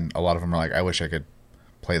example, and a lot of them are like, I wish I could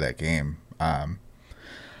play that game. A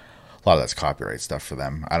lot of that's copyright stuff for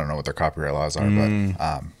them. I don't know what their copyright laws are,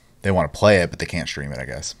 but they want to play it, but they can't stream it, I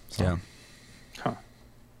guess. So. yeah, Huh.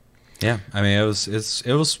 yeah. I mean, it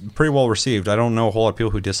was pretty well received. I don't know a whole lot of people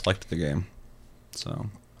who disliked the game, so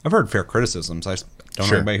I've heard fair criticisms. I just don't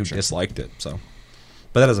know anybody who disliked it. So,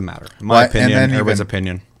 but that doesn't matter. In my opinion, everybody's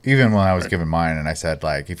opinion. Even when I was giving mine, and I said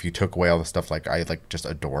like, if you took away all the stuff like I like just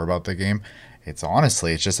adore about the game, it's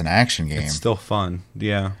just an action game. It's still fun.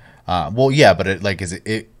 Yeah. Well, yeah, but it like I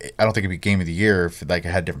don't think it'd be game of the year if like it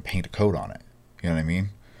had different paint of code on it. You know what I mean?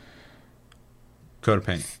 Code of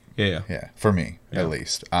Paint. Yeah. Yeah, for me at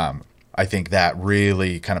least. I think that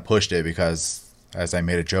really kind of pushed it because, as I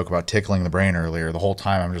made a joke about tickling the brain earlier, the whole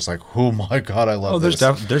time I'm just like, oh my god, I love this.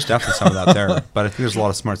 There's definitely some of that there, but I think there's a lot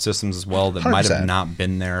of smart systems as well that might have 100%. not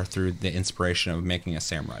been there through the inspiration of making a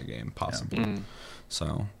samurai game, possibly.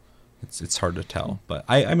 So it's hard to tell, but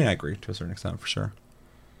I mean I agree to a certain extent for sure.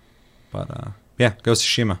 But yeah, Ghost of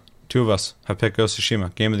Tsushima. 2 of us have picked Ghost of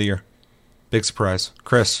Tsushima game of the year. Big surprise,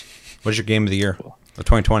 Chris. What's your game of the year of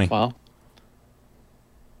 2020? Well,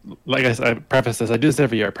 like I said, I preface this. I do this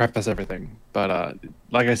every year. I preface everything. But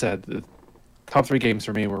like I said, the top 3 games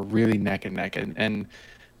for me were really neck and neck. And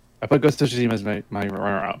I put Ghost of Tsushima as my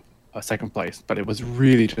runner-up, second place. But it was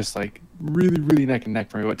really just like really neck and neck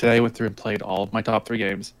for me. But today I went through and played all of my top 3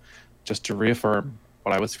 games just to reaffirm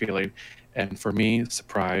what I was feeling. And for me,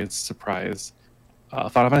 surprise, Final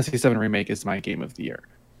Fantasy VII Remake is my game of the year.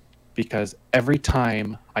 Because every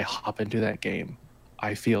time I hop into that game,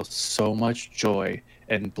 I feel so much joy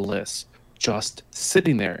and bliss just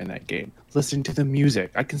sitting there in that game, listening to the music.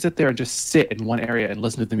 I can sit there and just sit in one area and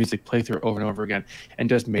listen to the music play through over and over again, and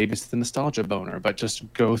just maybe it's the nostalgia boner, but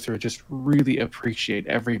just go through, just really appreciate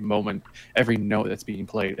every moment, every note that's being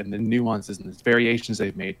played, and the nuances and the variations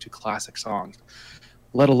they've made to classic songs,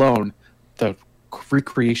 let alone the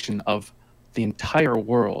recreation of the entire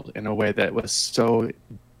world in a way that was so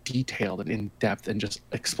detailed and in depth, and just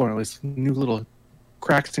exploring all these new little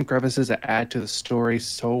cracks and crevices that add to the story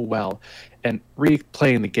so well. And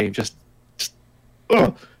replaying the game it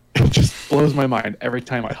just blows my mind every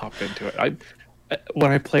time I hop into it.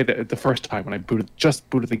 When I played it the first time, when I booted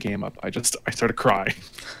the game up, I started crying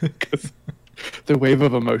because the wave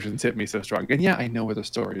of emotions hit me so strong. And yeah, I know where the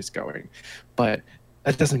story is going, but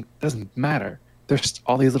that doesn't matter. There's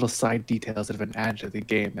all these little side details that have been added to the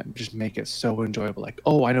game that just make it so enjoyable. Like,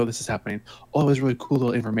 oh, I know this is happening. Oh, it was really cool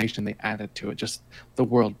little information they added to it. Just the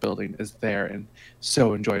world building is there and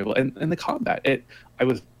so enjoyable. And the combat,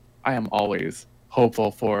 I am always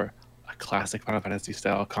hopeful for a classic Final Fantasy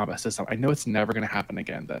style combat system. I know it's never going to happen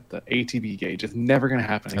again. That the ATB gauge is never going to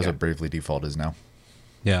happen That's again. what Bravely Default is now.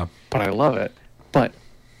 Yeah. But I love it. But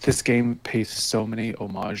this game pays so many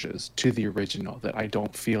homages to the original that I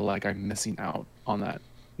don't feel like I'm missing out on that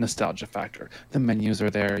nostalgia factor. The menus are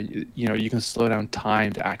there. You can slow down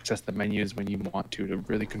time to access the menus when you want to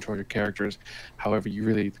really control your characters. However, you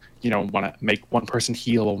really, want to make one person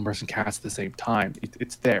heal, one person cast at the same time.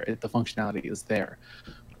 It's there. The functionality is there.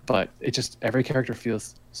 But every character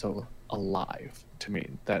feels so alive to me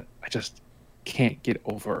that I just can't get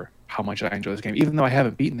over how much I enjoy this game, even though I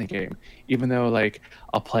haven't beaten the game. Even though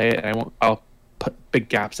I'll play it and I'll put big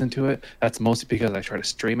gaps into it. That's mostly because I try to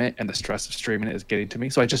stream it, and the stress of streaming it is getting to me.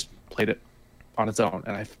 So I just played it on its own,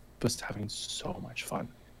 and I was having so much fun,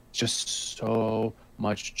 just so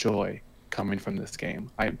much joy coming from this game.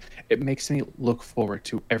 It makes me look forward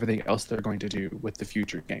to everything else they're going to do with the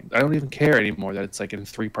future games. I don't even care anymore that it's like in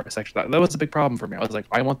 3-part section. That was a big problem for me. I was like,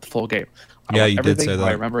 I want the full game. Yeah, you did say that.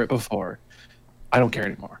 I remember it before. I don't care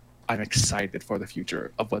anymore. I'm excited for the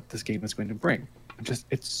future of what this game is going to bring.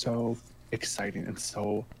 It's so exciting and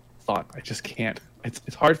so fun. I just can't.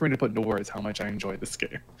 It's hard for me to put into words how much I enjoy this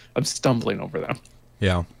game. I'm stumbling over them.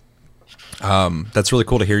 Yeah. That's really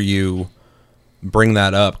cool to hear you bring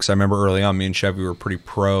that up, because I remember early on, me and Chevy were pretty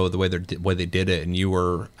pro the way they did it, and you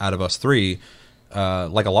were, out of us three,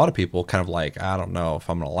 like a lot of people, kind of like, I don't know if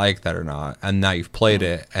I'm gonna like that or not. And now you've played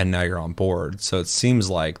it, and now you're on board. So it seems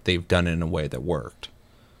like they've done it in a way that worked.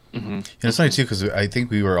 Mm-hmm. It's funny too, because I think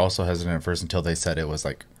we were also hesitant at first until they said it was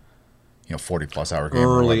like 40+ hour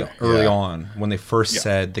game. Early on, when they first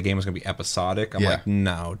said the game was going to be episodic, I'm like,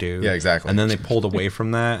 no, dude. Yeah, exactly. And then they pulled away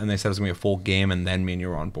from that, and they said it was going to be a full game, and then me and you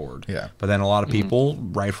were on board. Yeah. But then a lot of people,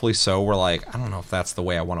 rightfully so, were like, I don't know if that's the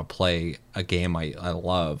way I want to play a game I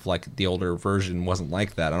love. Like, the older version wasn't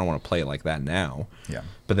like that. I don't want to play it like that now. Yeah.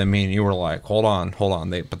 But then me and you were like, hold on.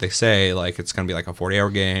 But they say, like, it's going to be like a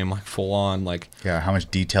 40-hour game, like, full on, like... Yeah, how much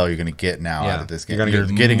detail you're going to get now out of this game. You're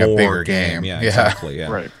getting a bigger game. Yeah, exactly,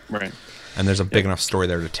 yeah. Right. And there's a big enough story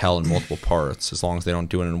there to tell in multiple parts, as long as they don't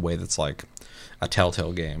do it in a way that's like a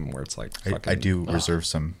Telltale game where it's like fucking, I do reserve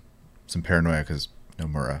some paranoia because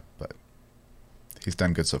Nomura, but he's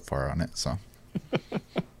done good so far on it. So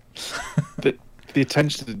the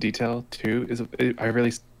attention to detail too is I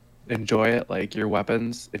really enjoy it. Like your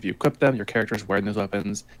weapons, if you equip them, your character's wearing those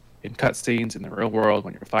weapons in cutscenes in the real world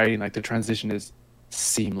when you're fighting. Like the transition is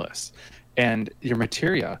seamless, and your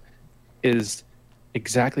materia is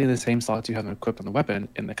exactly the same slots you have them equipped on the weapon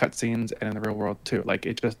in the cutscenes and in the real world too. Like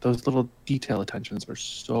it just, those little detail attentions are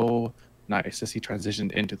so nice to see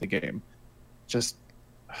transitioned into the game. Just,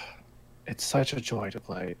 it's such a joy to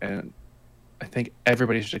play, and I think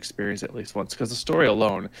everybody should experience it at least once, because the story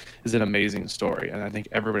alone is an amazing story, and I think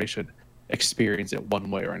everybody should experience it one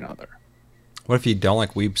way or another. What if you don't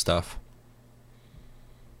like weeb stuff?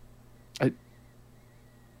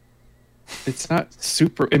 It's not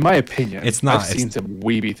super, in my opinion. It's not. I've seen some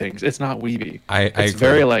weeby things. It's not weeby. It's agree.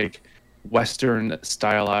 Very like Western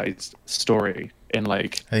stylized story, and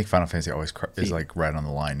like I think Final Fantasy always is like right on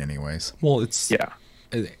the line, anyways. Well, it's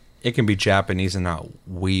it can be Japanese and not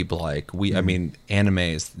weeb like we. I mean, anime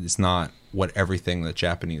is not what everything that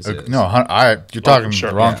Japanese is. No, you're talking to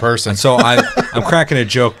the wrong person. And so I'm cracking a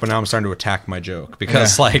joke, but now I'm starting to attack my joke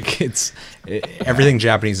because like everything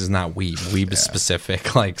Japanese is not weeb. Weeb is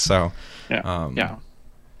specific, like so. I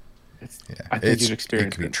think you'd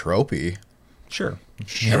experience it. Could be tropey. Sure.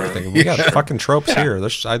 Everything. We got fucking tropes here.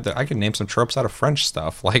 I can name some tropes out of French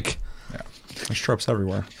stuff. Like, there's tropes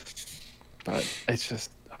everywhere. But it's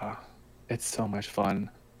just, it's so much fun.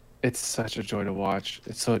 It's such a joy to watch.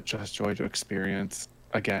 It's such a joy to experience.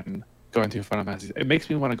 Again, going through Final Fantasy. It makes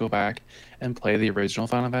me want to go back and play the original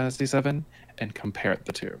Final Fantasy VII and compare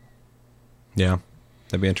the two. Yeah,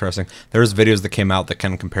 that'd be interesting. There's videos that came out that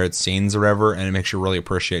kind of compared scenes or whatever, and it makes you really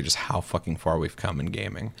appreciate just how fucking far we've come in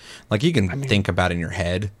gaming. Like, you can think about it in your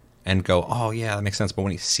head and go, oh yeah, that makes sense. But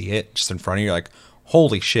when you see it just in front of you, you're like,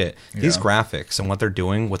 holy shit, these graphics and what they're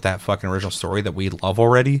doing with that fucking original story that we love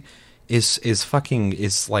already is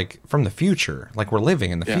like from the future. Like, we're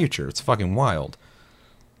living in the future. It's fucking wild.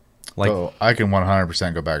 Like, So I can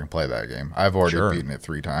 100% go back and play that game. I've already beaten it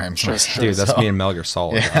 3 times. dude, that's me and Metal Gear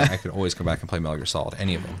Solid. I could always go back and play Metal Gear Solid,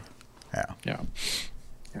 any of them. Yeah.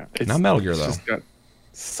 Not Metal Gear, it's though. just got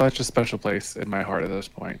such a special place in my heart at this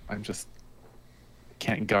point.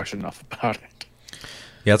 Can't gush enough about it.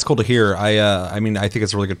 Yeah, it's cool to hear. I mean, I think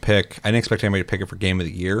it's a really good pick. I didn't expect anybody to pick it for Game of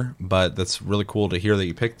the Year, but that's really cool to hear that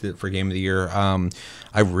you picked it for Game of the Year.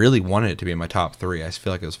 I really wanted it to be in my top 3. I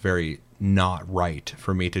feel like it was very not right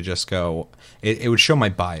for me to just go. It would show my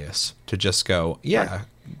bias to just go,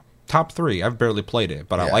 top 3. I've barely played it,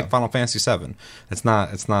 but I like Final Fantasy VII. It's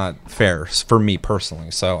not fair for me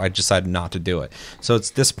personally, so I decided not to do it. So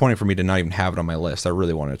it's disappointing for me to not even have it on my list. I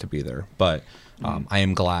really wanted it to be there, but I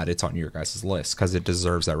am glad it's on your guys' list because it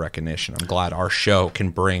deserves that recognition. I'm glad our show can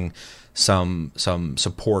bring some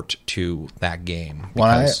support to that game.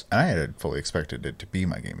 Well, I had fully expected it to be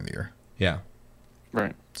my Game of the Year. Yeah.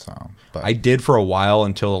 Right. So, but I did for a while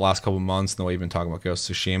until the last couple of months, and the way you've been talking about Ghost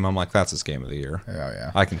of Tsushima, I'm like, that's his Game of the Year.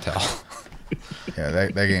 yeah. I can tell. Yeah,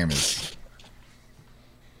 that game is...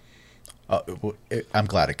 I'm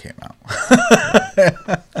glad it came out.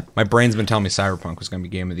 My brain's been telling me Cyberpunk was going to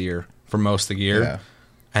be Game of the Year for most of the year. Yeah.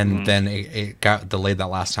 And then it got delayed that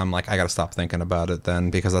last time. Like, I got to stop thinking about it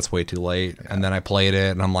then because that's way too late. Yeah. And then I played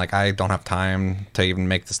it, and I'm like, I don't have time to even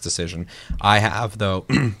make this decision. I have, though,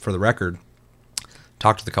 for the record,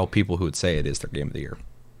 talked to the couple people who would say it is their Game of the Year.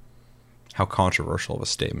 How controversial of a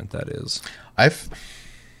statement that is.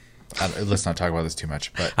 Let's not talk about this too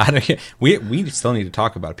much, but we still need to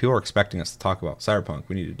talk about it. People are expecting us to talk about Cyberpunk.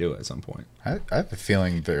 We need to do it at some point. I have a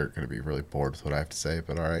feeling they're going to be really bored with what I have to say,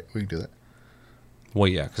 but all right, we can do that. Well,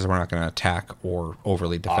 yeah, because we're not going to attack or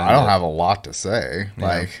overly defend I don't have a lot to say. Yeah.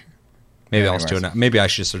 Like, maybe I'll just do it now. Maybe I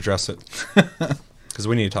should just address it because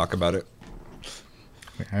we need to talk about it.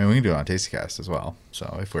 I mean, we can do it on TastyCast as well. So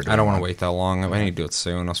if we're doing I don't want to wait that long. I need to do it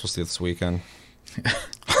soon. I'm supposed to do it this weekend.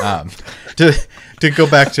 To go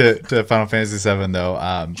back to Final Fantasy VII though,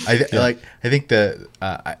 I think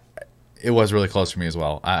that it was really close for me as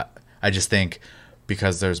well. I just think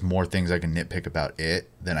because there's more things I can nitpick about it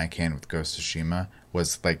than I can with Ghost of Tsushima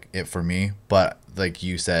was like it for me. But like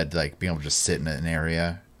you said, like being able to just sit in an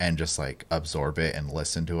area and just like absorb it and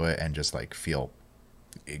listen to it and just like feel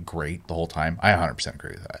great the whole time. I 100%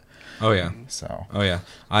 agree with that. Oh yeah. So. Oh yeah.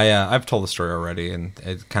 I've told the story already, and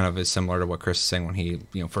it kind of is similar to what Chris is saying when he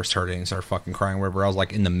first heard it and he started fucking crying. Wherever I was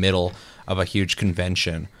like in the middle of a huge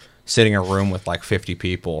convention, sitting in a room with like 50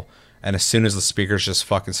 people, and as soon as the speakers just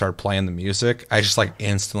fucking started playing the music, I just like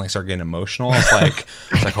instantly started getting emotional. It's like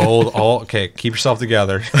okay, keep yourself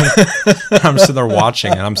together. I'm sitting there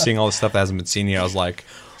watching, and I'm seeing all this stuff that hasn't been seen yet. I was like,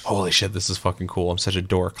 holy shit, this is fucking cool. I'm such a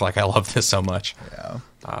dork. Like, I love this so much. Yeah.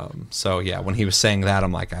 So yeah, when he was saying that,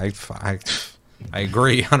 I'm like, I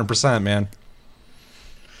agree 100%, man.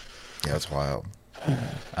 Yeah, it's wild.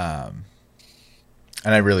 And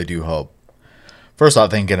I really do hope. First off,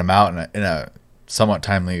 they can get him out in a somewhat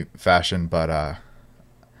timely fashion, but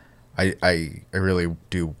I really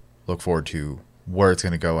do look forward to where it's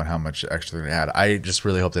going to go and how much extra they're going to add. I just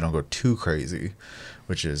really hope they don't go too crazy,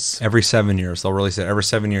 which is every 7 years they'll release it. Every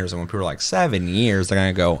 7 years, and when people are like 7 years, they're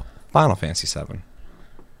going to go Final Fantasy VII.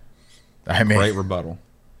 I mean, great rebuttal.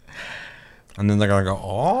 And then they're going to go,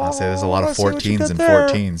 oh, I'll say there's a lot of 14s and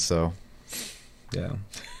 14s, so yeah.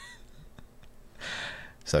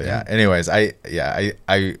 So yeah. Anyways, I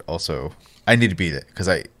also need to beat it because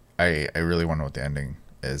I really want to know what the ending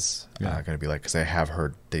is going to be like because I have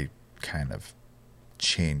heard they kind of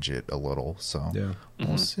change it a little. So yeah,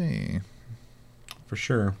 we'll see. For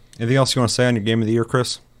sure. Anything else you want to say on your Game of the Year,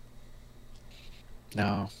 Chris?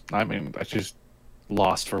 No, I mean I just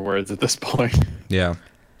lost for words at this point. Yeah.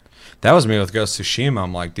 That was me with Ghost of Tsushima.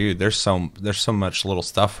 I'm like, dude, there's so much little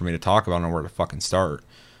stuff for me to talk about and where to fucking start.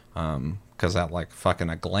 Because at like fucking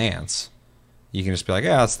a glance, you can just be like,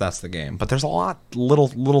 yeah, that's the game. But there's a lot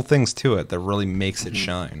little things to it that really makes it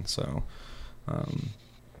shine. So, and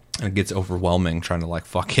it gets overwhelming trying to like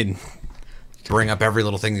fucking bring up every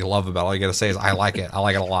little thing you love about it. All you gotta say is, I like it. I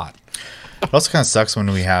like it a lot. It also kind of sucks when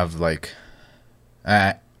we have like,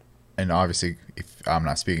 and obviously, if I'm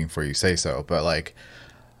not speaking for you, say so. But like,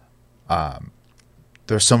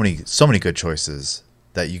 there's so many good choices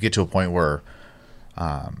that you get to a point where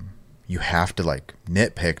you have to like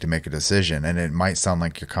nitpick to make a decision, and it might sound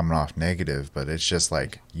like you're coming off negative, but it's just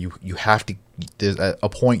like you have to. There's a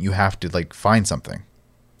point you have to like find something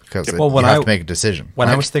because you have to make a decision. When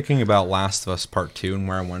I was thinking about Last of Us Part 2 and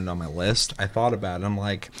where I wanted on my list, I thought about it. I'm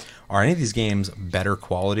like, are any of these games better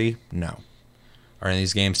quality? No. Are any of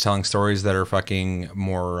these games telling stories that are fucking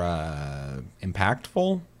more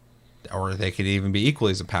impactful? Or they could even be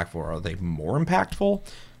equally as impactful. Are they more impactful?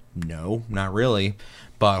 No, not really.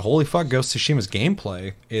 But holy fuck, Ghost of Tsushima's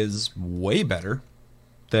gameplay is way better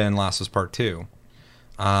than Last of Us Part 2.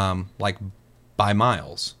 Like, by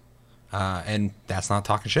miles. And that's not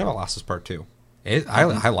talking shit about Last of Us Part 2.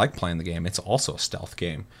 I like playing the game. It's also a stealth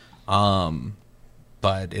game.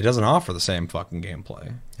 But it doesn't offer the same fucking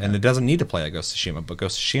gameplay. And it doesn't need to play like Ghost of Tsushima. But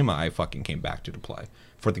Ghost of Tsushima, I fucking came back to play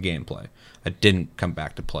for the gameplay. I didn't come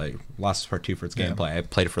back to play Last of Us Part 2 for its gameplay. I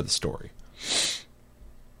played it for the story.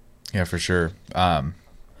 Yeah, for sure.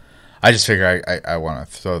 I just figure I want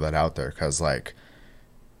to throw that out there because like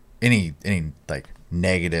any like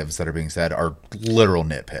negatives that are being said are literal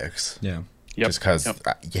nitpicks. Yeah. Yep. Just because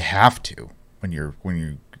you have to when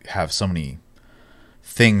you have so many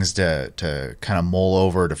things to kind of mull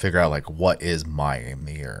over to figure out like what is my game of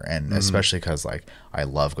the year, and especially because like I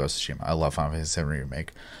love Ghost of Tsushima, I love Final Fantasy VII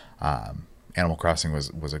Remake. Animal Crossing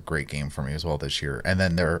was a great game for me as well this year, and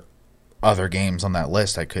then there are other games on that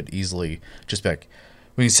list I could easily just be like,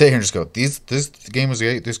 we can sit here and just go, this game was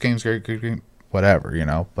great, this game's great, good game, whatever, you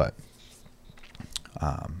know. But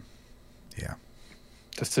yeah,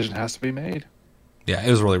 Decision has to be made. Yeah, it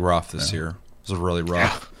was really rough this year. It was really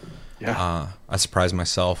rough. Yeah. I surprised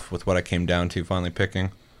myself with what I came down to finally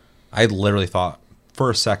picking. I literally thought for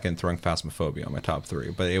a second throwing Phasmophobia on my top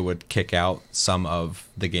 3, but it would kick out some of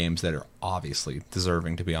the games that are obviously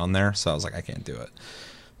deserving to be on there. So I was like, I can't do it.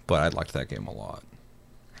 But I liked that game a lot.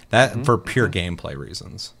 That for pure gameplay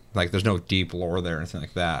reasons. Like, there's no deep lore there or anything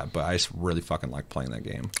like that, but I just really fucking like playing that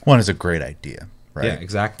game. one is a great idea, right? Yeah,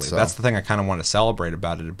 exactly. So, that's the thing I kind of want to celebrate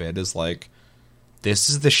about it a bit is like, this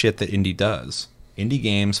is the shit that indie does. Indie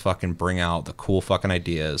games fucking bring out the cool fucking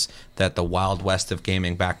ideas that the Wild West of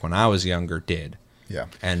gaming back when I was younger did. yeah,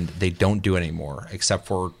 And they don't do anymore, except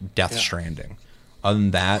for Death Stranding. Other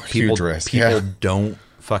than that, Huge people risk, yeah. don't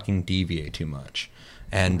fucking deviate too much.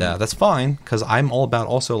 And that's fine, because I'm all about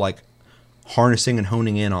also like harnessing and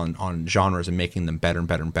honing in on genres and making them better and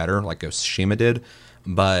better and better, like Ghost of Tsushima did.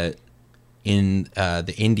 But in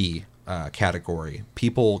the indie category,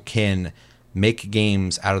 people can make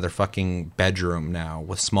games out of their fucking bedroom now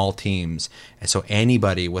with small teams. And so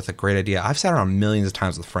anybody with a great idea, I've sat around millions of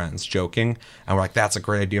times with friends joking, and we're like, that's a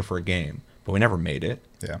great idea for a game. But we never made it.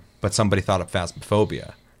 yeah, But somebody thought of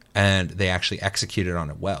Phasmophobia, and they actually executed on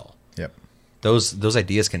it well. yep. Those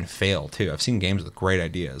ideas can fail too. I've seen games with great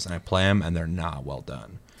ideas, and I play them, and they're not well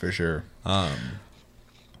done. For sure.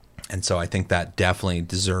 And so I think that definitely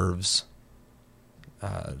deserves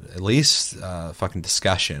at least fucking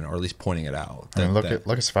discussion, or at least pointing it out. I mean, look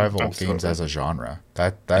at survival Absolutely. games as a genre.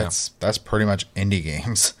 That's pretty much indie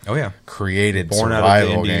games. Oh yeah, Created Born out of the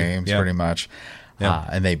survival indie, games, yeah. pretty much. Yeah.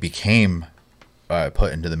 And they became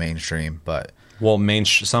put into the mainstream, but well,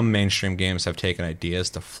 some mainstream games have taken ideas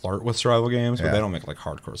to flirt with survival games, but Yeah. they don't make like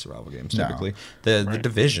hardcore survival games No. typically. The Right.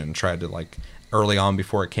 Division tried to like early on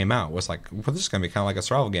before it came out was like, well, this is gonna be kind of like a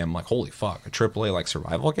survival game. I'm like, holy fuck, a AAA like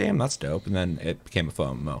survival game? That's dope. And then it became a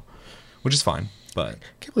faux MMO, which is fine. But I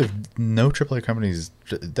can't believe no AAA companies.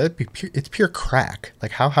 That'd be it's pure crack.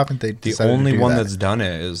 Like, how haven't they? the decided only to do one that? that's done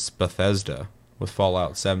it is Bethesda with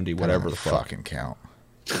Fallout 70, whatever the fuck. fucking count.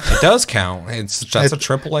 It does count. That's a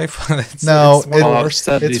AAA. It's, No, it's one of the Fallout worst.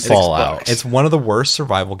 76 it's Fallout. bucks. It's one of the worst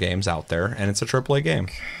survival games out there, and it's a AAA game.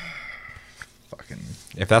 Fucking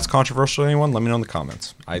If that's controversial to anyone, let me know in the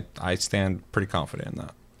comments. I stand pretty confident in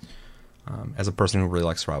that. As a person who really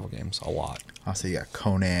likes survival games a lot. also, you got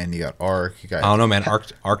Conan, you got Ark, you got I don't know, man.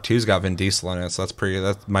 Arc 2's got Vin Diesel in it, so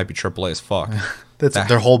that might be AAA as fuck. that's that-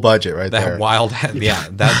 their whole budget right That there. wild, yeah,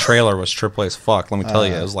 that trailer was AAA as fuck. Let me tell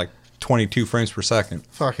you, it was like 22 frames per second,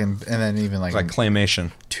 Fucking, and then even like, like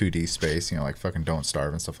claymation. 2D space, like fucking Don't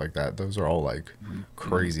Starve and stuff like that. Those are all like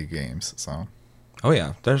crazy games. So Oh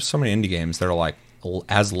yeah, there's so many indie games that are like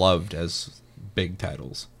as loved as big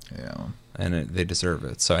titles. yeah, And they deserve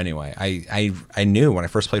it. So anyway, I knew when I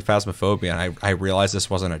first played Phasmophobia, and I realized this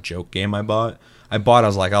wasn't a joke game I bought. I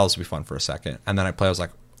was like, oh, this will be fun for a second. And then I played, I was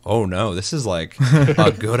like, oh no, this is like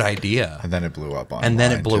a good idea. and then it blew up on. And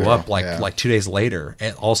then it blew up Yeah. like 2 days later.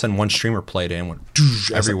 And all of a sudden, one streamer played it and went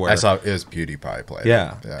everywhere. I saw it was PewDiePie play.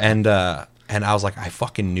 Yeah. And I was like, I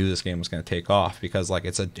fucking knew this game was going to take off because like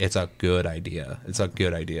it's a good idea. It's a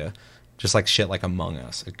good idea. Just like shit like Among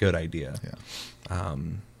Us, a good idea. Yeah.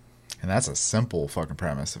 And that's a simple fucking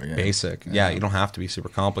premise of a game. Basic. Yeah, you don't have to be super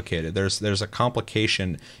complicated. There's a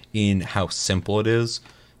complication in how simple it is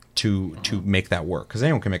to make that work. Because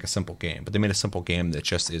anyone can make a simple game, but they made a simple game that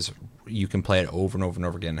just is, you can play it over and over and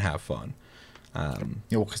over again and have fun. Yeah,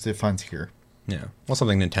 well, because the fun's here. Yeah. Well,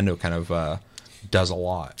 something Nintendo kind of does a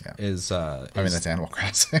lot is that's Animal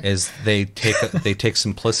Crossing. is they take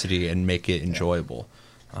simplicity and make it enjoyable.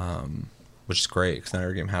 Which is great because not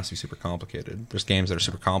every game has to be super complicated. There's games that are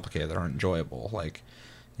super complicated that aren't enjoyable. Like,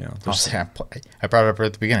 you know, I brought it up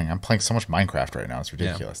at the beginning. I'm playing so much Minecraft right now. It's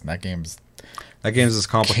ridiculous. And that game's as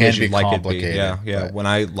complicated as you'd like it to be. Yeah. but- When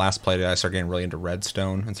I last played it, I started getting really into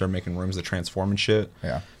Redstone and started making rooms that transform and shit.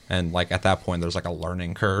 Yeah. And like at that point, there's like a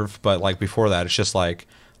learning curve. But like before that, it's just like,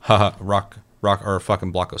 haha, rock or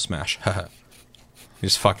fucking Blocko Smash. Haha. You're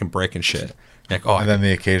just fucking breaking shit. Like, and then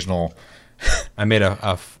the occasional I made a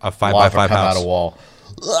 5x5 lava come house. out a wall.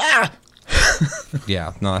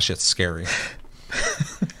 Yeah, no, that shit's scary.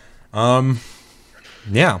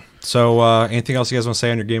 Yeah. So, anything else you guys want to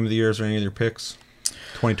say on your game of the years or any of your picks?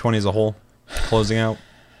 2020 as a whole, closing out.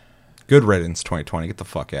 Good riddance, 2020. Get the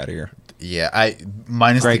fuck out of here. Yeah,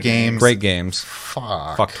 minus the games. Great games.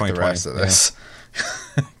 Fuck 2020. the rest of this.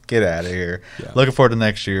 Get out of here. Yeah. Looking forward to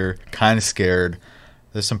next year. Kind of scared.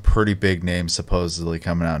 There's some pretty big names supposedly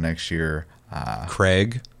coming out next year.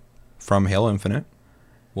 Craig from Halo Infinite.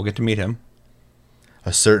 We'll get to meet him.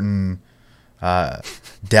 A certain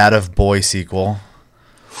Dad of Boy sequel.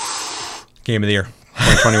 Game of the year,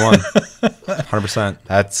 2021. 100%.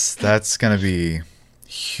 That's going to be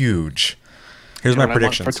huge. Here's You know my what I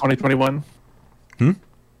want predictions. for 2021. Hmm?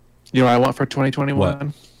 You know what I want for 2021? What?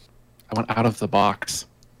 I want out of the box.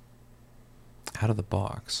 Out of the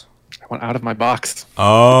box. I want out of my box.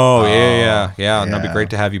 Oh, yeah. And it'd be yeah. great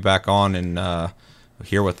to have you back on and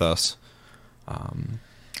here with us.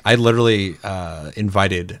 I literally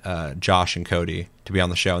invited Josh and Cody to be on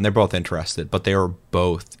the show, and they're both interested, but they were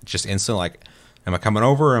both just instant like, am I coming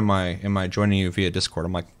over? Or am I joining you via Discord?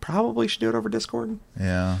 I'm like, probably should do it over Discord.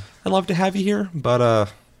 Yeah. I'd love to have you here,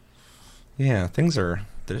 but yeah,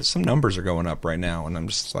 there's some numbers are going up right now, and I'm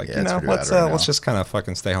just like, Yeah, it's pretty bad right now. let's just kind of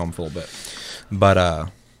fucking stay home for a little bit.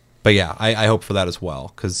 But yeah, I hope for that as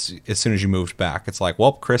well, because as soon as you moved back, it's like,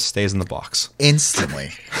 well, Chris stays in the box.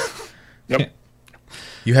 Instantly. Yep.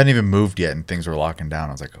 You hadn't even moved yet, and things were locking down.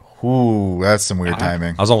 I was like, ooh, that's some weird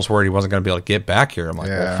timing. I was almost worried he wasn't going to be able to get back here. I'm like,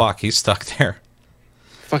 Yeah. well, fuck, he's stuck there.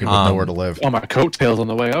 Fucking With nowhere to live. on my coattails on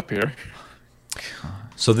the way up here.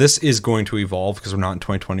 So this is going to evolve because we're not in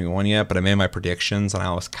 2021 yet, but I made my predictions, and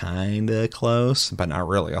I was kind of close, but not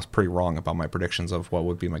really. I was pretty wrong about my predictions of what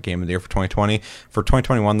would be my game of the year for 2020. For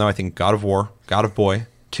 2021, though, I think God of Boy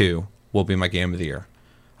 2 will be my game of the year.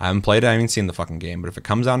 I haven't played it. I haven't seen the fucking game, but if it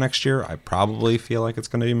comes out next year, I probably feel like it's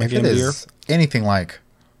going to be my If game it of the year. is anything like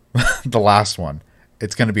the last one,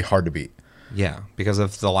 it's going to be hard to beat. Yeah, because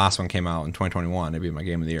if the last one came out in 2021, it'd be my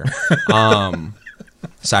game of the year.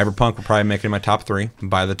 Cyberpunk will probably make it in my top 3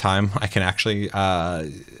 by the time I can actually.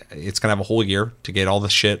 It's gonna have a whole year to get all the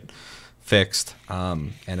shit fixed,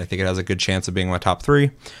 and I think it has a good chance of being my top 3,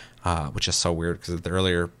 which is so weird because at the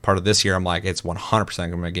earlier part of this year, I'm like, it's 100%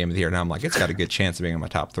 gonna be my game of the year. Now I'm like, it's got a good chance of being in my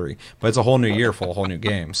top 3, but it's a whole new year full of whole new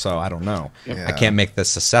games, so I don't know. Yeah. I can't make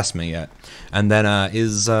this assessment yet. And then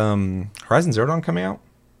is Horizon Zero Dawn coming out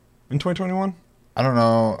in 2021? I don't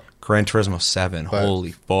know. Gran Turismo 7. But-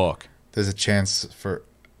 Holy fuck. There's a chance for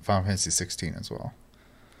Final Fantasy 16 as well.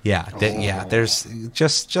 Yeah, there's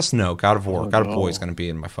just no God of War. Oh, God of no. War is going to be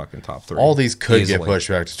in my fucking top 3. All these could easily. get pushed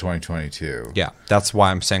back to 2022. Yeah, that's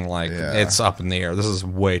why I'm saying like Yeah. it's up in the air. This is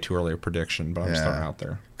way too early a prediction, but I'm just Yeah. throwing it out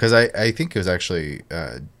there. Because I think it was actually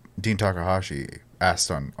Dean Takahashi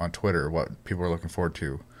asked on Twitter what people were looking forward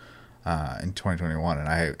to in 2021, and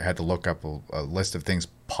I had to look up a list of things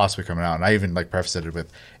possibly coming out, and I even like prefaced it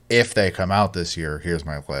with, if they come out this year, here's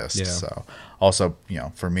my list. Yeah. So also,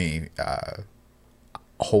 for me,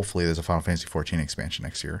 hopefully there's a Final Fantasy 14 expansion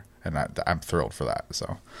next year, and I'm thrilled for that.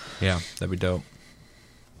 So Yeah, that'd be dope.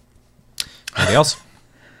 Anybody else?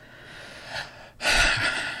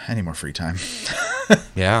 I need more free time.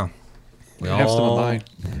 Yeah. We I have some of mine.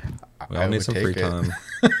 We I all need would some take free it. time.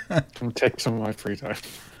 I'm gonna take some of my free time.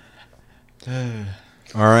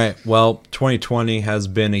 All right. Well, 2020 has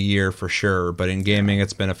been a year for sure, but in gaming,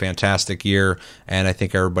 it's been a fantastic year, and I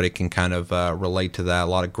think everybody can kind of relate to that. A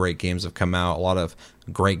lot of great games have come out. A lot of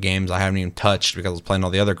great games I haven't even touched because I was playing all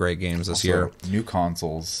the other great games this year. So, new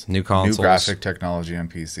consoles, New consoles. new graphic technology on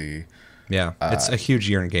PC. Yeah, it's a huge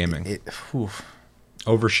year in gaming.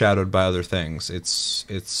 overshadowed by other things.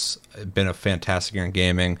 It's been a fantastic year in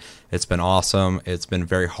gaming. It's been awesome. It's been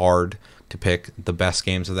very hard to pick the best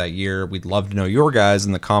games of that year. We'd love to know your guys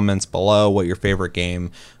in the comments below what your favorite game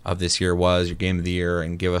of this year was, your game of the year,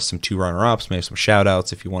 and give us some 2 runner-ups, maybe some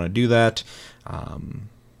shout-outs if you want to do that.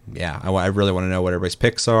 I really want to know what everybody's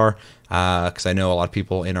picks are, because I know a lot of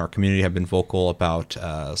people in our community have been vocal about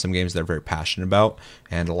some games they're very passionate about,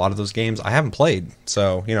 and a lot of those games I haven't played.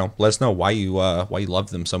 So, let us know why you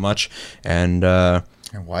love them so much, and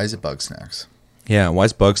why is it Bugsnax? Yeah, why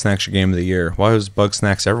is Bugsnax your game of the year? Why was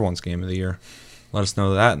Bugsnax everyone's game of the year? Let us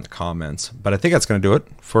know that in the comments. But I think that's going to do it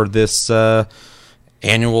for this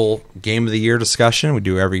annual game of the year discussion we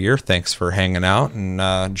do every year. Thanks for hanging out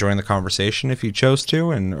and joining the conversation if you chose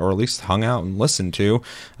to, or at least hung out and listened to.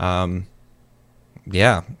 As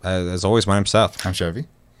always, my name's Seth. I'm Chevy.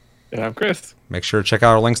 And I'm Chris. Make sure to check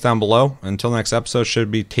out our links down below. Until the next episode, should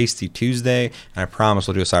be Tasty Tuesday, and I promise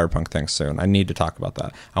we'll do a Cyberpunk thing soon. I need to talk about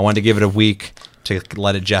that. I wanted to give it a week to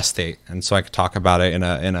let it gestate, and so I could talk about it in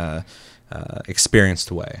a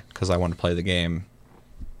experienced way, because I want to play the game,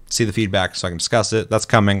 see the feedback, so I can discuss it. That's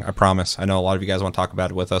coming, I promise. I know a lot of you guys want to talk about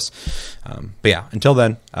it with us. Until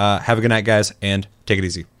then, have a good night, guys, and take it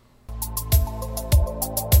easy.